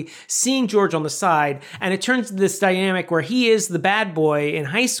surreptitiously seeing George on the side, and it turns to this dynamic where he is the bad boy in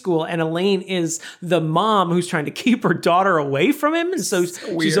high school and Elaine is the mom who's trying to keep her daughter away from him. And so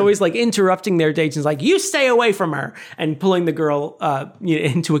she's always interrupting their dates and is like, you stay away from her, and pulling the girl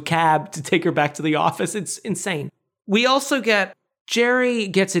into a cab to take her back to the office. It's insane. We also get Jerry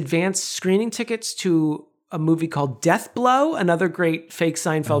gets advanced screening tickets to a movie called Death Blow, another great fake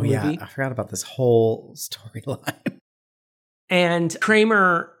Seinfeld movie. I forgot about this whole storyline. And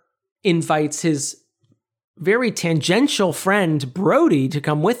Kramer invites his very tangential friend Brody to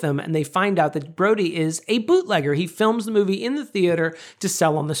come with him, and they find out that Brody is a bootlegger. He films the movie in the theater to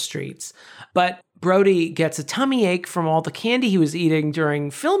sell on the streets. But Brody gets a tummy ache from all the candy he was eating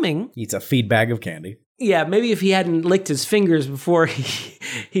during filming. Eats a feed bag of candy. Yeah, maybe if he hadn't licked his fingers before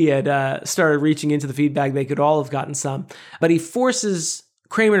he had started reaching into the feed bag, they could all have gotten some. But he forces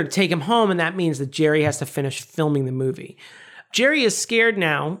Kramer to take him home, and that means that Jerry has to finish filming the movie. Jerry is scared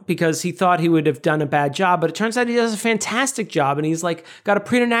now because he thought he would have done a bad job, but it turns out he does a fantastic job, and he's got a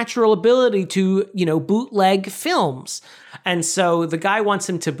preternatural ability to, bootleg films. And so the guy wants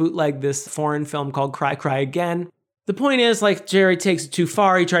him to bootleg this foreign film called Cry Cry Again. The point is, Jerry takes it too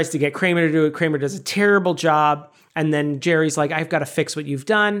far. He tries to get Kramer to do it. Kramer does a terrible job. And then Jerry's like, I've got to fix what you've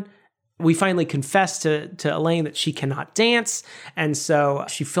done. We finally confess to Elaine that she cannot dance. And so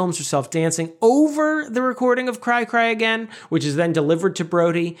she films herself dancing over the recording of Cry Cry Again, which is then delivered to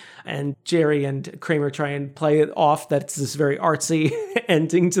Brody. And Jerry and Kramer try and play it off that it's this very artsy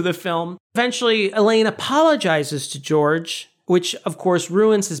ending to the film. Eventually, Elaine apologizes to George, which of course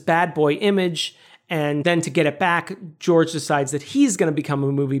ruins his bad boy image. And then to get it back, George decides that he's going to become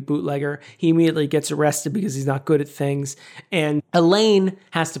a movie bootlegger. He immediately gets arrested because he's not good at things. And Elaine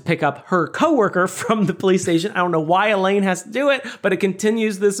has to pick up her coworker from the police station. I don't know why Elaine has to do it, but it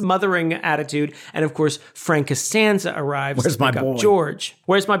continues this mothering attitude. And of course, Frank Costanza arrives to pick up George.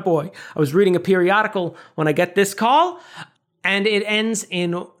 Where's my boy? I was reading a periodical when I get this call. And it ends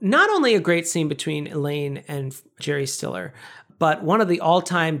in not only a great scene between Elaine and Jerry Stiller, but one of the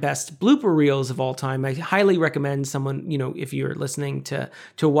all-time best blooper reels of all time. I highly recommend someone, if you're listening, to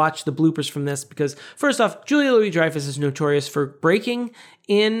watch the bloopers from this, because first off, Julia Louis-Dreyfus is notorious for breaking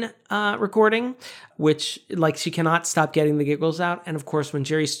in recording, which she cannot stop getting the giggles out. And of course, when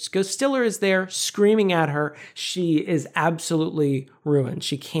Jerry Stiller is there screaming at her, she is absolutely ruined.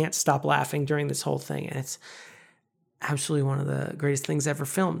 She can't stop laughing during this whole thing. And it's absolutely one of the greatest things ever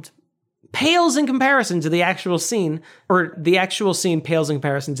filmed. Pales in comparison to the actual scene, or the actual scene pales in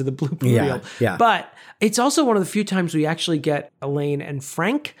comparison to the blooper reel. Yeah. But it's also one of the few times we actually get Elaine and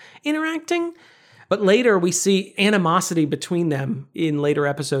Frank interacting. But later we see animosity between them in later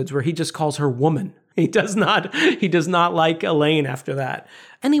episodes where he just calls her woman. He does not like Elaine after that.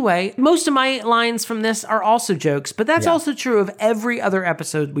 Anyway, most of my lines from this are also jokes, but that's also true of every other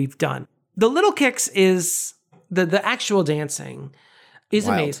episode we've done. The Little Kicks is the actual dancing is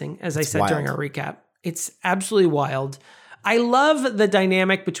wild. Amazing, as I said during our recap. It's absolutely wild. I love the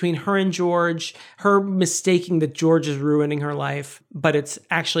dynamic between her and George, her mistaking that George is ruining her life, but it's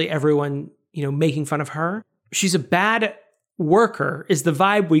actually everyone, making fun of her. She's a bad worker is the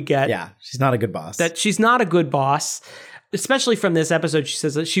vibe we get. Yeah, she's not a good boss. That she's not a good boss, especially from this episode. She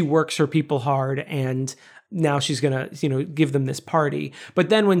says that she works her people hard, and now she's going to, give them this party. But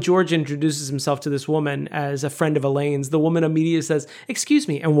then when George introduces himself to this woman as a friend of Elaine's, the woman immediately says, "Excuse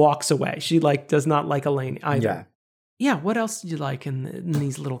me," and walks away. She does not like Elaine either. Yeah. What else did you like in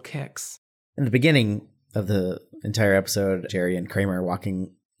these Little Kicks? In the beginning of the entire episode, Jerry and Kramer are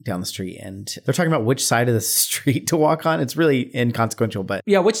walking down the street, and they're talking about which side of the street to walk on. It's really inconsequential, but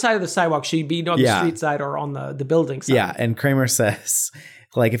yeah, which side of the sidewalk should you be on the street side or on the building side? Yeah, and Kramer says,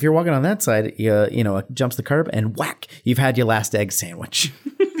 Like if you're walking on that side, you know, it jumps the curb and whack, you've had your last egg sandwich.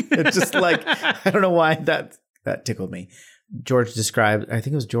 It's just like, I don't know why that tickled me. George describes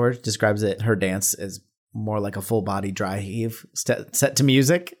it, her dance as more like a full body dry heave set to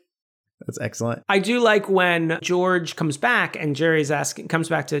music. That's excellent. I do like when George comes back and comes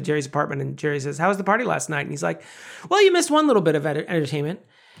back to Jerry's apartment and Jerry says, "How was the party last night?" And he's like, "Well, you missed one little bit of entertainment.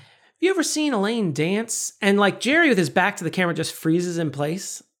 Have you ever seen Elaine dance?" And like Jerry with his back to the camera just freezes in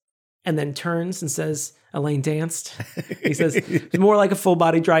place and then turns and says, "Elaine danced." He says, "It's more like a full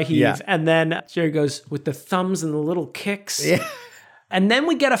body dry heave." Yeah. And then Jerry goes, "With the thumbs and the little kicks." Yeah. And then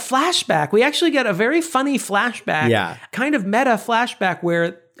we get a flashback. We actually get a very funny flashback, kind of meta flashback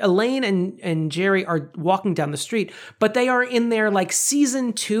where Elaine and Jerry are walking down the street, but they are in their like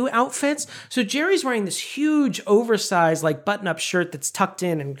season 2 outfits. So Jerry's wearing this huge oversized like button-up shirt that's tucked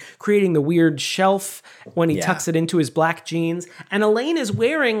in and creating the weird shelf when he tucks it into his black jeans. And Elaine is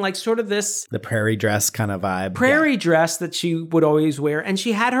wearing like sort of the prairie dress kind of vibe. Prairie dress that she would always wear. And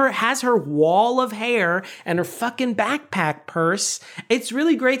she has her wall of hair and her fucking backpack purse. It's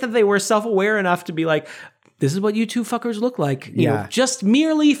really great that they were self-aware enough to be like, this is what you two fuckers look like, you know, just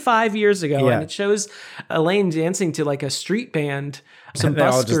merely 5 years ago. Yeah. And it shows Elaine dancing to like a street band, some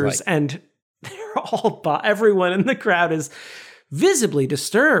buskers, and they're all, everyone in the crowd is visibly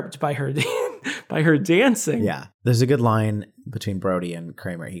disturbed by her, by her dancing. Yeah. There's a good line between Brody and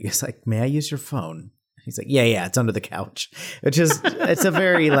Kramer. He's like, "May I use your phone?" He's like, yeah, it's under the couch. It's a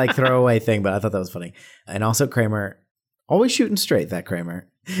very like throwaway thing, but I thought that was funny. And also Kramer, always shooting straight, that Kramer.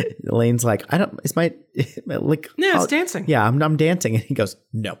 Elaine's like, it's dancing. Yeah, I'm dancing. And he goes,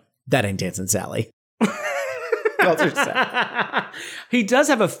 "No, that ain't dancing, Sally." He does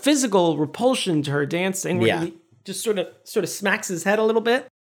have a physical repulsion to her dancing where he just sort of smacks his head a little bit.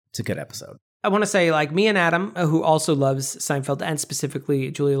 It's a good episode. I want to say, like, me and Adam, who also loves Seinfeld and specifically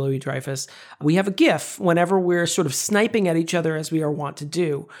Julia Louis-Dreyfus, we have a GIF whenever we're sort of sniping at each other as we are wont to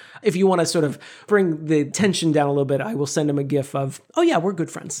do. If you want to sort of bring the tension down a little bit, I will send him a GIF of, "Oh yeah, we're good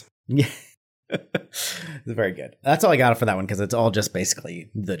friends." Yeah. It's very good. That's all I got for that one because it's all just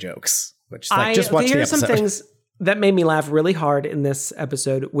basically the jokes, which like just watch the episode. Here's some things that made me laugh really hard in this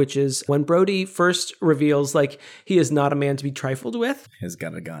episode, which is when Brody first reveals like he is not a man to be trifled with. He's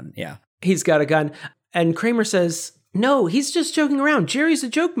got a gun. Yeah. He's got a gun. And Kramer says, "No, he's just joking around. Jerry's a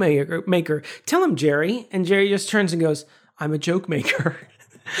joke maker. Tell him, Jerry." And Jerry just turns and goes, "I'm a joke maker."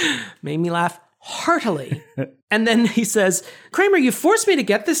 Made me laugh heartily. And then he says, "Kramer, you forced me to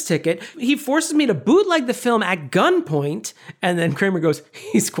get this ticket. He forces me to bootleg the film at gunpoint." And then Kramer goes,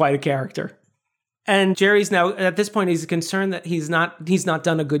 "He's quite a character." And Jerry's now, at this point, he's concerned that he's not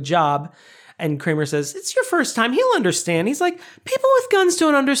done a good job. And Kramer says, "It's your first time. He'll understand." He's like, "People with guns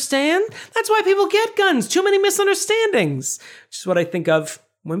don't understand. That's why people get guns. Too many misunderstandings." Which is what I think of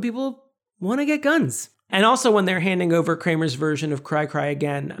when people want to get guns. And also when they're handing over Kramer's version of Cry Cry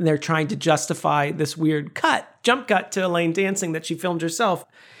Again, and they're trying to justify this weird jump cut to Elaine dancing that she filmed herself.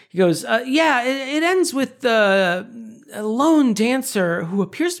 He goes, it ends with a lone dancer who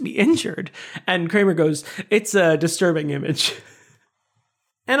appears to be injured. And Kramer goes, "It's a disturbing image."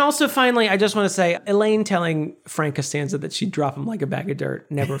 And also, finally, I just want to say, Elaine telling Frank Costanza that she'd drop him like a bag of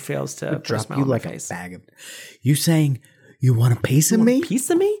dirt never fails to drop you like a bag of. You saying you want a piece of me? Piece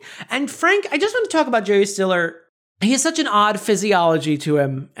of me? And Frank, I just want to talk about Jerry Stiller. He has such an odd physiology to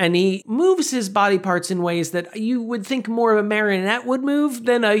him, and he moves his body parts in ways that you would think more of a marionette would move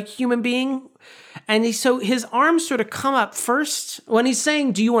than a human being. And so his arms sort of come up first. When he's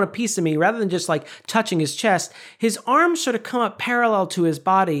saying, "Do you want a piece of me?" rather than just like touching his chest, his arms sort of come up parallel to his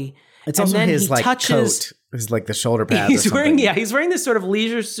body. It's also his like coat. It's like the shoulder pads. He's wearing this sort of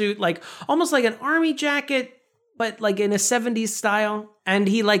leisure suit, like almost like an army jacket, but like in a 70s style. And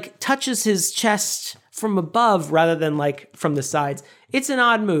he like touches his chest from above rather than like from the sides. It's an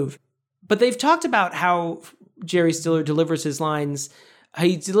odd move. But they've talked about how Jerry Stiller delivers his lines.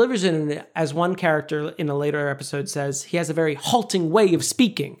 He delivers it as one character in a later episode says, he has a very halting way of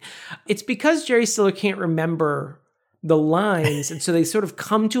speaking. It's because Jerry Stiller can't remember the lines, and so they sort of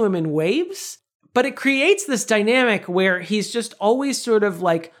come to him in waves. But it creates this dynamic where he's just always sort of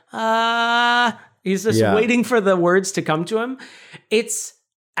like, he's just waiting for the words to come to him. It's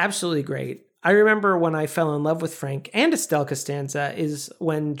absolutely great. I remember when I fell in love with Frank and Estelle Costanza is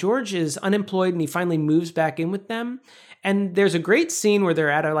when George is unemployed and he finally moves back in with them. And there's a great scene where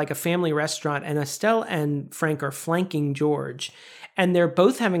they're at a family restaurant and Estelle and Frank are flanking George. And they're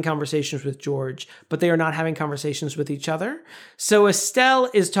both having conversations with George, but they are not having conversations with each other. So Estelle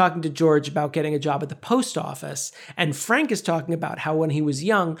is talking to George about getting a job at the post office. And Frank is talking about how when he was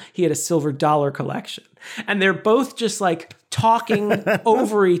young, he had a silver dollar collection. And they're both just like talking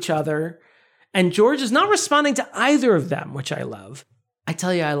over each other. And George is not responding to either of them, which I love. I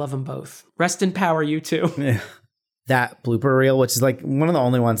tell you, I love them both. Rest in power, you two. Yeah. That blooper reel, which is like one of the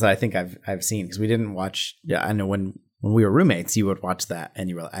only ones that I think I've seen, because we didn't watch. Yeah, I know when we were roommates, you would watch that,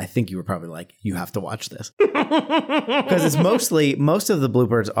 and I think you were probably like, you have to watch this, because it's most of the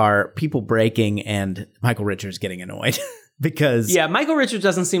bloopers are people breaking and Michael Richards getting annoyed. Because Michael Richards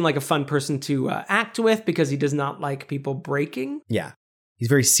doesn't seem like a fun person to act with because he does not like people breaking. Yeah. He's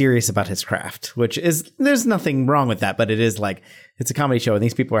very serious about his craft, which is, there's nothing wrong with that, but it is like, it's a comedy show and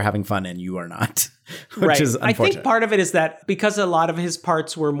these people are having fun and you are not, which is unfortunate. I think part of it is that because a lot of his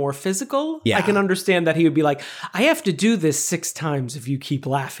parts were more physical, I can understand that he would be like, I have to do this 6 times if you keep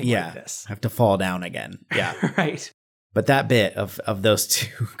laughing like this. I have to fall down again. Yeah. Right. But that bit of those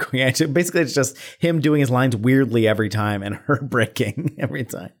two, basically it's just him doing his lines weirdly every time and her breaking every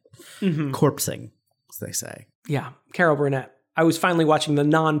time. Mm-hmm. Corpsing, as they say. Yeah. Carol Burnett. I was finally watching the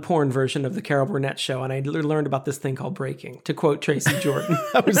non-porn version of the Carol Burnett show, and I learned about this thing called breaking, to quote Tracy Jordan.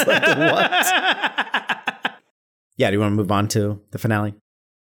 I was like, what? Yeah, do you want to move on to the finale?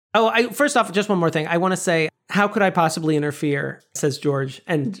 Oh, first off, just one more thing. I want to say, how could I possibly interfere, says George.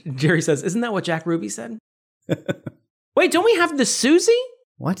 And Jerry says, isn't that what Jack Ruby said? Wait, don't we have the Susie?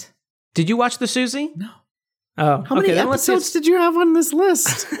 What? Did you watch the Susie? No. Oh, how many episodes did you have on this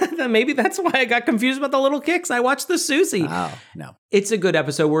list? Maybe that's why I got confused about the little kicks. I watched the Susie. Oh, no. It's a good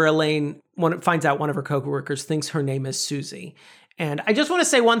episode where Elaine finds out one of her co-workers thinks her name is Susie. And I just want to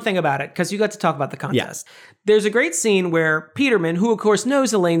say one thing about it, because you got to talk about the contest. Yeah. There's a great scene where Peterman, who of course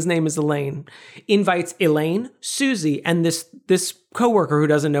knows Elaine's name is Elaine, invites Elaine, Susie, and this co-worker who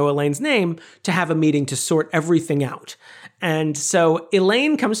doesn't know Elaine's name to have a meeting to sort everything out. And so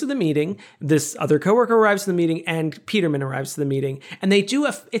Elaine comes to the meeting, this other coworker arrives to the meeting, and Peterman arrives to the meeting. And they do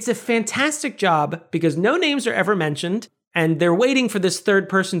it's a fantastic job because no names are ever mentioned. And they're waiting for this third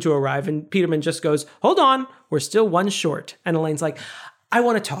person to arrive. And Peterman just goes, hold on, we're still one short. And Elaine's like, I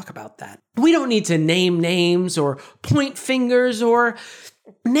want to talk about that. We don't need to name names or point fingers or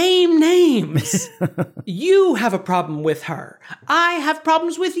name names. You have a problem with her. I have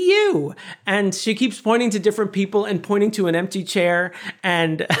problems with you. And she keeps pointing to different people and pointing to an empty chair.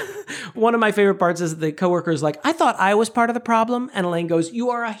 And one of my favorite parts is the coworker is like, I thought I was part of the problem. And Elaine goes, you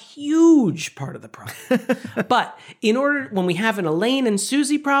are a huge part of the problem. But when we have an Elaine and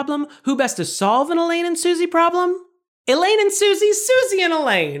Susie problem, who best to solve an Elaine and Susie problem? Elaine and Susie, Susie and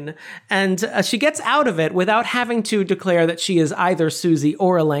Elaine. And she gets out of it without having to declare that she is either Susie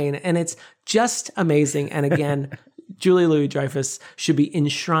or Elaine. And it's just amazing. And again, Julia Louis-Dreyfus should be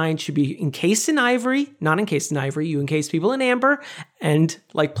enshrined, should be encased in ivory, not encased in ivory. You encase people in amber and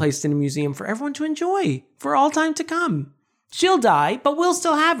placed in a museum for everyone to enjoy for all time to come. She'll die, but we'll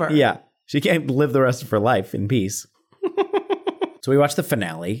still have her. Yeah. She can't live the rest of her life in peace. So we watched the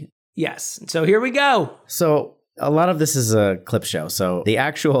finale. Yes. So here we go. So a lot of this is a clip show, so the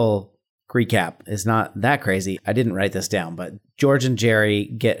actual recap is not that crazy. I didn't write this down, but George and Jerry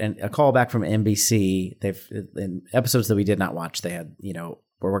get a call back from NBC. In episodes that we did not watch, they had,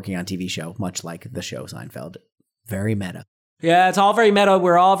 we're working on a TV show, much like the show Seinfeld. Very meta. Yeah, it's all very meta.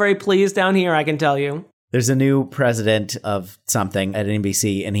 We're all very pleased down here, I can tell you. There's a new president of something at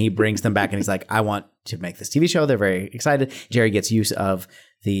NBC, and he brings them back, and he's like, I want to make this TV show. They're very excited. Jerry gets use of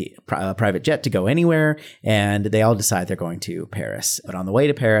the private jet to go anywhere, and they all decide they're going to Paris. But on the way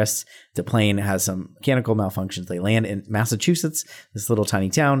to Paris, the plane has some mechanical malfunctions. They land in Massachusetts, this little tiny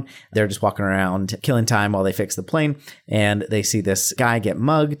town. They're just walking around, killing time while they fix the plane, and they see this guy get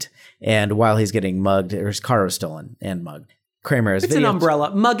mugged, and while he's getting mugged, his car was stolen and mugged. Kramer is an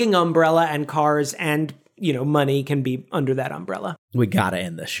umbrella. Mugging umbrella and cars and, money can be under that umbrella. We gotta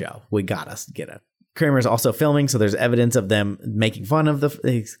end this show. We gotta get it. Kramer's also filming, so there's evidence of them making fun of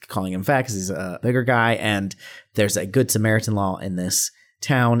he's calling him fat because he's a bigger guy, and there's a Good Samaritan law in this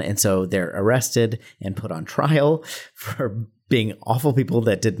town, and so they're arrested and put on trial for being awful people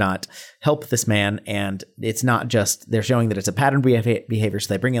that did not help this man. And it's not just, they're showing that it's a pattern behavior,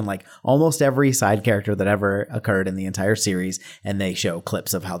 so they bring in almost every side character that ever occurred in the entire series, and they show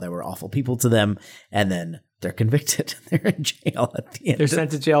clips of how they were awful people to them, and then they're convicted. They're in jail at the end. They're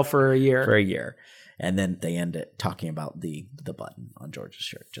sent to jail for a year. For a year. And then they end it talking about the button on George's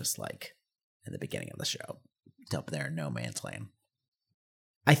shirt, just like in the beginning of the show. Up there in no man's land.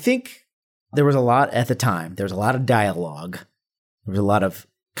 I think There was a lot at the time. There was a lot of dialogue. There was a lot of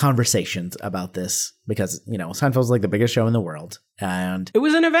conversations about this because, Seinfeld's like the biggest show in the world. And it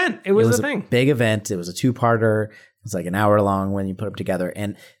was an event. It was a thing. Big event. It was a 2-parter. It's like an hour long when you put them together.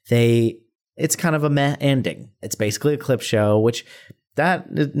 And it's kind of a meh ending. It's basically a clip show, which that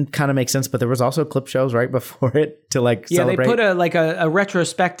kind of makes sense. But there was also clip shows right before it to celebrate. They put a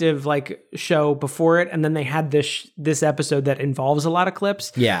retrospective show before it, and then they had this episode that involves a lot of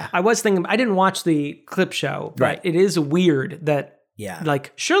clips. Yeah, I was thinking I didn't watch the clip show, but it is weird that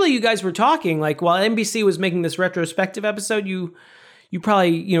surely you guys were talking while NBC was making this retrospective episode, you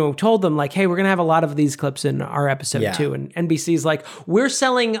probably, told them hey, we're going to have a lot of these clips in our episode too. And NBC's we're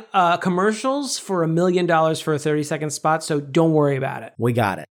selling commercials for $1 million for a 30-second spot. So don't worry about it. We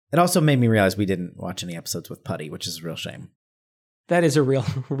got it. It also made me realize we didn't watch any episodes with Putty, which is a real shame. That is a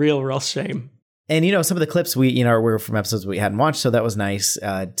real shame. And, some of the clips were from episodes we hadn't watched. So that was nice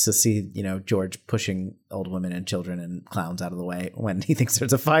to see, George pushing old women and children and clowns out of the way when he thinks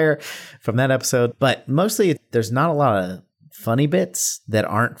there's a fire from that episode. But mostly there's not a lot of funny bits that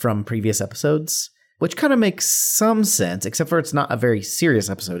aren't from previous episodes, which kind of makes some sense, except for it's not a very serious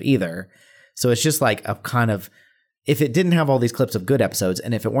episode either. So it's just a kind of, if it didn't have all these clips of good episodes,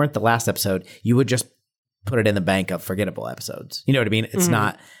 and if it weren't the last episode, you would just put it in the bank of forgettable episodes. You know what I mean? It's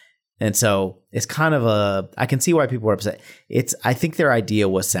not. And so it's kind of I can see why people were upset. I think their idea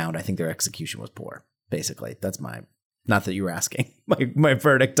was sound. I think their execution was poor, basically. That's not that you were asking, my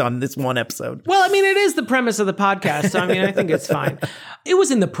verdict on this one episode. Well, it is the premise of the podcast. So, I think it's fine. It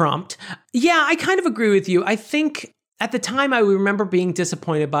was in the prompt. Yeah, I kind of agree with you. I think at the time I remember being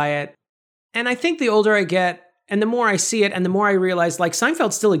disappointed by it. And I think the older I get and the more I see it and the more I realize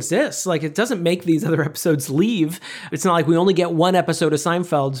Seinfeld still exists. It doesn't make these other episodes leave. It's not like we only get one episode of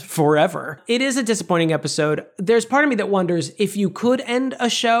Seinfeld forever. It is a disappointing episode. There's part of me that wonders if you could end a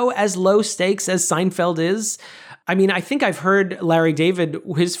show as low stakes as Seinfeld is. I think I've heard Larry David,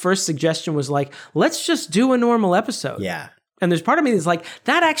 his first suggestion was let's just do a normal episode. Yeah. And there's part of me that's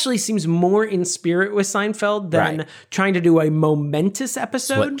that actually seems more in spirit with Seinfeld than trying to do a momentous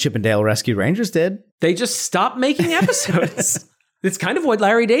episode. That's what Chippendale Rescue Rangers did. They just stopped making episodes. It's kind of what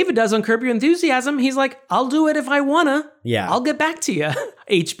Larry David does on Curb Your Enthusiasm. He's I'll do it if I wanna. Yeah. I'll get back to you.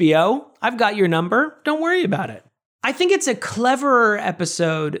 HBO, I've got your number. Don't worry about it. I think it's a cleverer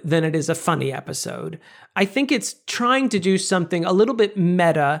episode than it is a funny episode. I think it's trying to do something a little bit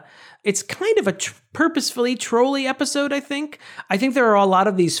meta. It's kind of a purposefully trolly episode, I think. I think there are a lot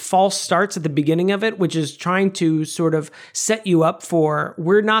of these false starts at the beginning of it, which is trying to sort of set you up for,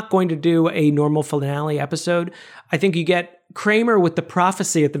 we're not going to do a normal finale episode. I think you get Kramer with the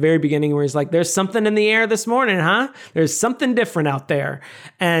prophecy at the very beginning where he's there's something in the air this morning, huh? There's something different out there.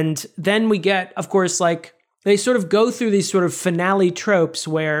 And then we get, of course, they sort of go through these sort of finale tropes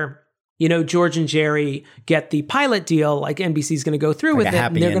where, George and Jerry get the pilot deal, NBC's going to go through with it,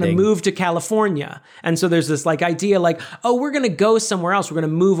 and they're going to move to California. And so there's this idea oh, we're going to go somewhere else. We're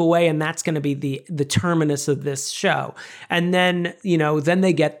going to move away, and that's going to be the terminus of this show. And then, then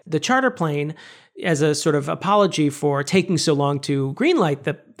they get the charter plane as a sort of apology for taking so long to greenlight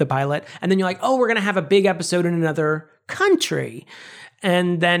the pilot. And then you're oh, we're going to have a big episode in another country.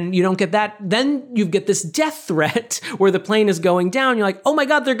 And then you don't get that. Then you get this death threat where the plane is going down. You're oh my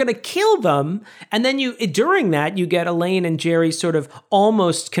God, they're going to kill them. And then during that, you get Elaine and Jerry sort of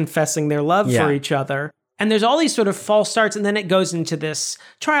almost confessing their love for each other. And there's all these sort of false starts. And then it goes into this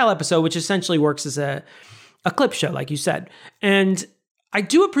trial episode, which essentially works as a clip show, like you said. And I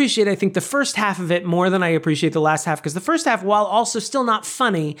do appreciate, I think, the first half of it more than I appreciate the last half, because the first half, while also still not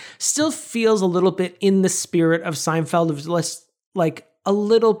funny, still feels a little bit in the spirit of Seinfeld, of less a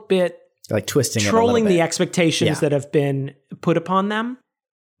little bit twisting, trolling the expectations that have been put upon them.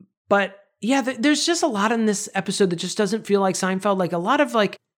 But yeah, there's just a lot in this episode that just doesn't feel like Seinfeld. A lot of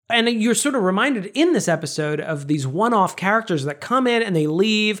and you're sort of reminded in this episode of these one-off characters that come in and they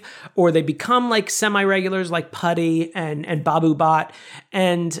leave, or they become semi-regulars like Putty and Babu Bhatt,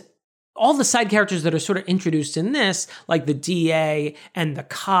 and all the side characters that are sort of introduced in this, like the DA and the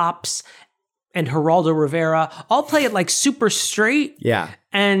cops and Geraldo Rivera, all play it super straight. Yeah.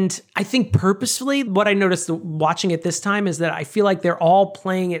 And I think purposefully, what I noticed watching it this time is that I feel like they're all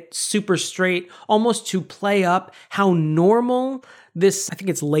playing it super straight, almost to play up how normal this, I think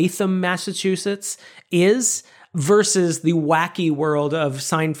it's Latham, Massachusetts, is versus the wacky world of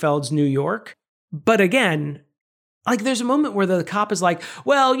Seinfeld's New York. But again, there's a moment where the cop is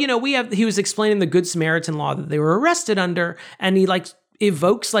well, he was explaining the Good Samaritan law that they were arrested under, and he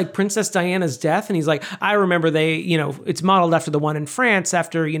evokes Princess Diana's death. And he's I remember it's modeled after the one in France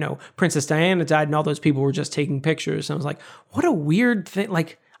after, Princess Diana died and all those people were just taking pictures. And I was what a weird thing.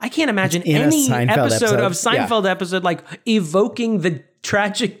 I can't imagine In a any Seinfeld episode of episode. Yeah. Seinfeld episode like evoking the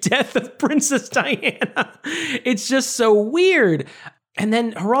tragic death of Princess Diana. It's just so weird. And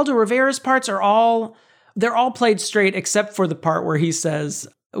then Geraldo Rivera's parts they're all played straight except for the part where he says,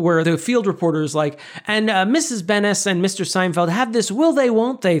 where the field reporter is like, and Mrs. Bennis and Mr. Seinfeld have this will they,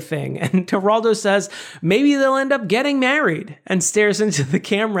 won't they thing. And Geraldo says, maybe they'll end up getting married, and stares into the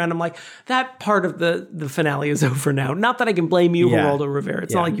camera. And I'm like, that part of the finale is over now. Not that I can blame you, Yeah. Geraldo Rivera.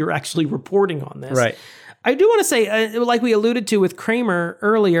 It's not like you're actually reporting on this. Right. I do want to say, like we alluded to with Kramer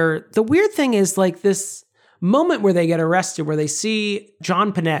earlier, the weird thing is like this moment where they get arrested, where they see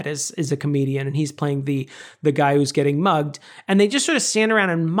John Panette is a comedian, and he's playing the guy who's getting mugged, and they just sort of stand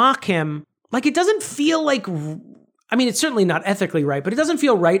around and mock him. Like, it doesn't feel like, I mean, it's certainly not ethically right, but it doesn't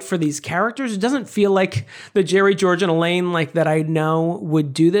feel right for these characters. It doesn't feel like the Jerry, George, and Elaine like that I know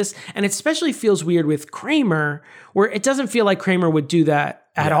would do this. And it especially feels weird with Kramer, where it doesn't feel like Kramer would do that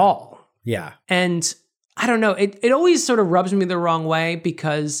at all. Yeah. And I don't know, it always sort of rubs me the wrong way,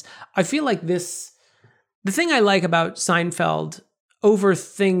 because I feel like the thing I like about Seinfeld over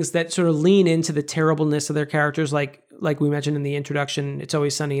things that sort of lean into the terribleness of their characters, like we mentioned in the introduction, It's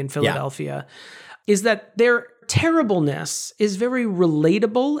Always Sunny in Philadelphia, is that their terribleness is very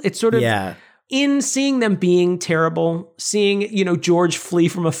relatable. It's sort of in seeing them being terrible, seeing, George flee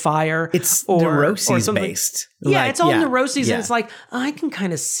from a fire. It's or neuroses something. based. Yeah, it's all neuroses, and it's like, I can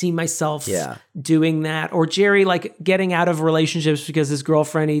kind of see myself doing that. Or Jerry, like, getting out of relationships because his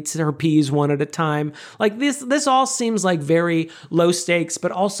girlfriend eats her peas one at a time. Like, this all seems like very low stakes,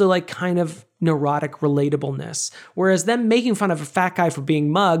 but also like kind of neurotic relatableness. Whereas them making fun of a fat guy for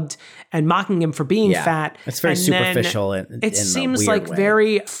being mugged and mocking him for being fat. It's very superficial. It seems like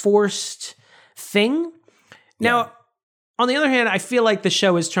very forced thing. Now, on the other hand, I feel like the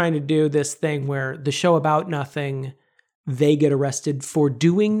show is trying to do this thing where the show about nothing, they get arrested for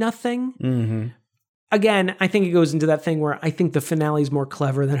doing nothing. Mm-hmm. Again, I think it goes into that thing where I think the finale is more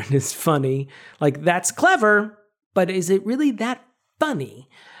clever than it is funny. Like, that's clever, but is it really that funny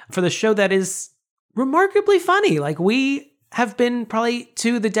for the show that is remarkably funny? Like, we have been probably,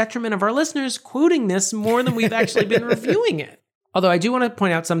 to the detriment of our listeners, quoting this more than we've actually been reviewing it. Although I do want to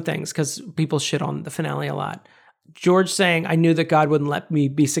point out some things, because people shit on the finale a lot. George saying, I knew that God wouldn't let me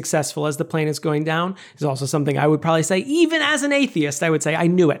be successful as the plane is going down, is also something I would probably say, even as an atheist, I would say, I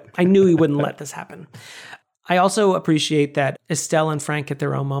knew it. I knew he wouldn't let this happen. I also appreciate that Estelle and Frank get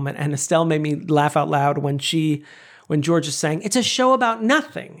their own moment. And Estelle made me laugh out loud when George is saying, it's a show about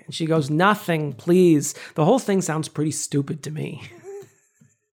nothing. And she goes, nothing, please. The whole thing sounds pretty stupid to me.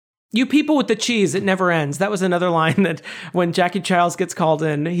 You people with the cheese, it never ends. That was another line that when Jackie Childs gets called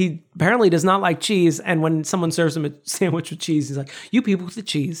in, he apparently does not like cheese. And when someone serves him a sandwich with cheese, he's like, you people with the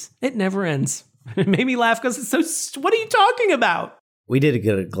cheese, it never ends. It made me laugh because it's so, what are you talking about? We did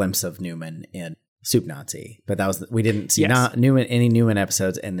get a glimpse of Newman in Soup Nazi, but we didn't see any Newman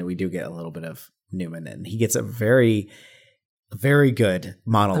episodes. And then we do get a little bit of Newman, and he gets a very, very good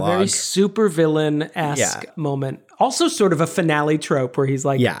monologue. A very super villain-esque moment. Also sort of a finale trope where he's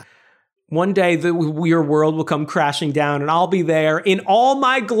like, one day your world will come crashing down and I'll be there in all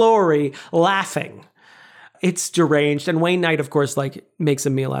my glory laughing. It's deranged. And Wayne Knight, of course, like makes a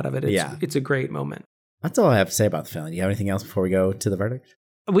meal out of it. It's a great moment. That's all I have to say about the film. Do you have anything else before we go to the verdict?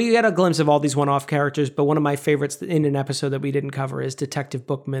 We get a glimpse of all these one-off characters, but one of my favorites in an episode that we didn't cover is Detective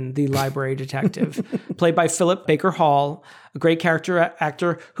Bookman, the library detective, played by Philip Baker Hall, a great character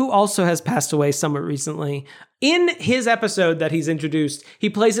actor who also has passed away somewhat recently. In his episode that he's introduced, he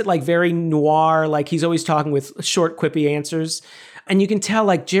plays it like very noir, like he's always talking with short, quippy answers. And you can tell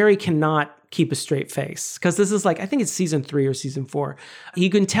like Jerry cannot keep a straight face, because this is like, I think it's season 3 or season 4. You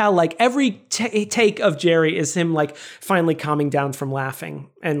can tell like every take of Jerry is him like finally calming down from laughing,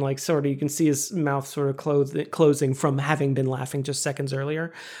 and like sort of you can see his mouth sort of closing from having been laughing just seconds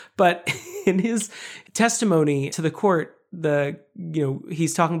earlier. But in his testimony to the court,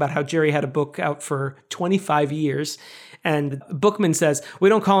 he's talking about how Jerry had a book out for 25 years. And Bookman says, we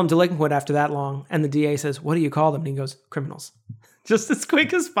don't call him delinquent after that long. And the DA says, what do you call them? And he goes, criminals. Just as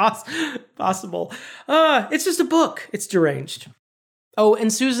quick as possible. It's just a book. It's deranged. Oh,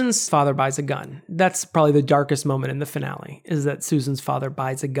 and Susan's father buys a gun. That's probably the darkest moment in the finale, is that Susan's father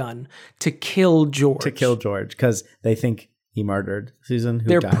buys a gun to kill George. Because they think he murdered Susan, who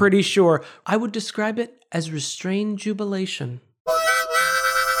They're died. pretty sure. I would describe it as restrained jubilation.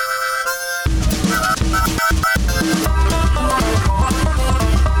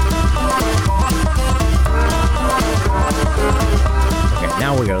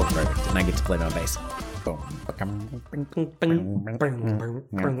 Now we go to the verdict, and I get to play my bass. Boom.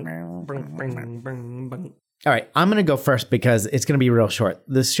 All right, I'm going to go first because it's going to be real short.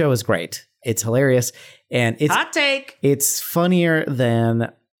 This show is great. It's hilarious. And it's hot take. It's funnier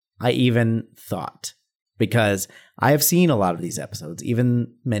than I even thought because I have seen a lot of these episodes,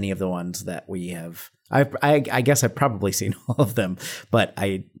 even many of the ones that we have. I guess I've probably seen all of them, but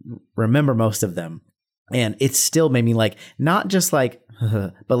I remember most of them. And it still made me like, not just like,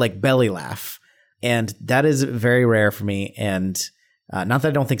 but like belly laugh. And that is very rare for me. And not that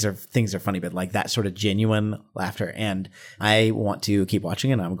I don't think things are funny, but like that sort of genuine laughter. And I want to keep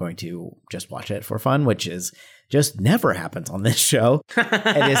watching it. I'm going to just watch it for fun, which is just never happens on this show.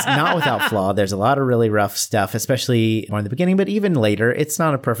 It is not without flaw. There's a lot of really rough stuff, especially in the beginning, but even later. It's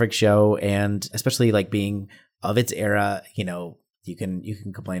not a perfect show. And especially like being of its era, you know, you can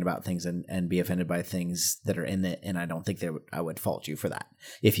complain about things and be offended by things that are in it. And I don't think that I would fault you for that.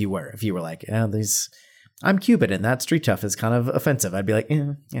 If you were like, I'm Cupid and that street tough is kind of offensive. I'd be like,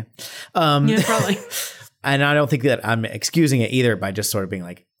 yeah. Yeah, probably. And I don't think that I'm excusing it either by just sort of being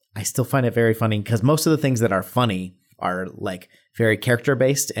like, I still find it very funny because most of the things that are funny are like very character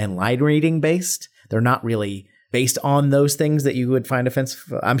based and line reading based. They're not really based on those things that you would find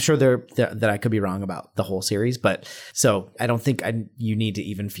offensive. I'm sure that I could be wrong about the whole series, but so I don't think you need to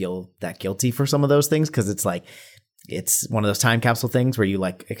even feel that guilty for some of those things because it's like, it's one of those time capsule things where you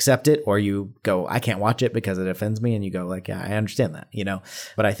like accept it or you go, I can't watch it because it offends me. And you go like, yeah, I understand that, you know,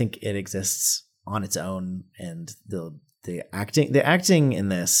 but I think it exists on its own. And the acting in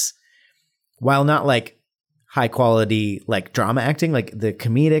this, while not like high quality, like drama acting, like the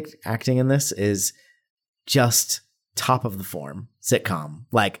comedic acting in this is just top of the form sitcom,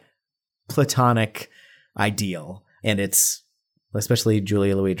 like platonic ideal. And it's especially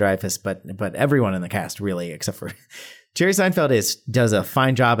Julia Louis-Dreyfus, but everyone in the cast really, except for Jerry Seinfeld does a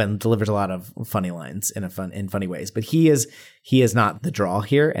fine job and delivers a lot of funny lines in funny ways. But he is not the draw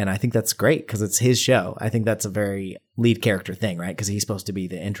here, and I think that's great because it's his show. I think that's a very lead character thing, right? Because he's supposed to be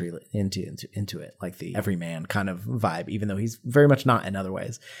the entry into it, like the everyman kind of vibe, even though he's very much not in other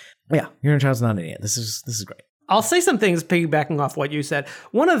ways. Yeah, Your Inner Child's Not an Idiot. This is great. I'll say some things piggybacking off what you said.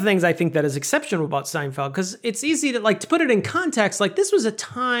 One of the things I think that is exceptional about Seinfeld, because it's easy to put it in context, like this was a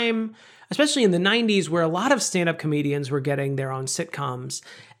time, especially in the 90s, where a lot of stand-up comedians were getting their own sitcoms.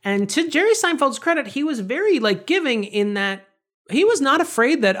 And to Jerry Seinfeld's credit, he was very giving in that he was not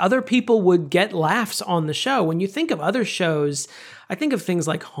afraid that other people would get laughs on the show. When you think of other shows, I think of things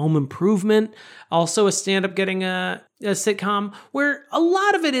like Home Improvement, also a stand-up getting a sitcom, where a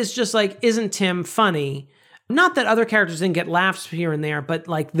lot of it is just like, isn't Tim funny? Not that other characters didn't get laughs here and there, but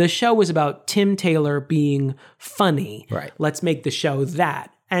the show was about Tim Taylor being funny. Right. Let's make the show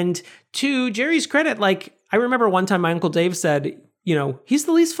that. And to Jerry's credit, I remember one time my Uncle Dave said, he's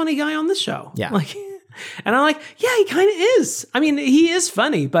the least funny guy on this show. Yeah. And I'm like, yeah, he kind of is. I mean, he is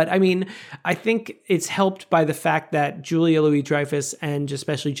funny, but I think it's helped by the fact that Julia Louis-Dreyfus and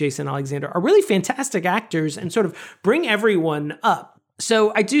especially Jason Alexander are really fantastic actors and sort of bring everyone up.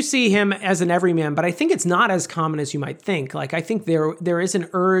 So I do see him as an everyman, but I think it's not as common as you might think. I think there is an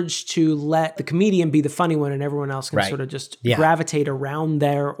urge to let the comedian be the funny one and everyone else can sort of just gravitate around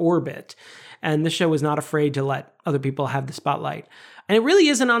their orbit. And this show was not afraid to let other people have the spotlight. And it really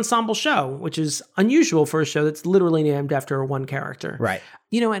is an ensemble show, which is unusual for a show that's literally named after one character. Right.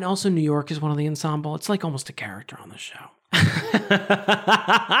 And also New York is one of the ensemble. It's like almost a character on the show.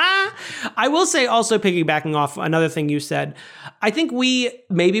 I will say also piggybacking off another thing you said, I think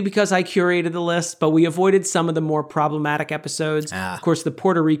maybe because I curated the list, but we avoided some of the more problematic episodes. Of course, the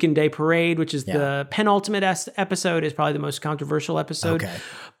Puerto Rican Day Parade, which is the penultimate episode, is probably the most controversial episode. Okay.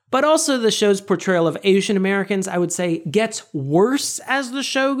 But also the show's portrayal of Asian Americans, I would say, gets worse as the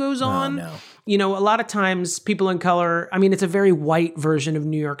show goes on. Oh, no. A lot of times people in color, it's a very white version of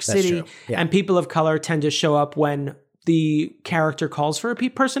New York City. And people of color tend to show up when the character calls for a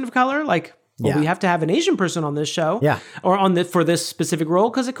person of color. We have to have an Asian person on this show. Yeah. Or for this specific role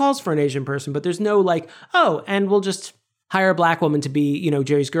because it calls for an Asian person. But there's no and we'll just hire a black woman to be,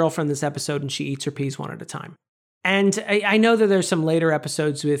 Jerry's girlfriend this episode and she eats her peas one at a time. And I know that there's some later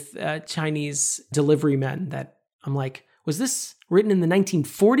episodes with Chinese delivery men that I'm like, was this written in the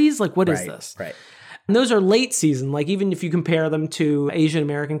 1940s? What is this? Right. And those are late season. Even if you compare them to Asian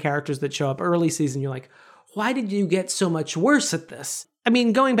American characters that show up early season, you're like, why did you get so much worse at this?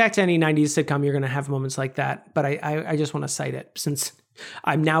 Going back to any 90s sitcom, you're going to have moments like that. But I just want to cite it since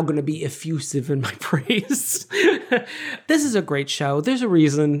I'm now going to be effusive in my praise. This is a great show. There's a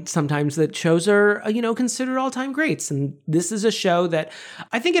reason sometimes that shows are, considered all-time greats. And this is a show that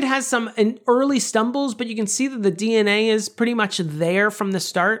I think it has some early stumbles, but you can see that the DNA is pretty much there from the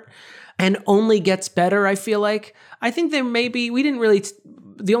start and only gets better, I feel like. I think there may be, we didn't really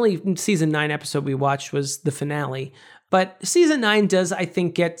The only season 9 episode we watched was the finale. But season 9 does, I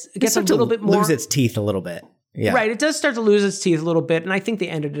think, gets a little bit more... lose its teeth a little bit. Yeah. Right, it does start to lose its teeth a little bit, and I think they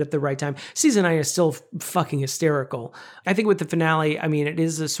ended it at the right time. Season 9 is still fucking hysterical. I think with the finale, I mean, it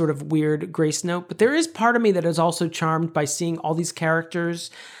is a sort of weird grace note, but there is part of me that is also charmed by seeing all these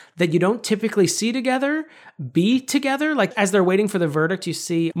characters that you don't typically see together be together. Like, as they're waiting for the verdict, you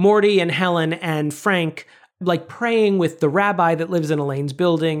see Morty and Helen and Frank like praying with the rabbi that lives in Elaine's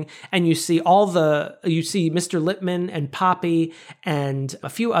building. And you see Mr. Lippman and Poppy and a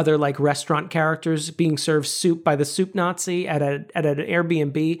few other like restaurant characters being served soup by the soup Nazi at an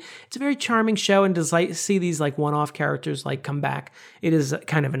Airbnb. It's a very charming show, and to see these like one-off characters like come back, it is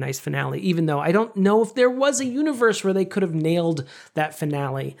kind of a nice finale, even though I don't know if there was a universe where they could have nailed that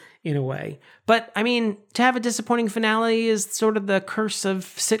finale in a way. But I mean, to have a disappointing finale is sort of the curse of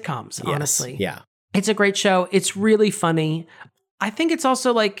sitcoms, honestly. Yeah. It's a great show. It's really funny. I think it's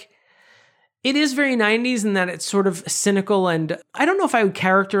also like, it is very 90s in that it's sort of cynical, and I don't know if I would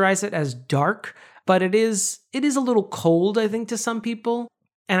characterize it as dark, but it is a little cold, I think, to some people.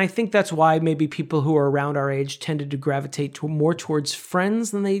 And I think that's why maybe people who are around our age tended to gravitate more towards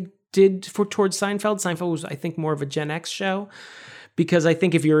Friends than they did towards Seinfeld. Seinfeld was, I think, more of a Gen X show. Because I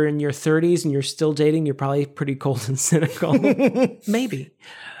think if you're in your 30s and you're still dating, you're probably pretty cold and cynical. Maybe.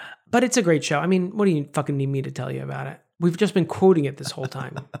 But it's a great show. I mean, what do you fucking need me to tell you about it? We've just been quoting it this whole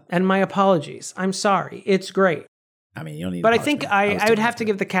time. And my apologies. I'm sorry. It's great. I mean, you don't need to But I think I would have to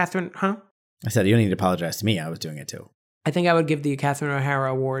give the Catherine... Huh? I said, you don't need to apologize to me. I was doing it too. I think I would give the Catherine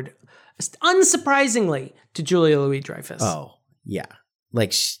O'Hara Award, unsurprisingly, to Julia Louis-Dreyfus. Oh, yeah.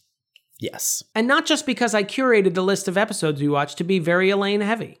 Like, yes. And not just because I curated the list of episodes we watched to be very Elaine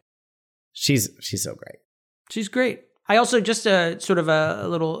heavy. She's so great. She's great. I also, just a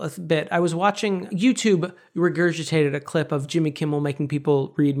little bit, I was watching, YouTube regurgitated a clip of Jimmy Kimmel making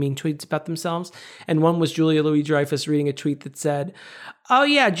people read mean tweets about themselves. And one was Julia Louis-Dreyfus reading a tweet that said, "Oh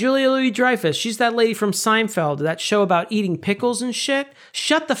yeah, Julia Louis-Dreyfus, she's that lady from Seinfeld, that show about eating pickles and shit.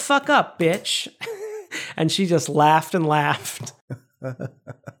 Shut the fuck up, bitch." And she just laughed and laughed.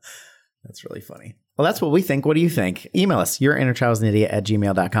 That's really funny. Well, that's what we think. What do you think? Email us,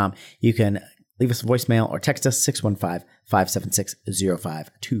 yourinnerchildsidiot@gmail.com. You can leave us a voicemail or text us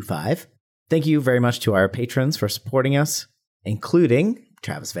 615-576-0525. Thank you very much to our patrons for supporting us, including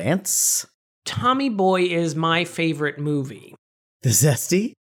Travis Vance. Tommy Boy is my favorite movie. The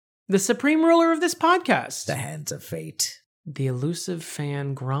Zesty. The supreme ruler of this podcast. The Hands of Fate. The elusive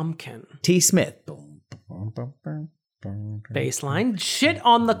fan Gromkin. T. Smith. Baseline. Shit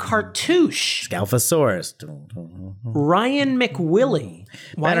on the cartouche. Scalphosaurus. Ryan McWillie.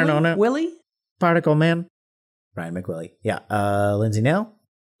 Better known it. Willie? Particle Man. Ryan McWillie. Yeah. Lindsay Nell.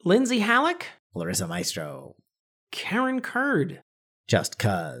 Lindsay Halleck. Larissa Maestro. Karen Kurd. Just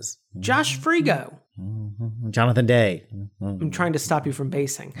Cuz. Josh Frigo. Jonathan Day. I'm trying to stop you from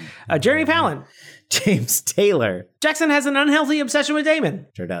basing. Jeremy Palin. James Taylor. Jackson has an unhealthy obsession with Damon.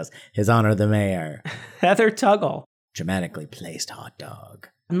 Sure does. His Honor the Mayor. Heather Tuggle. Dramatically placed hot dog.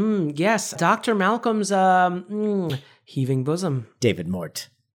 Yes. Dr. Malcolm's heaving bosom. David Mort.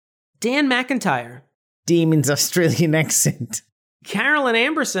 Dan McIntyre. Demon's Australian accent. Carolyn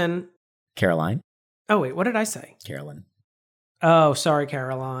Amberson. Caroline. Oh, wait, what did I say? Carolyn. Oh, sorry,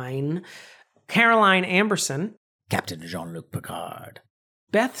 Caroline. Caroline Amberson. Captain Jean-Luc Picard.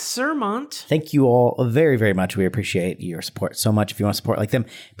 Beth Sermont. Thank you all very, very much. We appreciate your support so much. If you want to support like them,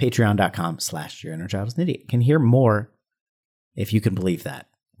 patreon.com/yourinnerchildisidiot. You can hear more if you can believe that.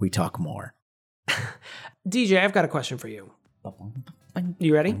 We talk more. DJ, I've got a question for you.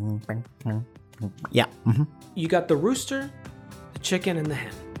 You ready? Yeah. Mm-hmm. You got the rooster, the chicken, and the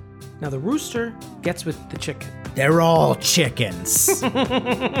hen. Now the rooster gets with the chicken. They're all chickens.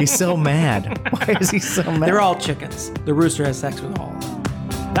 He's so mad. Why is he so mad? They're all chickens. The rooster has sex with all of them.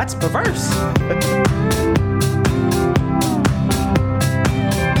 That's perverse.